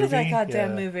an old movie. Of that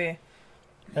goddamn movie.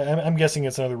 I'm guessing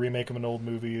it's another remake of an old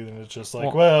movie, and it's just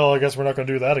like, well, I guess we're not going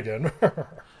to do that again.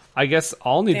 I guess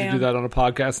I'll need to do that on a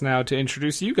podcast now to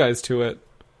introduce you guys to it.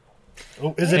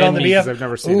 Oh, is it on the BF? I've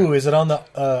never seen it. Is it on the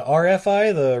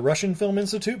RFI, the Russian Film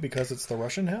Institute, because it's the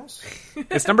Russian House?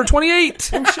 It's number 28.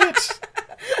 Oh shit!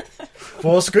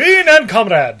 Full screen and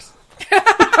comrades.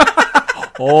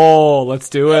 Oh, let's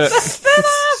do it.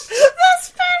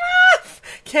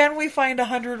 Can we find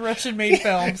 100 Russian-made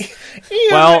films?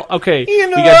 Well, okay.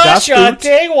 In we got Das Russia, Boot.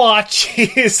 they watch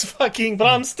is fucking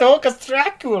Bram Stoker's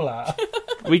Dracula.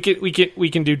 We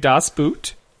can do Das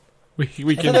Boot.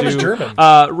 We can that do was German.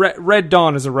 Red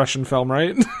Dawn is a Russian film,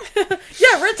 right?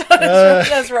 Yeah, Red Dawn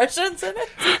has Russians in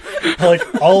it.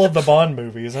 Like all of the Bond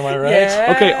movies, am I right?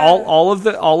 Yeah. Okay, all of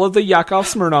the Yakov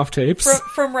Smirnoff tapes.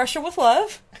 From Russia with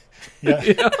Love.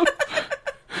 Yeah.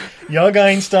 Young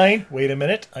Einstein. Wait a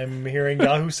minute. I'm hearing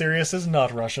Yahoo Serious is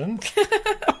not Russian.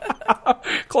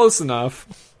 Close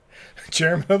enough.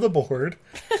 Chairman of the board.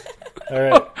 All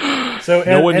right. So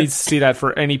no one needs to see that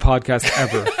for any podcast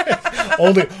ever.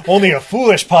 only a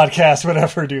foolish podcast would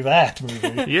ever do that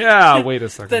movie. Yeah. Wait a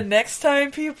second. The next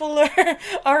time people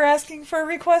are asking for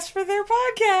requests for their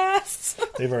podcasts,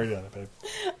 they've already done it, babe.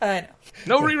 I know.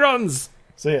 No reruns.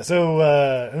 So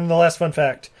and the last fun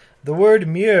fact. The word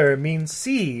muir means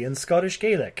sea in Scottish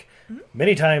Gaelic.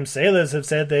 Many times sailors have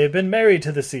said they have been married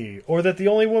to the sea, or that the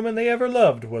only woman they ever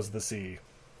loved was the sea.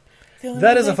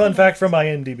 That is a fun fact from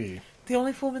IMDb. The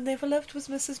only woman they ever loved was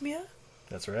Mrs. Muir?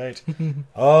 That's right.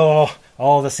 Oh,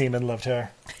 all the seamen loved her.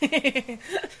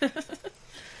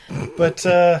 But,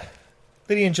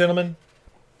 ladies and gentlemen,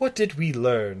 what did we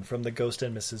learn from The Ghost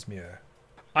and Mrs. Muir?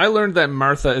 I learned that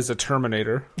Martha is a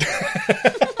Terminator.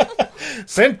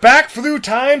 Sent back through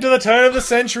time to the turn of the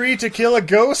century to kill a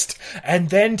ghost and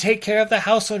then take care of the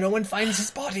house so no one finds his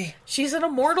body. She's an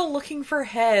immortal looking for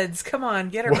heads. Come on,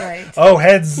 get it right. Oh,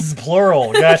 heads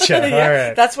plural. Gotcha. Yeah, all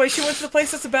right. That's why she went to the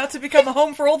place that's about to become a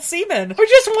home for old seamen. I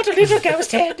just want a little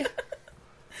ghost head.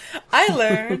 I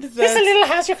learned that... Just a little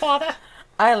house, your father.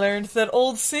 I learned that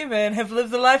old seamen have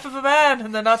lived the life of a man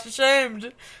and they're not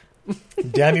ashamed.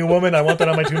 Damn you, woman. I want that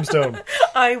on my tombstone.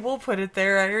 I will put it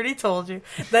there. I already told you.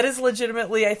 That is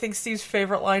legitimately, I think, Steve's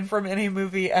favorite line from any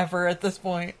movie ever at this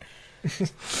point.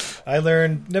 I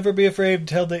learned, never be afraid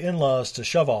to tell the in-laws to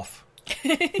shove off.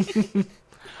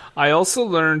 I also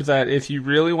learned that if you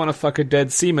really want to fuck a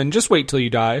dead seaman, just wait till you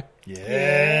die.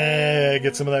 Yeah,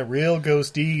 get some of that real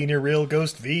ghost D in your real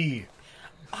ghost V.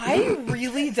 I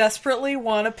really desperately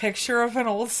want a picture of an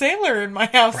old sailor in my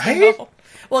house. Right? Now.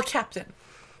 Well, captain.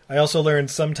 I also learned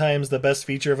sometimes the best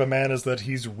feature of a man is that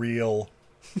he's real.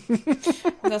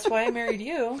 That's why I married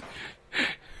you.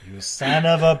 You son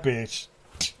of a bitch.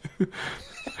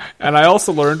 And I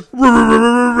also learned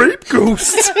rape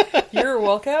ghost. You're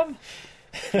welcome.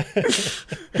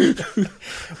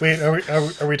 Wait,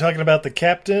 are we talking about the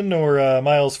captain or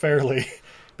Miles Fairley?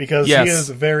 Because yes. He is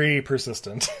very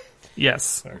persistent.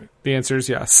 Yes. Right. The answer is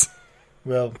yes.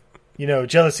 Well,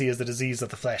 jealousy is the disease of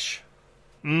the flesh.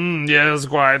 Yes,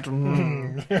 quite.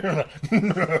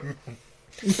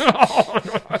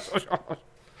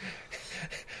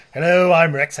 Hello,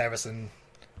 I'm Rex Harrison.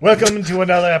 Welcome to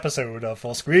another episode of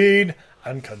Full Screen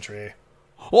and Country.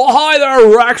 Well, hi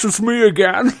there, Rex. It's me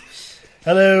again.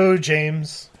 Hello,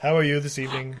 James. How are you this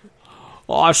evening?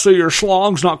 Oh, I see your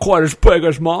schlong's not quite as big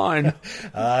as mine.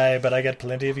 Aye, but I get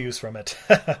plenty of use from it.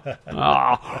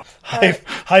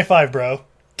 High five, bro.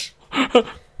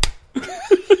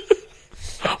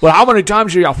 Well, how many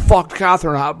times have you fucked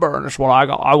Catherine Hepburn is what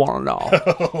I want to know.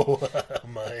 Oh,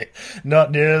 my.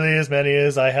 Not nearly as many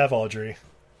as I have Audrey.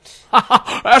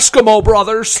 Eskimo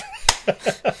brothers.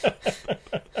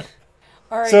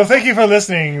 All right. So thank you for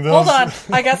listening. Hold on.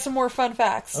 I got some more fun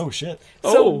facts. Oh, shit.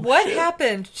 So what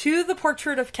happened to the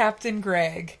portrait of Captain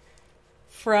Greg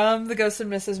from The Ghost of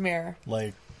Mrs. Muir?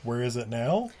 Like, where is it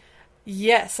now?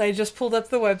 Yes, I just pulled up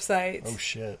the website. Oh,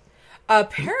 shit.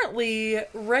 Apparently,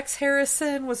 Rex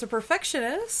Harrison was a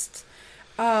perfectionist.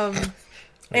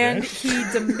 And he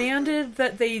demanded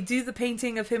that they do the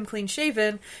painting of him clean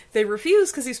shaven. They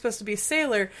refused because he's supposed to be a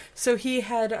sailor. So he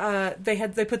had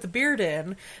they put the beard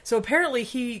in. So apparently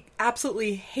he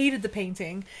absolutely hated the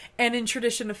painting. And in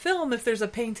tradition of film, if there's a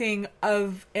painting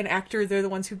of an actor, they're the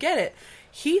ones who get it.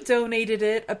 He donated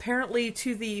it apparently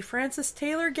to the Francis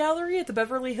Taylor Gallery at the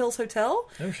Beverly Hills Hotel.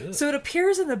 Oh shit! So it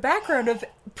appears in the background of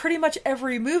pretty much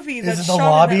every movie that's is it shot the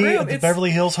lobby in that room. at the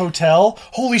Beverly Hills Hotel?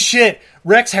 Holy shit!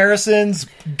 Rex Harrison's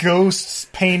ghosts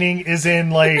painting is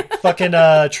in like fucking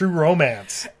True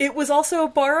Romance. It was also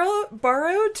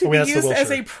borrowed to be used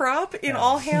as a prop in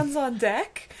All Hands on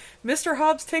Deck. Mr.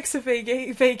 Hobbs Takes a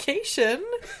Vacation.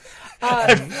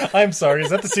 I'm sorry, is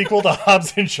that the sequel to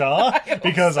Hobbs and Shaw?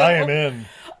 Because I am in.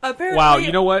 Apparently, wow,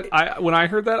 you know what? When I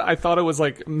heard that, I thought it was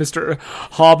like Mr.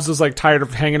 Hobbs was like tired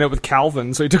of hanging out with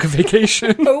Calvin, so he took a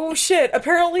vacation. Oh shit!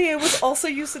 Apparently, it was also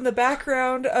used in the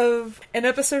background of an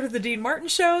episode of the Dean Martin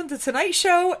Show, The Tonight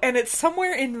Show, and it's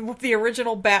somewhere in the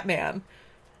original Batman.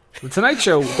 The Tonight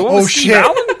Show. The one with Steve shit!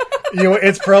 Allen? You know,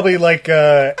 it's probably like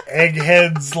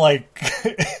Egghead's like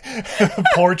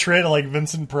portrait of like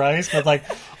Vincent Price, but like,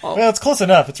 well, it's close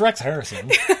enough. It's Rex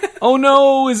Harrison. Oh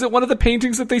no! Is it one of the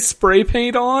paintings that they spray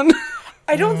paint on?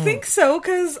 I don't think so,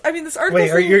 because I mean, this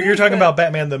article. Wait, you're talking about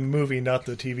Batman the movie, not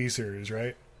the TV series,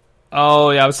 right? Oh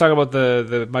yeah, I was talking about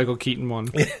the Michael Keaton one.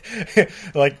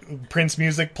 Like Prince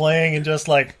music playing and just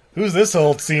like, who's this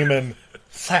old seaman?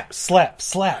 Slap, slap,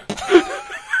 slap.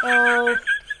 Oh.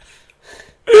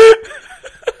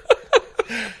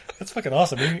 That's fucking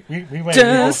awesome. We might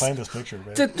go find this picture,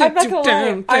 man. I'm not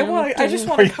gonna lie. I just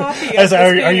want a copy of this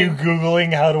are you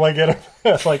Googling how do I get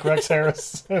like Rex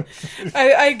Harrison?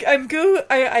 I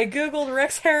Googled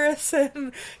Rex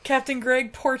Harrison Captain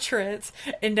Greg portraits,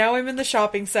 and now I'm in the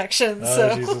shopping section.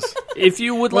 So Jesus. If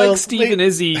you would like Steve and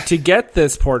Izzy to get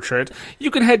this portrait, you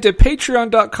can head to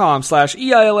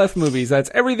patreon.com/EILF movies.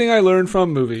 That's everything I learned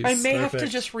from movies. I may have to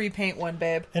just repaint one,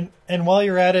 babe. And while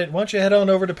you're at it, why don't you head on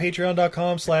over to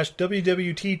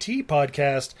patreon.com/WWTT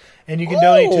podcast, and you can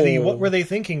donate to the What Were They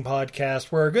Thinking podcast,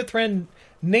 where our good friend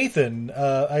Nathan,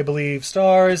 I believe,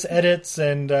 stars, edits,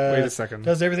 and wait a second.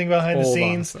 does everything behind the Hold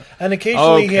scenes. And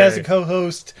occasionally he has a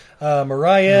co-host,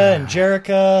 Mariah and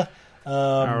Jerica.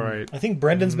 All right. I think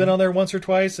Brendan's been on there once or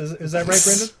twice. Is that right,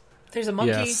 Brendan? There's a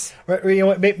monkey. Yes. Right, you know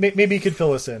what? Maybe you could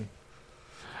fill us in.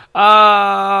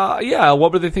 Yeah,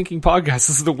 What Were They Thinking podcast. This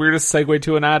is the weirdest segue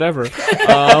to an ad ever.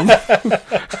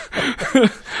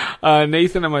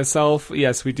 Nathan and myself,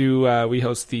 yes, we do, we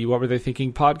host the What Were They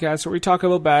Thinking podcast, where we talk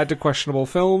about bad to questionable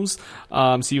films.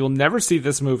 So you will never see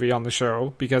this movie on the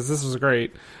show, because this was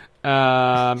great.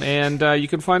 And you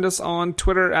can find us on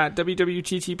Twitter at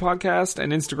WWTT Podcast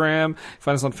and Instagram.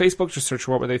 Find us on Facebook, just search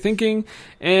What Were They Thinking.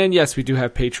 And yes, we do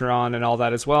have Patreon and all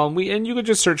that as well. And you can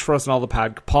just search for us on all the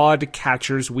pod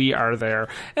catchers. We are there.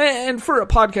 And for a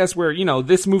podcast where, you know,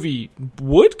 this movie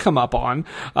would come up on,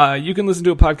 you can listen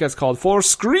to a podcast called For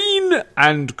Screen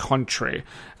and Country.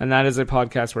 And that is a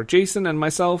podcast where Jason and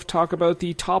myself talk about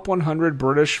the top 100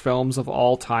 British films of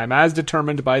all time, as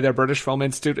determined by the British Film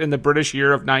Institute in the British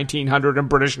year of 1900 and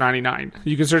British 99.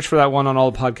 You can search for that one on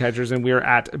all the podcatchers, and we are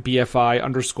at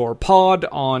BFI_pod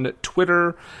on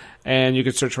Twitter. And you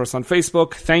can search for us on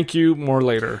Facebook. Thank you. More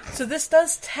later. So this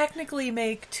does technically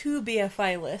make 2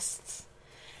 BFI lists.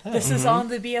 This is on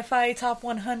the BFI Top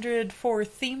 100 for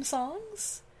theme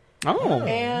songs. Oh,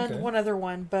 and one other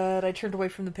one, but I turned away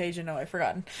from the page and now I've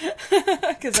forgotten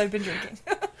because I've been drinking.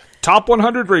 Top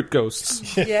 100 rape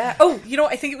ghosts. Yeah. Oh, you know,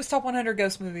 I think it was Top 100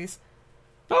 ghost movies.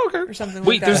 Oh, okay. Or something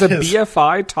Wait, like that. there's a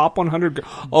BFI Top 100.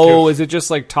 Oh, is it just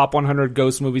like Top 100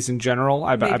 ghost movies in general?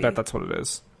 I bet that's what it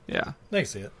is. Yeah. I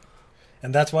see it.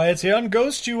 And that's why it's here on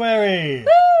Ghostuary.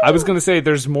 Woo! I was going to say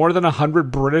there's more than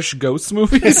 100 British ghost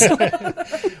movies.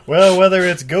 Well, whether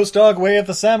it's Ghost Dog Way of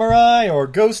the Samurai, or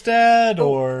Ghost Dad,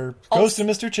 or Ghost and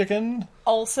Mr. Chicken.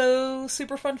 Also,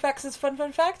 super fun facts is fun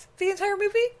fact. The entire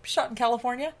movie shot in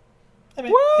California. I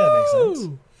mean, yeah, that makes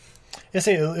sense. Yeah,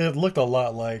 see, it looked a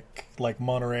lot like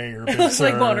Monterey or Big It was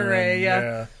like Sur, Monterey, and,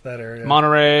 yeah. that area.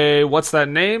 Monterey, what's that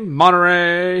name?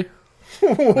 Monterey.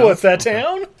 What's that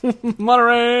town?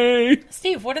 Monterey.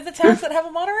 Steve, what are the towns that have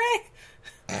a Monterey?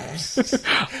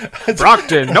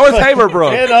 Brockton, North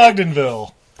Haverbrook. And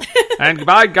Ogdenville. And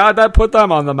by God, that put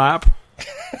them on the map.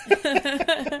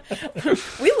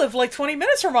 We live like 20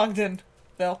 minutes from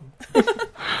Ogdenville.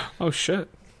 Oh, shit.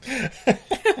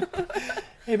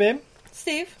 Hey, babe.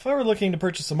 Steve? If I were looking to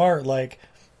purchase some art, like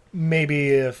maybe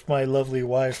if my lovely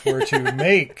wife were to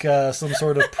make some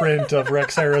sort of print of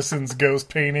Rex Harrison's ghost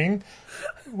painting,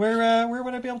 where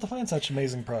would I be able to find such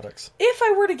amazing products? If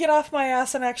I were to get off my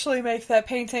ass and actually make that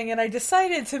painting and I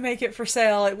decided to make it for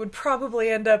sale, it would probably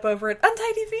end up over at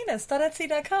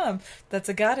untidyvenus.etsy.com. That's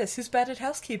a goddess who's bad at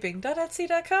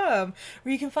housekeeping.etsy.com,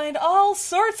 where you can find all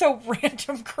sorts of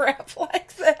random crap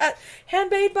like that,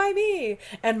 handmade by me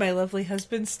and my lovely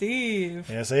husband, Steve.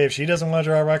 Yeah, say if she doesn't want to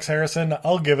draw Rex Harrison,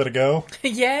 I'll give it a go.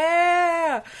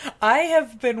 Yeah! I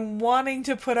have been wanting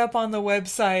to put up on the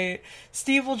website,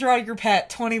 Steve will draw your pet,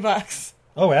 $20.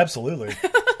 Oh, absolutely.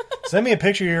 Send me a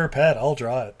picture of your pet. I'll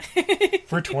draw it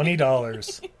for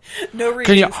 $20. No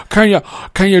reasons.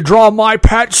 Can you draw my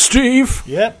pet, Steve?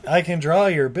 Yep, I can draw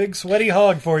your big sweaty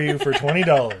hog for you for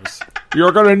 $20.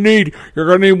 You're gonna need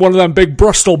one of them big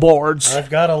Bristol boards. I've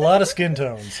got a lot of skin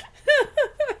tones.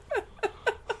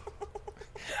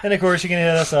 And, of course, you can hit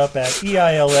us up at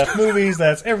EILF Movies.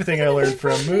 That's everything I learned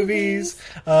from movies.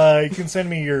 You can send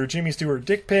me your Jimmy Stewart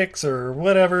dick pics or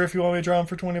whatever if you want me to draw them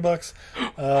for $20.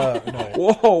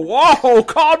 No. Whoa,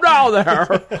 calm down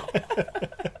there.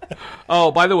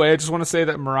 Oh, by the way, I just want to say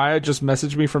that Mariah just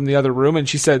messaged me from the other room, and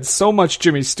she said, so much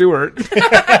Jimmy Stewart.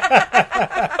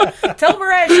 Tell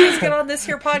Mariah she needs to get on this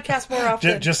here podcast more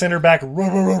often. Just send her back,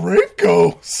 rape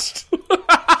ghost.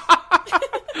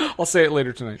 I'll say it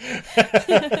later tonight.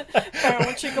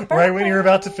 Right when you're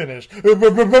about to finish.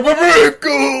 Rape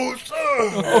ghost!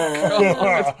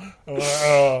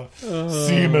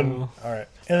 Semen. All right.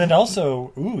 And then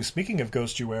also, speaking of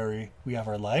Ghostuary, we have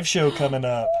our live show coming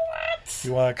up. What?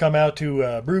 You want to come out to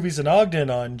Broovies in Ogden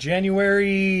on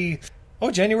January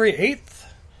 8th?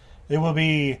 It will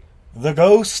be The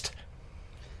Ghost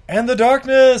and the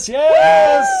Darkness.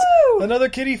 Yes! Woo! Another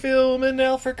kiddie film in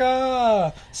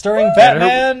Africa, starring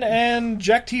Batman and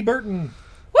Jack T. Burton.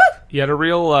 You had a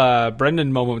real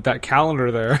Brendan moment with that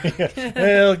calendar there.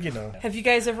 Well, you know. Have you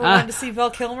guys ever wanted to see Val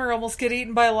Kilmer almost get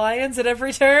eaten by lions at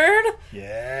every turn?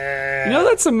 Yeah. You know,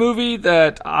 that's a movie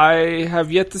that I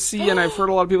have yet to see, and I've heard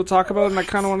a lot of people talk about it, and I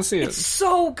kind of want to see it. It's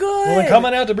so good. Well, then come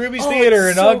on out to Broovies Theater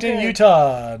in Ogden,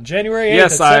 Utah, on January 8th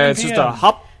yes, at 7 it's p.m.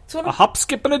 just a hop,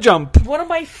 skip, and a jump. One of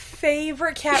my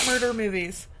favorite cat murder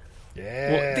movies.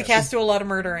 Yeah. The cats do a lot of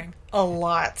murdering. A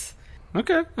lot.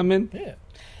 Okay, I'm in. Yeah.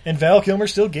 And Val Kilmer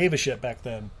still gave a shit back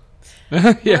then.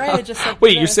 Yeah.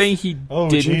 Wait, you're saying he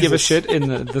didn't give a shit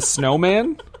in the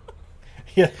Snowman?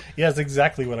 Yeah, that's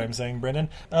exactly what I'm saying, Brendan.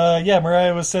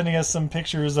 Mariah was sending us some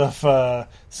pictures of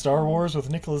Star Wars with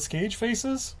Nicolas Cage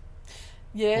faces.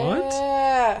 Yeah. What?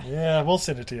 Yeah, we'll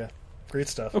send it to you. Great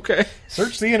stuff. Okay.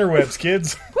 Search the interwebs,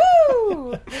 kids.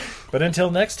 Woo! But until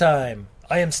next time,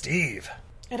 I am Steve.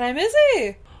 And I'm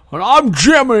Izzy. And I'm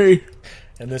Jimmy.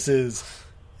 And this is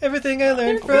Everything I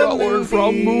Learned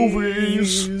from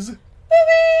Movies. Movies!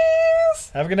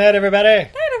 Have a good night, everybody. Night,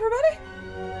 everybody.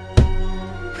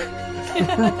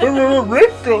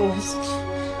 Rick Ghost.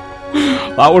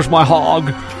 That was my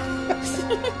hog.